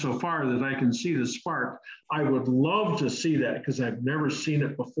down so far that I can see the spark. I would love to see that because I've never seen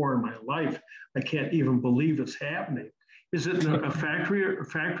it before in my life. I can't even believe it's happening. Is it a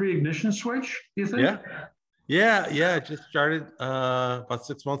factory ignition switch, do you think? Yeah, it just started about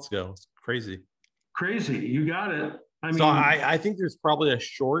 6 months ago. It's crazy. Crazy, you got it. I mean, so I think there's probably a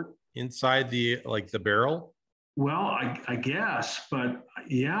short inside the barrel. Well, I guess, but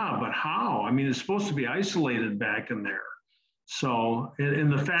yeah, but how? I mean, it's supposed to be isolated back in there. So,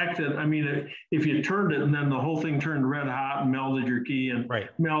 and the fact that, I mean, if you turned it and then the whole thing turned red hot and melted your key and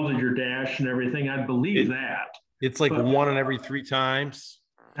melted your dash and everything, I'd believe that. It's like 1 in every 3 times.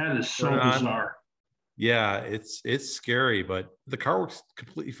 That is so bizarre. Yeah, it's scary, but the car works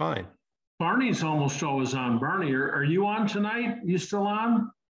completely fine. Barney's almost always on. Barney, are you on tonight? You still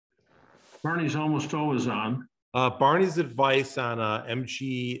on? Barney's almost always on. Barney's advice on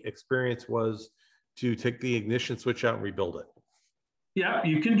MG Experience was to take the ignition switch out and rebuild it. Yeah,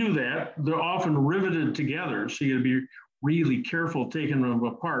 you can do that. They're often riveted together, so you got to be really careful taking them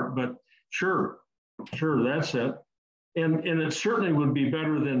apart. But sure, that's it. And it certainly would be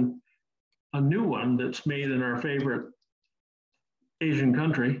better than a new one that's made in our favorite Asian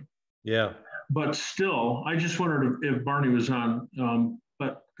country. Yeah. But still, I just wondered if Barney was on,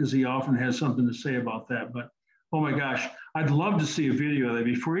 but because he often has something to say about that. But oh my gosh, I'd love to see a video of that.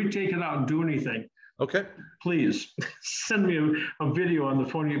 Before you take it out and do anything, okay, please send me a video on the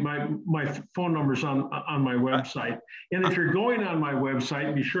phone. My phone number's on my website. And if you're going on my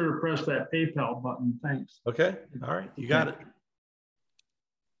website, be sure to press that PayPal button. Thanks. Okay, all right, you got it.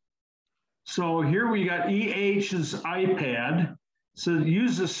 So here we got EH's iPad. So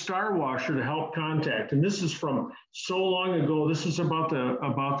use the star washer to help contact. And this is from so long ago. This is about the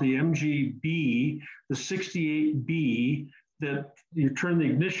MGB, the 68B, that you turn the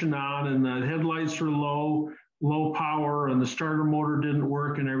ignition on and the headlights are low power and the starter motor didn't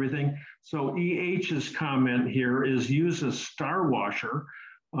work and everything. So EH's comment here is use a star washer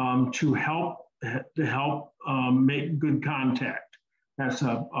to help make good contact. That's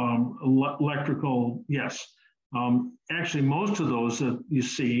a electrical, yes. Actually, most of those that you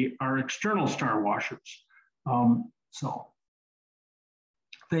see are external star washers. So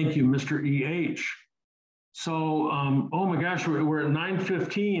thank you, Mr. EH. So, oh my gosh, we're at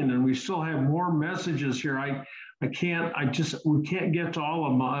 9:15 and we still have more messages here. We can't get to all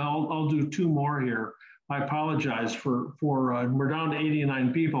of them. I'll do 2 more here. I apologize we're down to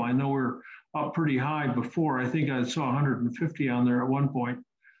 89 people. I know we're up pretty high before. I think I saw 150 on there at one point.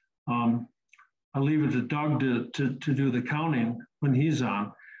 I'll leave it to Doug to do the counting when he's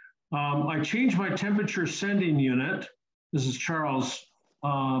on. I changed my temperature sending unit. This is Charles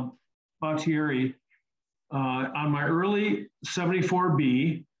Battieri. On my early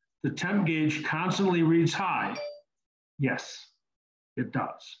 74B, the temp gauge constantly reads high. Yes, it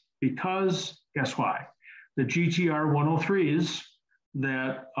does. Because guess why? The GTR 103s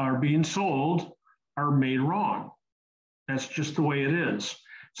that are being sold are made wrong. That's just the way it is.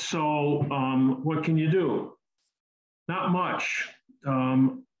 So what can you do? Not much.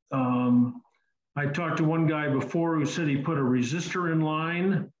 I talked to one guy before who said he put a resistor in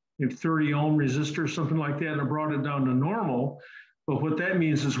line, a 30 ohm resistor, something like that, and it brought it down to normal. But what that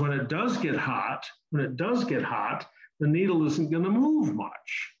means is when it does get hot, the needle isn't going to move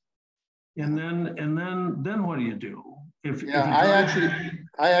much. And then what do you do? I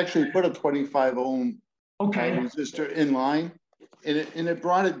actually put a 25 ohm resistor in line, and it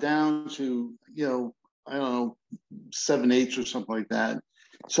brought it down to, I don't know, 7/8 or something like that.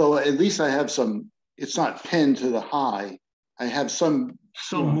 So at least I have some. It's not pinned to the high. I have some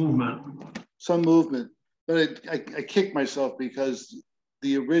movement. Some movement, but I kicked myself because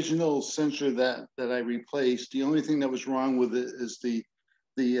the original sensor that I replaced, the only thing that was wrong with it is the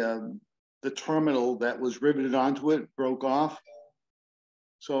terminal that was riveted onto it broke off.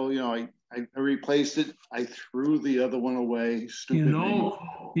 So I replaced it. I threw the other one away. Stupid.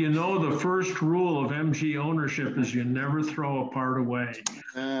 You know the first rule of MG ownership is you never throw a part away.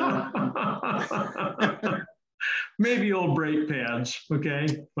 Maybe old brake pads,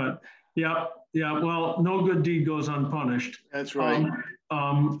 okay? But yeah. Well, no good deed goes unpunished. That's right.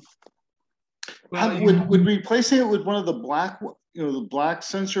 Would replacing it with one of the black, the black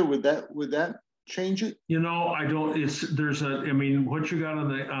sensor, would that change it? I don't. What you got on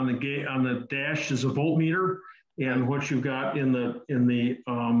the dash is a voltmeter, and what you've got in the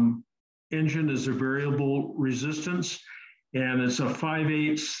engine is a variable resistance, and it's a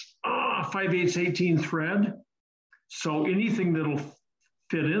 5/8 18 thread. So anything that'll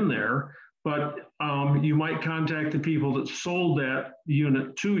fit in there, but you might contact the people that sold that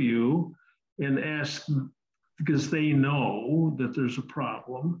unit to you and ask, because they know that there's a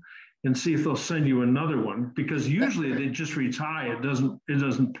problem, and see if they'll send you another one, because usually it just reads high. It doesn't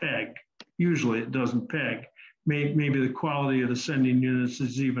peg. Usually it doesn't peg. Maybe the quality of the sending units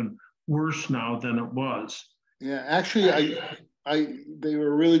is even worse now than it was. Yeah, actually, they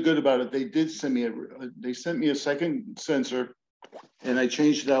were really good about it. They did send me they sent me a second sensor, and I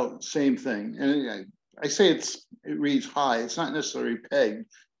changed it out. Same thing. And I say it reads high. It's not necessarily pegged,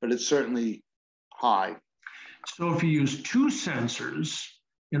 but it's certainly high. So if you use 2 sensors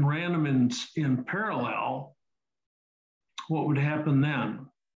and ran them in parallel, what would happen then?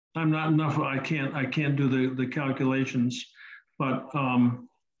 I'm not enough. I can't do the calculations, but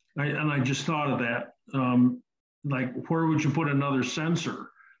I just thought of that. Like, where would you put another sensor?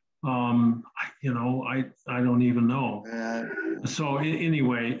 I don't even know. So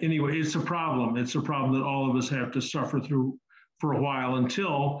anyway, it's a problem. It's a problem that all of us have to suffer through for a while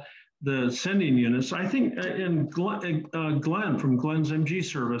until the sending units. I think, and Glenn from Glenn's MG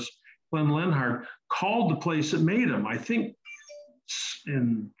service, Glenn Lenhard, called the place that made them, I think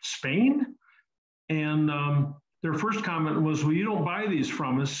in Spain. And their first comment was, well, you don't buy these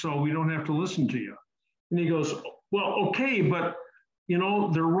from us, so we don't have to listen to you. And he goes, well, okay, but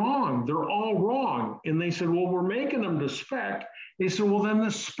they're wrong. They're all wrong. And they said, well, we're making them to spec. They said, well, then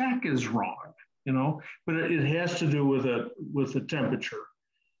the spec is wrong, but it has to do with the temperature.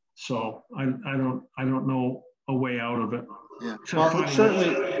 So I don't know a way out of it. Yeah, well,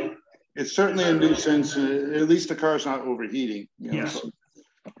 it's certainly a nuisance. At least the car's not overheating. Yes. So,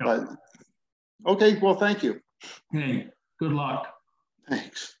 but okay, well, thank you. Hey, good luck.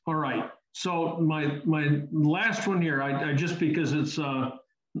 Thanks. All right. So my last one here, I just, because it's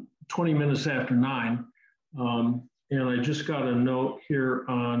 20 minutes after 9, and I just got a note here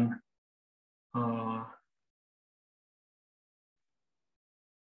on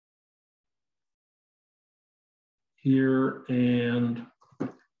here, and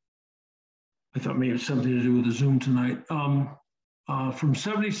I thought maybe it's something to do with the Zoom tonight. From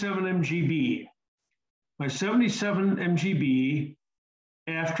 77 MGB. My 77 MGB,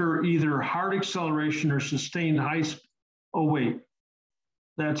 after either hard acceleration or sustained high, oh wait,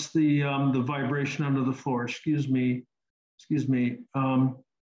 that's the vibration under the floor, excuse me.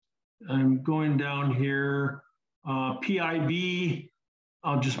 I'm going down here. PIB,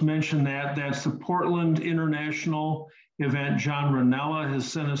 I'll just mention that. That's the Portland International event. John Ranella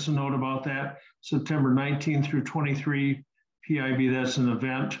has sent us a note about that. September 19 through 23, PIB, that's an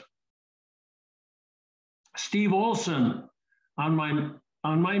event. Steve Olson, on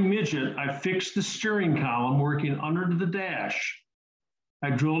my midget, I fixed the steering column working under the dash. I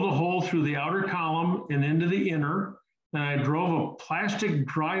drilled a hole through the outer column and into the inner. Then I drove a plastic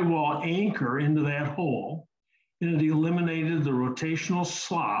drywall anchor into that hole, and it eliminated the rotational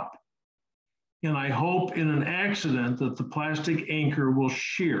slop. And I hope in an accident that the plastic anchor will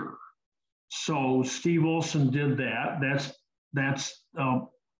shear. So Steve Olson did that. That's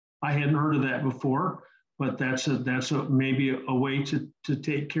I hadn't heard of that before, but that's maybe a way to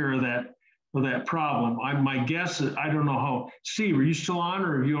take care of that problem. My guess is, I don't know how. Steve, are you still on,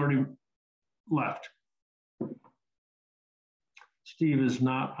 or have you already left? Steve is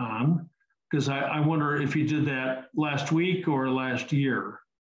not on, because I wonder if he did that last week or last year.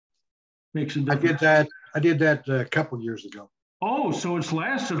 Makes a difference. I did that a couple of years ago. Oh, so it's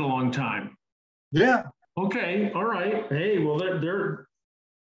lasted a long time. Yeah. Okay. All right. Hey, well, there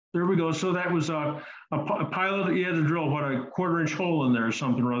we go. So that was a pilot that you had to drill, what, a 1/4-inch hole in there or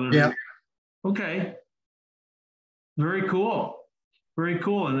something or other. Yeah. Okay. Very cool. Very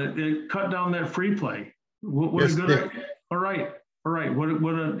cool. And it cut down that free play. What Yes, a good it idea. All right. All right. What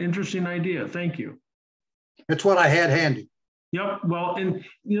an interesting idea. Thank you. That's what I had handy. Yep. Well, and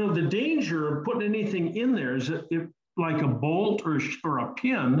the danger of putting anything in there is that if, like a bolt or a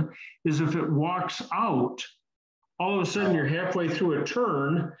pin, is if it walks out, all of a sudden you're halfway through a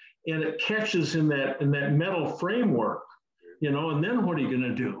turn and it catches in that metal framework, and then what are you going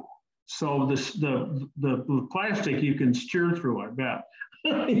to do? So the plastic you can steer through, I bet.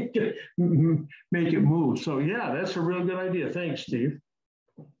 You can make it move. So yeah, that's a real good idea. Thanks, Steve.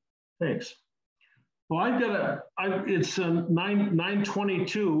 Thanks. Well, it's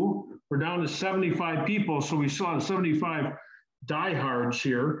 9:22. We're down to 75 people, so we still have 75 diehards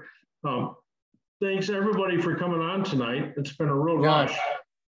here. Thanks everybody for coming on tonight. It's been a real rush.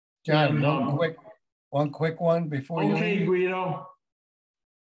 John, one quick one before you leave. Okay, Guido.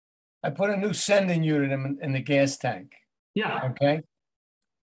 I put a new sending unit in the gas tank. Yeah. Okay.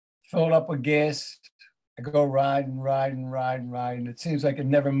 Fill it up with gas. I go ride. And it seems like it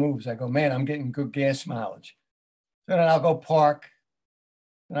never moves. I go, man, I'm getting good gas mileage. So then I'll go park.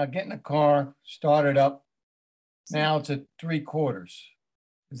 Then I'll get in the car, start it up. Now it's at 3/4.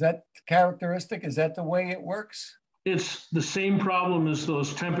 Is that characteristic? Is that the way it works? It's the same problem as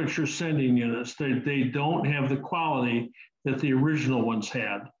those temperature sending units. They don't have the quality that the original ones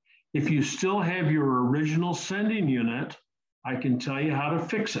had. If you still have your original sending unit, I can tell you how to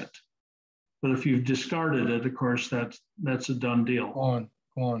fix it. But if you've discarded it, of course, that's a done deal. Go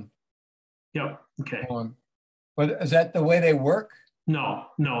on. Yep. Okay. Go on. But is that the way they work? No,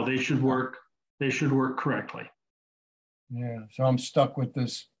 they should work. They should work correctly. Yeah. So I'm stuck with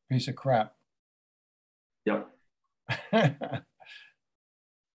this piece of crap. Yep.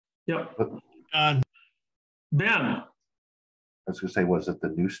 Yep. Ben. I was going to say, was it the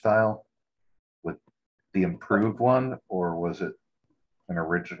new style with the improved one, or was it an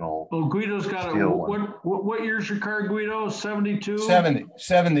original? Oh, Guido's got a, what year's your car, Guido? 72? 70 B.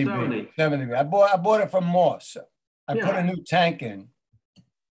 I bought it from Moss. I put a new tank in,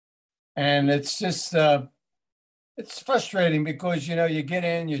 and it's just it's frustrating because you get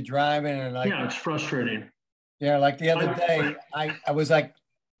in, you're driving, and it's frustrating. Yeah, like the other day, I was like,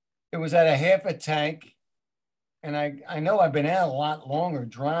 it was at a half a tank, and I know I've been out a lot longer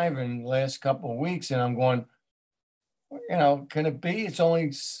driving the last couple of weeks, and I'm going, can it be? It's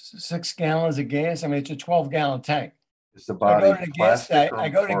only 6 gallons of gas. I mean, it's a 12-gallon tank. Is the body plastic I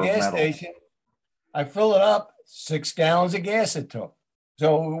go to the gas station, I fill it up, 6 gallons of gas it took.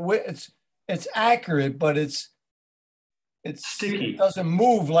 So it's accurate, but it's sticky. It doesn't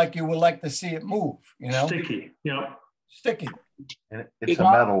move like you would like to see it move, Sticky, yep. Sticky. And it's a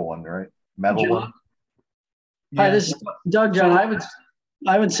metal one, right? Metal one. Hi, this is Doug, John.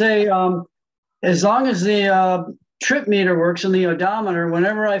 I would say as long as the trip meter works and the odometer,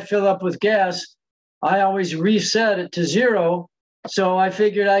 whenever I fill up with gas, I always reset it to 0. So I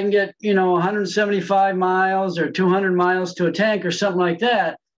figured I can get, 175 miles or 200 miles to a tank or something like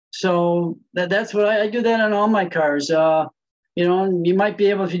that. So that's what I do that on all my cars. You might be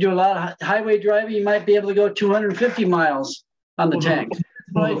able, if you do a lot of highway driving, you might be able to go 250 miles on the tank.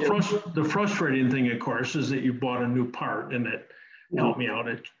 Well, the frustrating thing, of course, is that you bought a new part and help me out,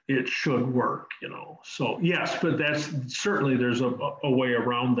 it should work, you know. So yes, but that's certainly there's a way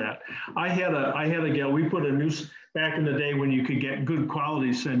around that. I had a gal, we put a new, back in the day when you could get good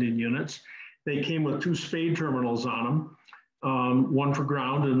quality sending units, they came with 2 spade terminals on them, one for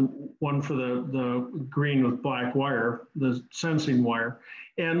ground and one for the green with black wire, the sensing wire.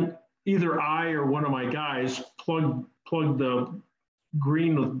 And either I or one of my guys plugged the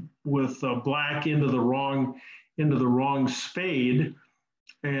green with black into the wrong spade,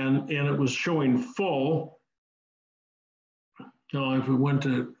 and it was showing full. If we went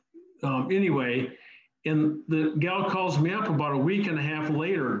to anyway, and the gal calls me up about a week and a half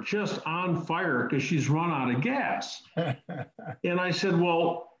later, just on fire because she's run out of gas. And I said,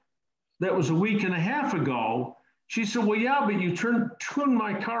 well, that was a week and a half ago. She said, well, yeah, but you tuned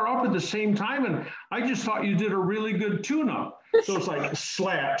my car up at the same time, and I just thought you did a really good tune-up. So it's like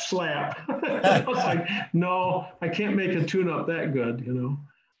slap, slap. I was like, no, I can't make a tune-up that good, you know.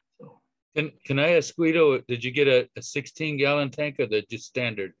 So. Can I ask Guido, did you get a 16-gallon tank or the just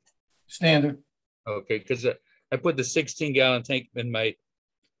standard? Standard. Okay, because I put the 16-gallon tank in my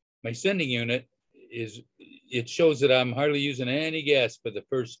sending unit. It shows that I'm hardly using any gas for the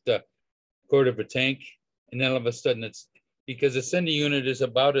first quarter of a tank. And then all of a sudden it's because the sending unit is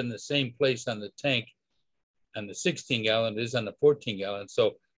about in the same place on the tank on the 16-gallon is on the 14-gallon.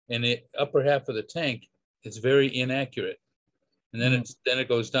 So in the upper half of the tank, it's very inaccurate. And then it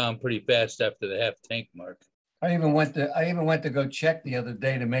goes down pretty fast after the half tank mark. I even went to go check the other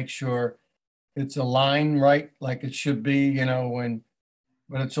day to make sure it's aligned right like it should be, you know,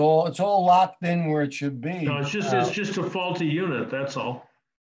 but it's all locked in where it should be. No, it's just a faulty unit, that's all.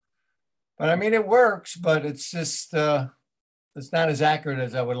 But I mean, it works, but it's just it's not as accurate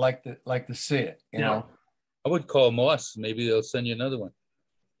as I would like to see it. You know, I would call Moss. Maybe they'll send you another one.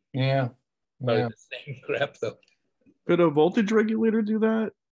 Yeah, probably the same crap though. Could a voltage regulator do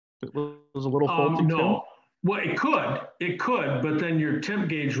that? It was a little faulty. No, well, it could, but then your temp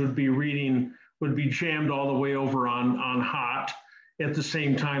gauge would be jammed all the way over on hot at the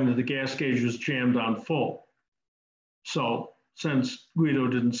same time that the gas gauge was jammed on full. So. Since Guido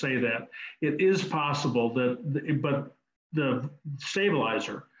didn't say that, it is possible but the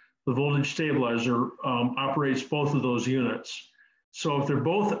stabilizer, the voltage stabilizer operates both of those units. So if they're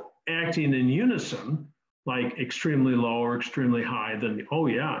both acting in unison, like extremely low or extremely high, then oh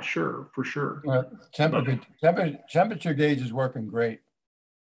yeah, sure, for sure. Temperature gauge is working great.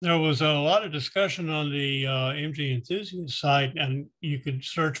 There was a lot of discussion on the MG Enthusiast site, and you could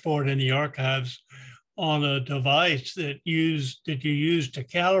search for it in the archives, on a device that you use to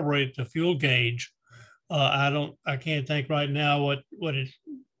calibrate the fuel gauge. I can't think right now what its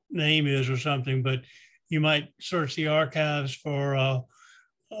name is or something, but you might search the archives for,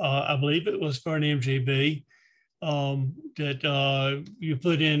 I believe it was for an MGB that you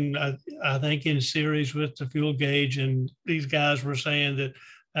put in, I think in series with the fuel gauge. And these guys were saying that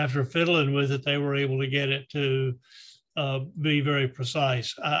after fiddling with it, they were able to get it to be very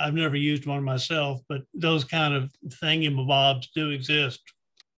precise. I've never used one myself, but those kind of thingamabobs do exist.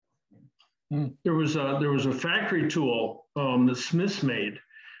 There was a factory tool that Smiths made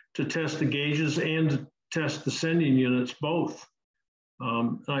to test the gauges and to test the sending units both.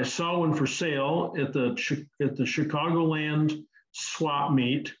 I saw one for sale at the Chicagoland swap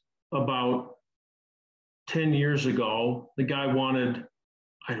meet about 10 years ago. The guy wanted,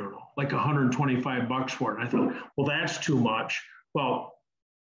 I don't know, like $125 for it. I thought, well, that's too much. Well,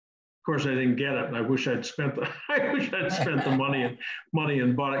 of course, I didn't get it. I wish I'd spent the money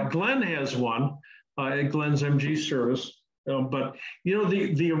and bought it. Glenn has one at Glenn's MG service. But you know,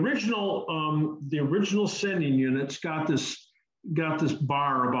 the original sending units got this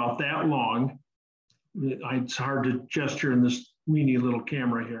bar about that long. It's hard to gesture in this weeny little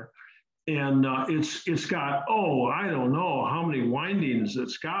camera here. And it's got, I don't know how many windings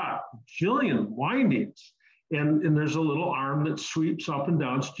it's got, jillion windings. And there's a little arm that sweeps up and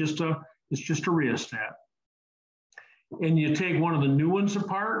down. It's just a rheostat. And you take one of the new ones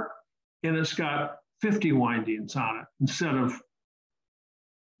apart and it's got 50 windings on it instead of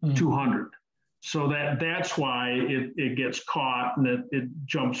 200. So that's why it gets caught and it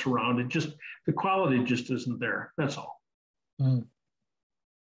jumps around. The quality just isn't there. That's all.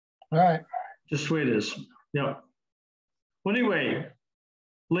 All right. Just the way it is. Yep. Well, anyway,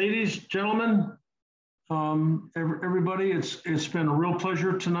 ladies, gentlemen, everybody, it's been a real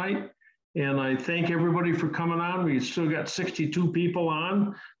pleasure tonight. And I thank everybody for coming on. We still got 62 people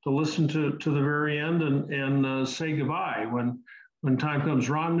on to listen to the very end and say goodbye when time comes.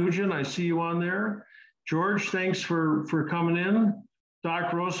 Ron Nugent, I see you on there. George, thanks for coming in.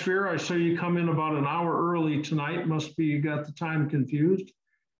 Doc Rosefear, I saw you come in about an hour early tonight. Must be you got the time confused.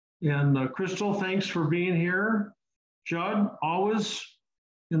 And Crystal, thanks for being here. Judd, always,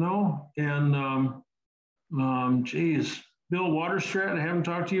 you know, and geez, Bill Waterstrat, I haven't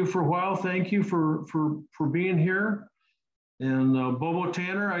talked to you for a while. Thank you for being here. And Bobo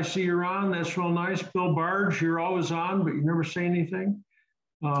Tanner, I see you're on. That's real nice. Bill Barge, you're always on, but you never say anything.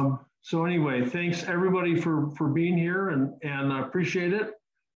 So anyway, thanks everybody for being here, and I appreciate it.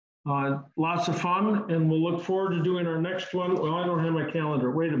 Lots of fun, and we'll look forward to doing our next one. Well, I don't have my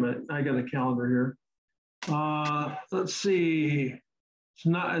calendar. Wait a minute, I got a calendar here. Let's see.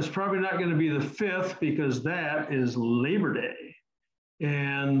 It's probably not going to be the 5th because that is Labor Day.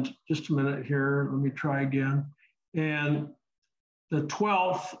 And just a minute here, let me try again. And the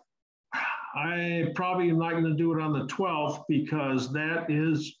 12th, I probably am not going to do it on the 12th because that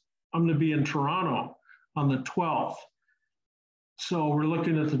is, I'm going to be in Toronto on the 12th. So we're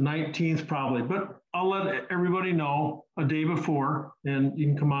looking at the 19th probably, but I'll let everybody know a day before, and you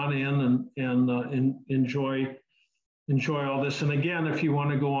can come on in and enjoy all this. And again, if you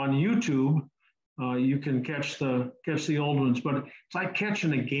want to go on YouTube, you can catch the old ones, but it's like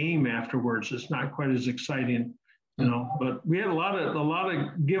catching a game afterwards. It's not quite as exciting, you know, but we had a lot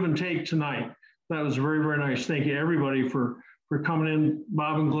of give and take tonight. That was very, very nice. Thank you everybody for coming in.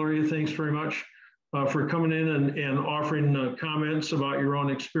 Bob and Gloria, thanks very much for coming in and offering comments about your own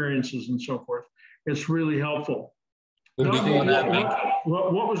experiences and so forth. It's really helpful. Doug,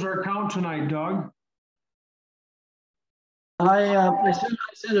 what was our count tonight, Doug? I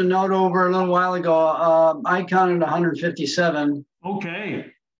sent a note over a little while ago. I counted 157. Okay,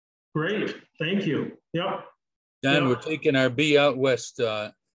 great. Thank you. Yep. John, we're taking our B out west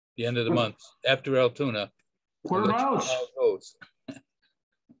the end of the month after Altoona. Whereabouts?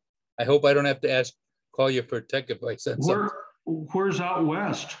 I hope I don't have to call you for tech advice. Where's out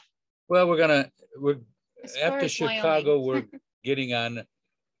west? Well, we're after Chicago. We're getting on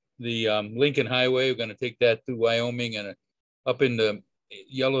the Lincoln Highway. We're going to take that through Wyoming and up into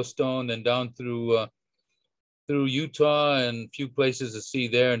Yellowstone, then down through Utah and a few places to see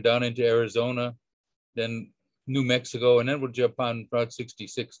there, and down into Arizona, then New Mexico, and then we'll jump on Route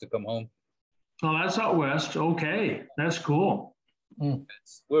 66 to come home. Oh, that's out west. Okay, that's cool.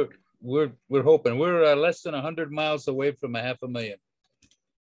 We're hoping we're less than 100 miles away from 500,000.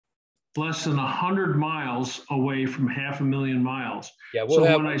 Less than 100 miles away from 500,000 miles. Yeah, so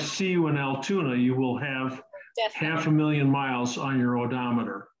when I see you in Altoona, you will have 500,000 miles on your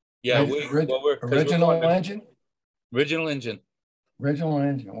odometer. Yeah, original engine. Original engine. Original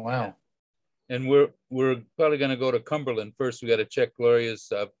engine. Wow. And we're probably going to go to Cumberland first. We got to check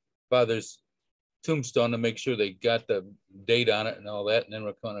Gloria's father's tombstone to make sure they got the date on it and all that, and then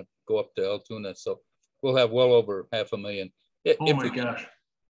we're going to go up to Altoona. So we'll have well over 500,000. Oh my gosh.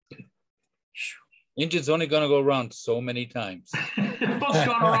 Engine's only going to go around so many times. It's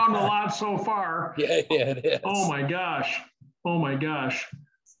gone around a lot so far. Yeah, it is. Oh my gosh. Oh my gosh.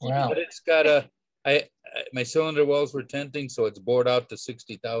 Wow. But it's got my cylinder walls were tenting, so it's bored out to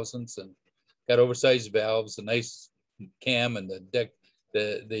 60 thousandths and got oversized valves, a nice cam, and the deck,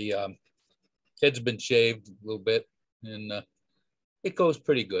 the head's been shaved a little bit, and it goes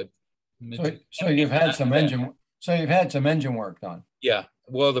pretty good. So you've had some engine. So you've had some engine work done. Yeah.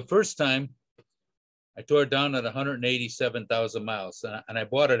 Well, the first time I tore it down at 187,000 miles, and I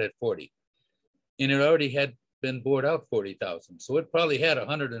bought it at 40, and it already had been bored out 40,000. So it probably had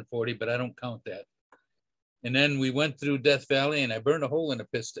 140, but I don't count that. And then we went through Death Valley, and I burned a hole in the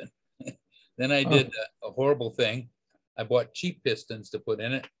piston. Then I did a horrible thing. I bought cheap pistons to put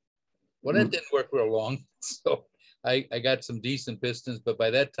in it. Well, that didn't work real long. So I got some decent pistons, but by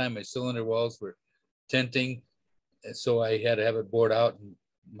that time my cylinder walls were tenting. So I had to have it bored out. And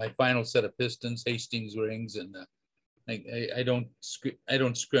my final set of pistons, Hastings rings, and I don't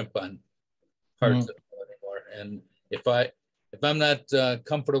scrimp on parts anymore. And if I'm not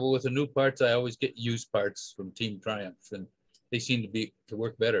comfortable with the new parts, I always get used parts from Team Triumph, and they seem to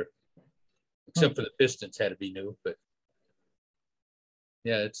work better. Except for the pistons had to be new, but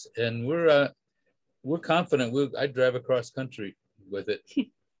yeah, we're confident. I drive across country with it.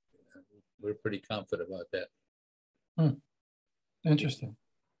 We're pretty confident about that. Interesting.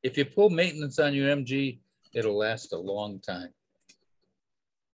 If you pull maintenance on your MG, it'll last a long time.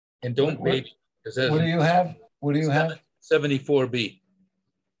 And don't wait. What do you have? What do you have? 74B.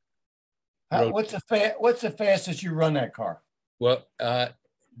 What's the fastest you run that car? Well,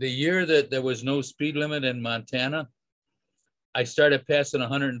 the year that there was no speed limit in Montana, I started passing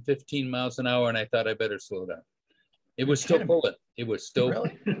 115 miles an hour, and I thought I better slow down. It was still pulling. It was still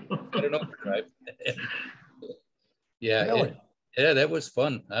at an overdrive. Yeah. Really? Yeah, that was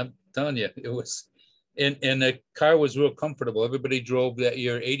fun. I'm telling you, it was. And the car was real comfortable. Everybody drove that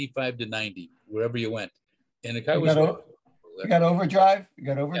year 85 to 90, wherever you went. And the car was. You got overdrive? You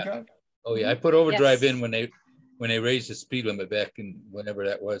got overdrive? Yeah. Oh yeah, I put overdrive in when they raised the speed limit back in whenever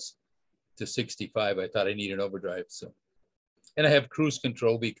that was to 65. I thought I needed overdrive. So, and I have cruise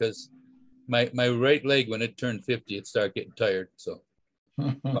control because my right leg, when it turned 50, it started getting tired. So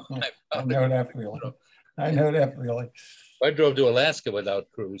I know that feeling. I know that feeling. I drove to Alaska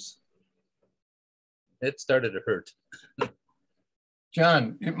without cruise. It started to hurt.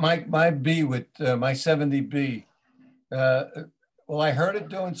 John, my B with my 70B, well, I heard it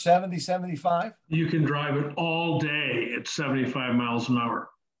doing 70, 75. You can drive it all day at 75 miles an hour.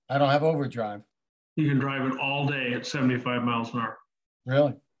 I don't have overdrive. You can drive it all day at 75 miles an hour.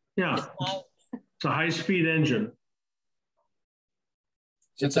 Really? Yeah. It's a high-speed engine.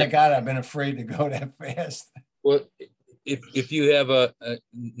 Since I got it, I've been afraid to go that fast. Well, if you have a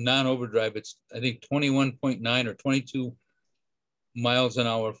non-overdrive, it's I think 21.9 or 22 miles an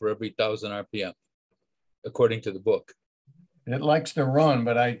hour for every 1,000 RPM, according to the book. It likes to run,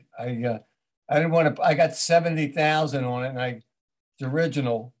 but I didn't want to. I got 70,000 on it, and it's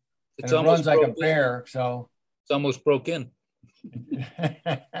original. And it runs like a bear, so it's almost broke in.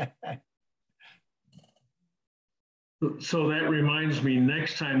 So that reminds me,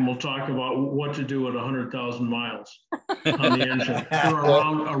 next time we'll talk about what to do at 100,000 miles on the engine or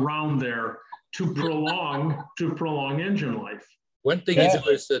around there to prolong engine life. One thing you do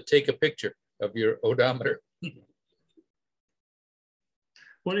is take a picture of your odometer.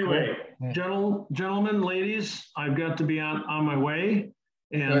 Well, anyway, gentlemen, ladies, I've got to be on my way.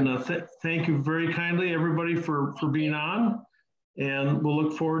 And thank you very kindly, everybody, for being on. And we'll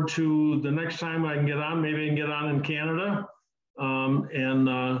look forward to the next time I can get on. Maybe I can get on in Canada.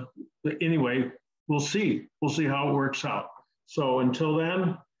 Anyway, we'll see. We'll see how it works out. So until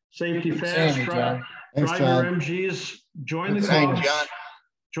then, safety fast, drive your MGs, join the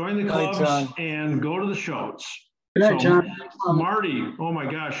clubs, and go to the shows. Good night, John. Marty, oh my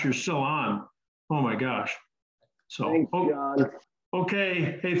gosh, you're still on. Oh my gosh. So,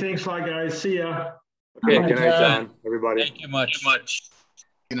 okay. Hey, thanks a lot, guys. See ya. Okay, good night, John, everybody. Thank you much.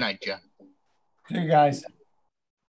 Good night, John. See you guys.